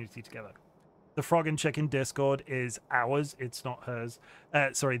run the community together. The Frog and Chicken Discord is ours. It's not hers.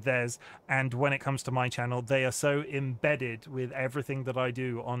 Sorry, theirs. And when it comes to my channel, they are so embedded with everything that I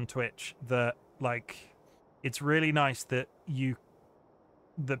do on Twitch that, like, it's really nice that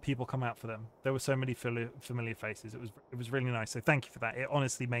people come out for them. There were so many familiar faces. It was really nice. So thank you for that. It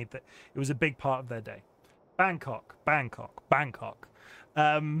honestly made that it was a big part of their day. Bangkok. I'm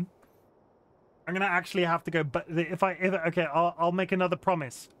gonna actually have to go, but okay, I'll make another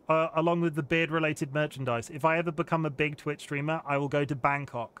promise. along with the beard-related merchandise. If I ever become a big Twitch streamer, I will go to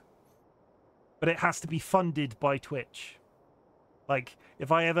Bangkok. But it has to be funded by Twitch. Like,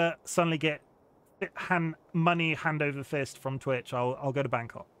 if I ever suddenly get money hand over fist from Twitch, I'll go to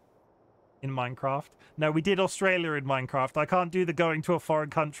Bangkok. In Minecraft. No, we did Australia in Minecraft. I can't do the going to a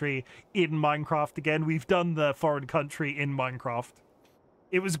foreign country in Minecraft again. We've done the foreign country in Minecraft.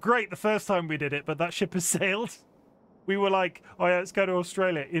 It was great the first time we did it, but that ship has sailed. We were like, oh yeah, let's go to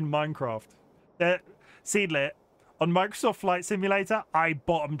Australia in Minecraft. Seedlit, on Microsoft Flight Simulator, I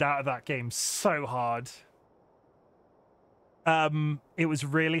bottomed out of that game so hard. It was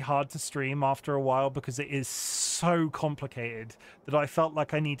really hard to stream after a while because it is so complicated that I felt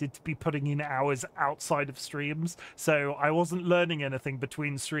like I needed to be putting in hours outside of streams. So I wasn't learning anything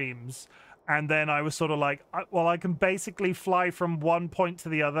between streams. And then I was sort of like, well, I can basically fly from one point to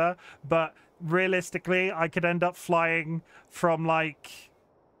the other, but realistically, I could end up flying from like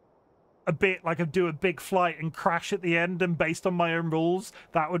a bit, like I'd do a big flight and crash at the end. And based on my own rules,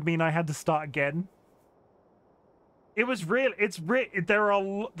 that would mean I had to start again. It was real.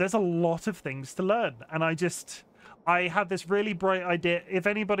 There's a lot of things to learn, and I had this really bright idea. If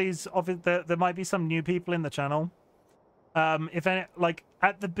anybody's of it, there might be some new people in the channel. If any, like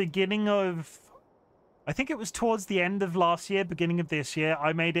at the beginning of, I think it was towards the end of last year, beginning of this year,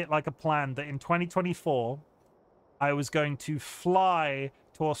 I made it like a plan that in 2024, I was going to fly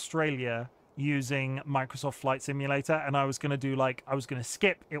to Australia using Microsoft Flight Simulator, and I was going to do like, I was going to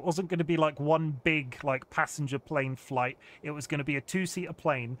skip. It wasn't going to be like one big like passenger plane flight. It was going to be a two-seater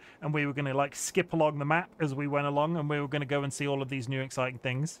plane, and we were going to like skip along the map as we went along, and we were going to go and see all of these new exciting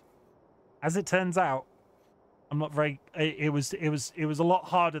things. As it turns out, I'm not very, it was a lot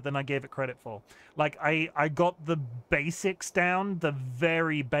harder than I gave it credit for. Like I got the basics down, the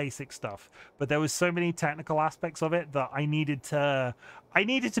very basic stuff, but there was so many technical aspects of it that I needed to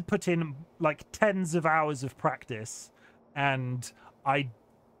put in like tens of hours of practice. And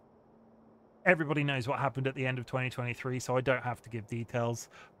everybody knows what happened at the end of 2023, so I don't have to give details,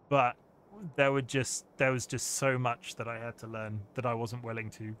 but there was just so much that I had to learn that I wasn't willing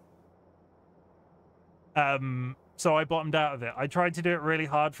to. So I bottomed out of it. I tried to do it really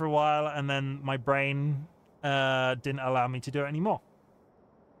hard for a while, and then my brain didn't allow me to do it anymore.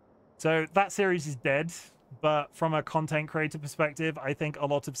 So that series is dead, but from a content creator perspective, I think a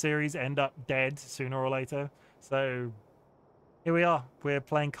lot of series end up dead sooner or later. So here we are. We're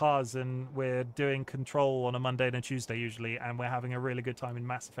playing cars, and we're doing Control on a Monday and a Tuesday usually, and we're having a really good time in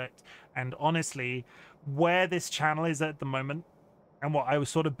Mass Effect. And honestly, where this channel is at the moment, and what I was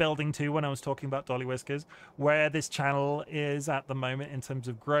sort of building to when I was talking about Dolly Whiskers, where this channel is at the moment in terms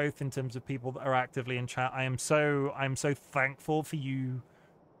of growth, in terms of people that are actively in chat, I'm so thankful for you.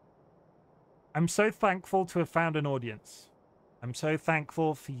 I'm so thankful to have found an audience. I'm so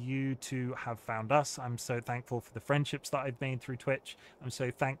thankful for you to have found us. I'm so thankful for the friendships that I've made through Twitch. I'm so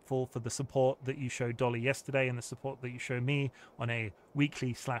thankful for the support that you showed Dolly yesterday and the support that you show me on a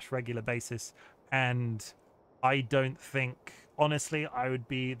weekly/regular basis. And I don't think, honestly, I would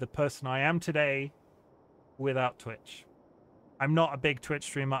be the person I am today without Twitch. I'm not a big Twitch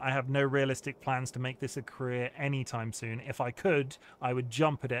streamer. I have no realistic plans to make this a career anytime soon. If I could, I would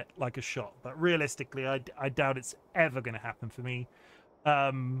jump at it like a shot. But realistically, I doubt it's ever going to happen for me.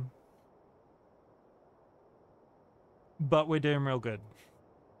 But we're doing real good.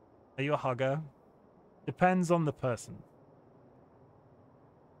 Are you a hugger? Depends on the person.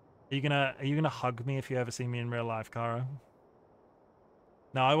 Are you gonna hug me if you ever see me in real life, Kara?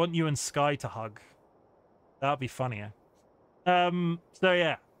 No, I want you and Sky to hug. That'd be funnier. So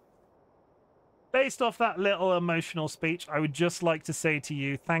yeah. Based off that little emotional speech, I would just like to say to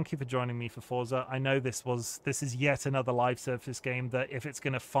you, thank you for joining me for Forza. I know this is yet another live service game that if it's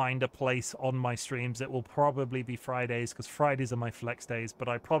gonna find a place on my streams, it will probably be Fridays, because Fridays are my flex days, but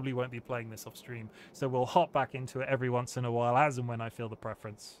I probably won't be playing this off stream. So we'll hop back into it every once in a while, as and when I feel the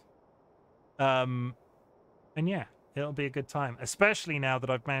preference. And yeah, it'll be a good time, especially now that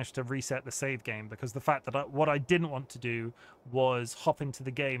I've managed to reset the save game, because the fact that what I didn't want to do was hop into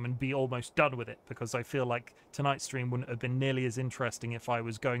the game and be almost done with it, because I feel like tonight's stream wouldn't have been nearly as interesting if I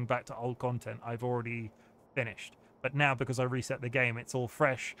was going back to old content I've already finished. But now, because I reset the game, it's all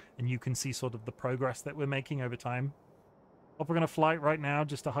fresh, and you can see sort of the progress that we're making over time. Hope we're going to flight right now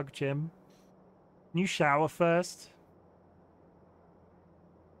just to hug Chim. Can you shower first?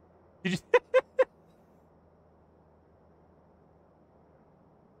 Did you...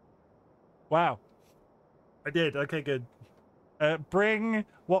 Wow. I did. Okay, good. Bring...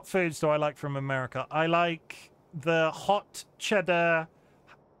 What foods do I like from America? I like the hot cheddar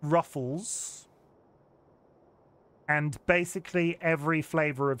ruffles and basically every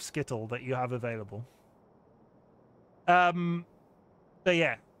flavor of Skittle that you have available. But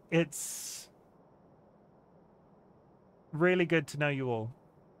yeah, it's really good to know you all.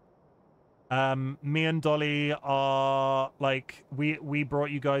 Me and Dolly are like, we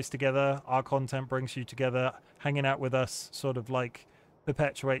brought you guys together. Our content brings you together. Hanging out with us sort of like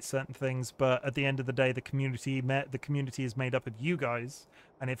perpetuates certain things, but at the end of the day, the community is made up of you guys,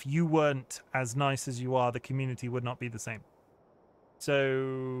 and if you weren't as nice as you are, the community would not be the same.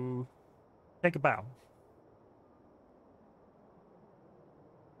 So take a bow.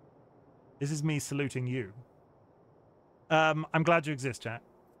 This is me saluting you. I'm glad you exist, chat.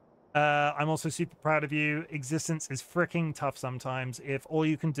 I'm also super proud of you. Existence is freaking tough sometimes. If all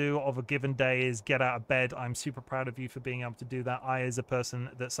you can do of a given day is get out of bed, I'm super proud of you for being able to do that. I, as a person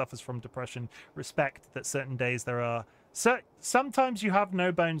that suffers from depression, respect that certain days there are... So sometimes you have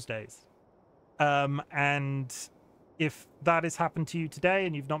no bones days. And if that has happened to you today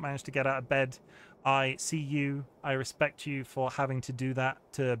and you've not managed to get out of bed, I see you. I respect you for having to do that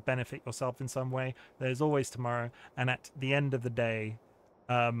to benefit yourself in some way. There's always tomorrow. And at the end of the day...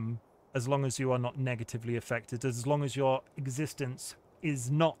 as long as you are not negatively affected, as long as your existence is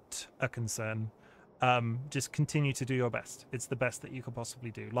not a concern, just continue to do your best. It's the best that you could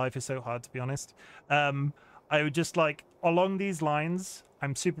possibly do. Life is so hard, to be honest. I would just like, along these lines,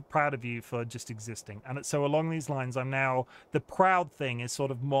 I'm super proud of you for just existing. And so along these lines, I'm now, the proud thing is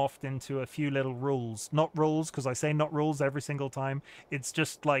sort of morphed into a few little rules. Not rules, because I say not rules every single time. It's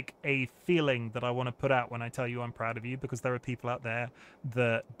just like a feeling that I want to put out when I tell you I'm proud of you, because there are people out there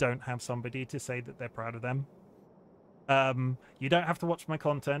that don't have somebody to say that they're proud of them. You don't have to watch my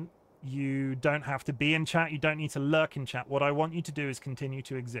content. You don't have to be in chat. You don't need to lurk in chat. What I want you to do is continue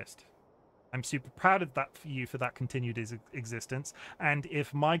to exist. I'm super proud of that for you, for that continued existence. And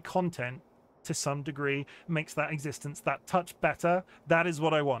if my content, to some degree, makes that existence that touch better, that is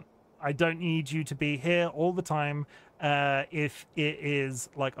what I want. I don't need you to be here all the time. If it is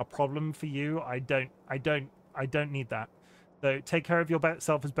like a problem for you, I don't need that. So take care of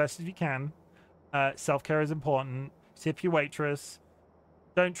yourself as best as you can. Self-care is important. Tip your waitress.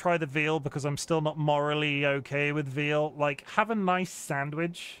 Don't try the veal, because I'm still not morally okay with veal. Like, have a nice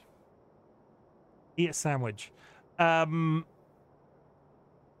sandwich. Eat a sandwich. I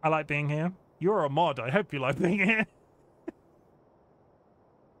like being here. You're a mod. I hope you like being here.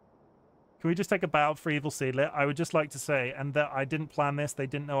 Can we just take a bow for Evil Seedlet? I would just like to say, and that I didn't plan this. They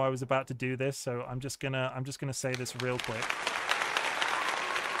didn't know I was about to do this, so I'm just gonna say this real quick.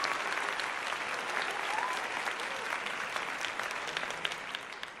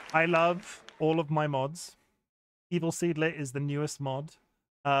 I love all of my mods. Evil Seedlet is the newest mod.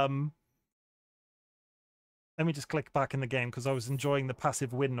 Let me just click back in the game because I was enjoying the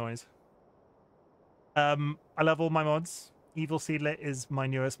passive wind noise. I love all my mods. Evil Seedlet is my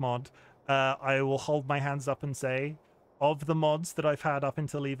newest mod. I will hold my hands up and say, of the mods that I've had up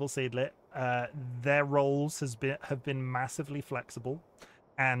until Evil Seedlet, their roles have been massively flexible.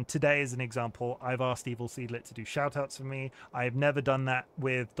 And today, as an example, I've asked Evil Seedlet to do shoutouts for me. I've never done that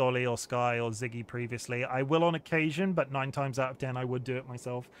with Dolly or Sky or Ziggy previously. I will on occasion, but 9 times out of 10, I would do it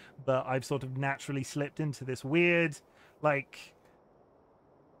myself. But I've sort of naturally slipped into this weird, like...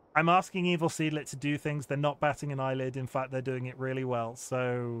 I'm asking Evil Seedlet to do things. They're not batting an eyelid. In fact, they're doing it really well.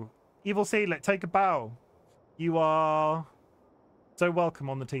 So, Evil Seedlet, take a bow. You are so welcome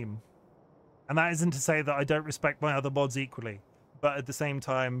on the team. And that isn't to say that I don't respect my other mods equally. But at the same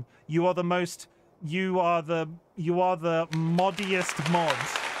time, you are the moddiest mod.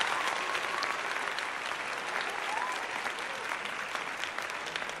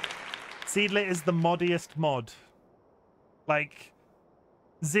 Seedlet is the moddiest mod. Like,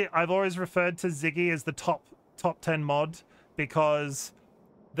 I've always referred to Ziggy as the top 10 mod because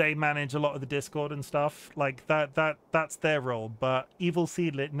they manage a lot of the Discord and stuff. Like that's their role. But Evil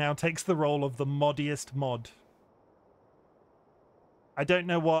Seedlet now takes the role of the moddiest mod. I don't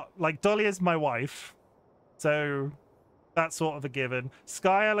know what... Like, Dolly is my wife, so that's sort of a given.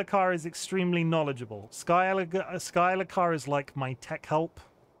 Sky Alakar is extremely knowledgeable. Sky Alakar is like my tech help.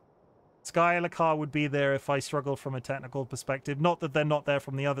 Sky Alakar would be there if I struggled from a technical perspective. Not that they're not there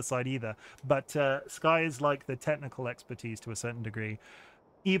from the other side either, but Sky is like the technical expertise to a certain degree.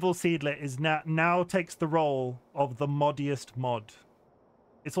 Evil Seedlet is now takes the role of the moddiest mod.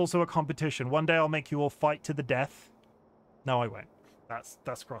 It's also a competition. One day I'll make you all fight to the death. No, I won't.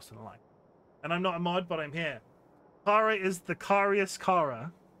 That's crossing the line. And I'm not a mod, but I'm here. Kara is the cariest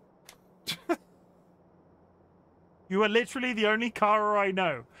Kara. You are literally the only Kara I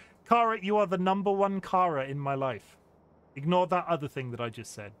know. Kara, you are the #1 Kara in my life. Ignore that other thing that I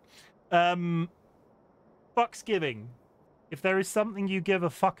just said. Bok fucksgiving. If there is something you give a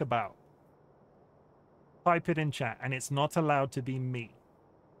fuck about, type it in chat, and it's not allowed to be me.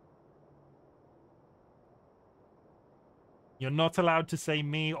 You're not allowed to say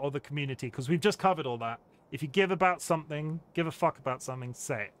me or the community, because we've just covered all that. If you give about something, give a fuck about something,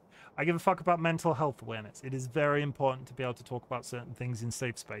 say it. I give a fuck about mental health awareness. It is very important to be able to talk about certain things in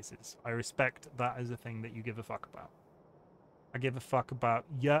safe spaces. I respect that as a thing that you give a fuck about. I give a fuck about,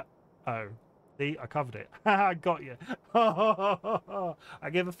 yeah, oh. See, I covered it. I got you. I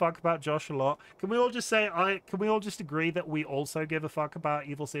give a fuck about Josh a lot. Can we all just say, can we all just agree that we also give a fuck about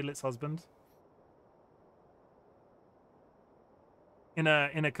Evil Seedlit's husband? In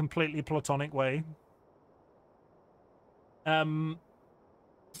a completely platonic way. Air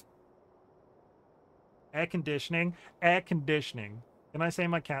conditioning. Air conditioning. Can I say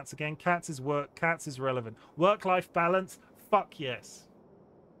my cats again? Cats is work. Cats is relevant. Work-life balance. Fuck yes.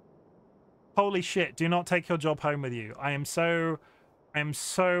 Holy shit, do not take your job home with you. I am so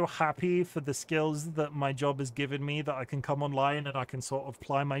happy for the skills that my job has given me, that I can come online and I can sort of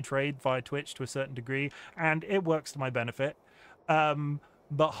ply my trade via Twitch to a certain degree, and it works to my benefit.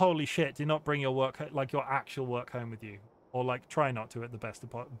 But holy shit, do not bring your work, like your actual work, home with you, or like try not to at the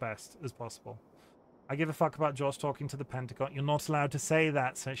best as possible. I give a fuck about Josh talking to the Pentagon. You're not allowed to say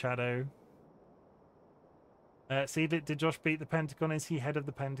that, Shadow. See, did Josh beat the Pentagon? Is he head of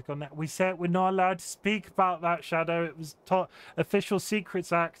the Pentagon now? We said we're not allowed to speak about that, Shadow. It was Official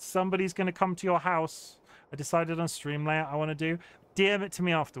Secrets Act. Somebody's going to come to your house. I decided on stream layout I want to do. DM it to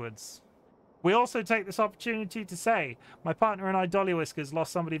me afterwards. We also take this opportunity to say, my partner and I, Dolly Whiskers,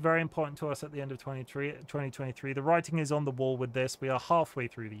 lost somebody very important to us at the end of 2023. The writing is on the wall with this. We are halfway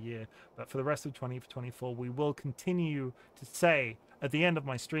through the year. But for the rest of 2024, we will continue to say, at the end of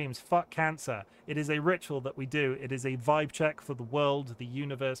my streams, fuck cancer. It is a ritual that we do. It is a vibe check for the world, the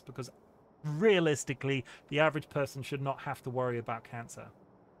universe, because realistically, the average person should not have to worry about cancer.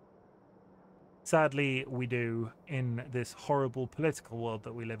 Sadly, we do in this horrible political world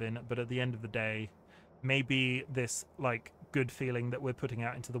that we live in, but at the end of the day, maybe this, like, good feeling that we're putting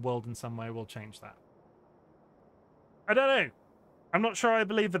out into the world in some way will change that. I don't know. I'm not sure I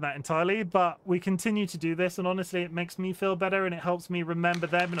believe in that entirely, but we continue to do this, and honestly, it makes me feel better, and it helps me remember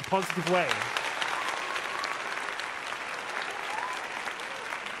them in a positive way.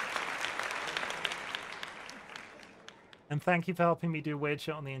 And thank you for helping me do weird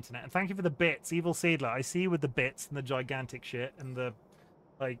shit on the internet. And thank you for the bits, Evil Seedler. I see you with the bits and the gigantic shit and the,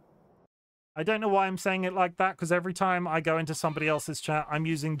 like... I don't know why I'm saying it like that, because every time I go into somebody else's chat, I'm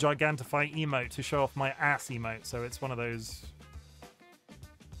using Gigantify emote to show off my ass emote, so it's one of those...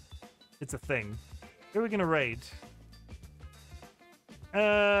 It's a thing. Who are we going to raid?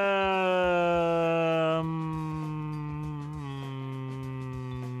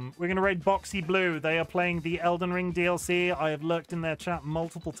 We're going to raid Boxy Blue. They are playing the Elden Ring DLC. I have lurked in their chat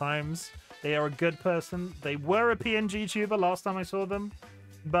multiple times. They are a good person. They were a PNG tuber last time I saw them.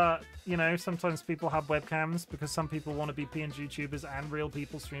 But, you know, sometimes people have webcams because some people want to be PNG tubers and real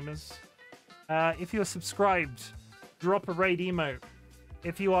people streamers. If you are subscribed, drop a raid emote.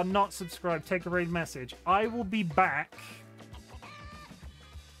 If you are not subscribed, take a raid message. I will be back.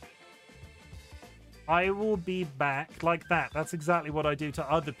 I will be back like that. That's exactly what I do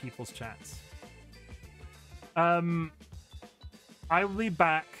to other people's chats. I will be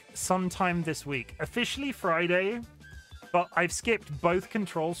back sometime this week. Officially Friday, but I've skipped both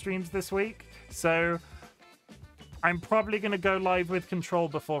Control streams this week, so I'm probably going to go live with Control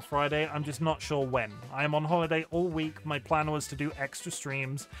before Friday. I'm just not sure when. I am on holiday all week. My plan was to do extra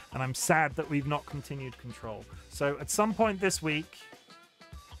streams, and I'm sad that we've not continued Control. So at some point this week,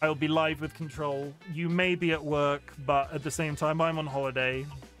 I'll be live with Control. You may be at work, but at the same time, I'm on holiday.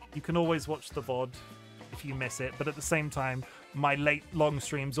 You can always watch the VOD if you miss it, but at the same time, my late, long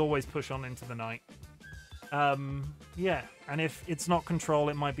streams always push on into the night. Yeah, and if it's not Control,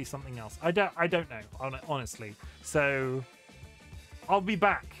 it might be something else. I don't know, honestly. So I'll be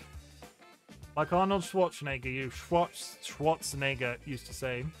back. Like Arnold Schwarzenegger used to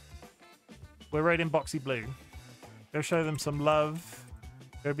say. We're raiding Boxy Blue. Go show them some love.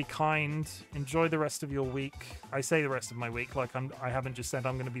 Go be kind. Enjoy the rest of your week. I say the rest of my week like I haven't just said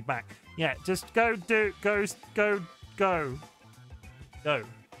I'm going to be back. Yeah, just go.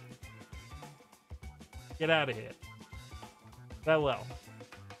 Get out of here. Farewell.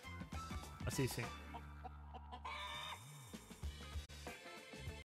 I'll see you soon.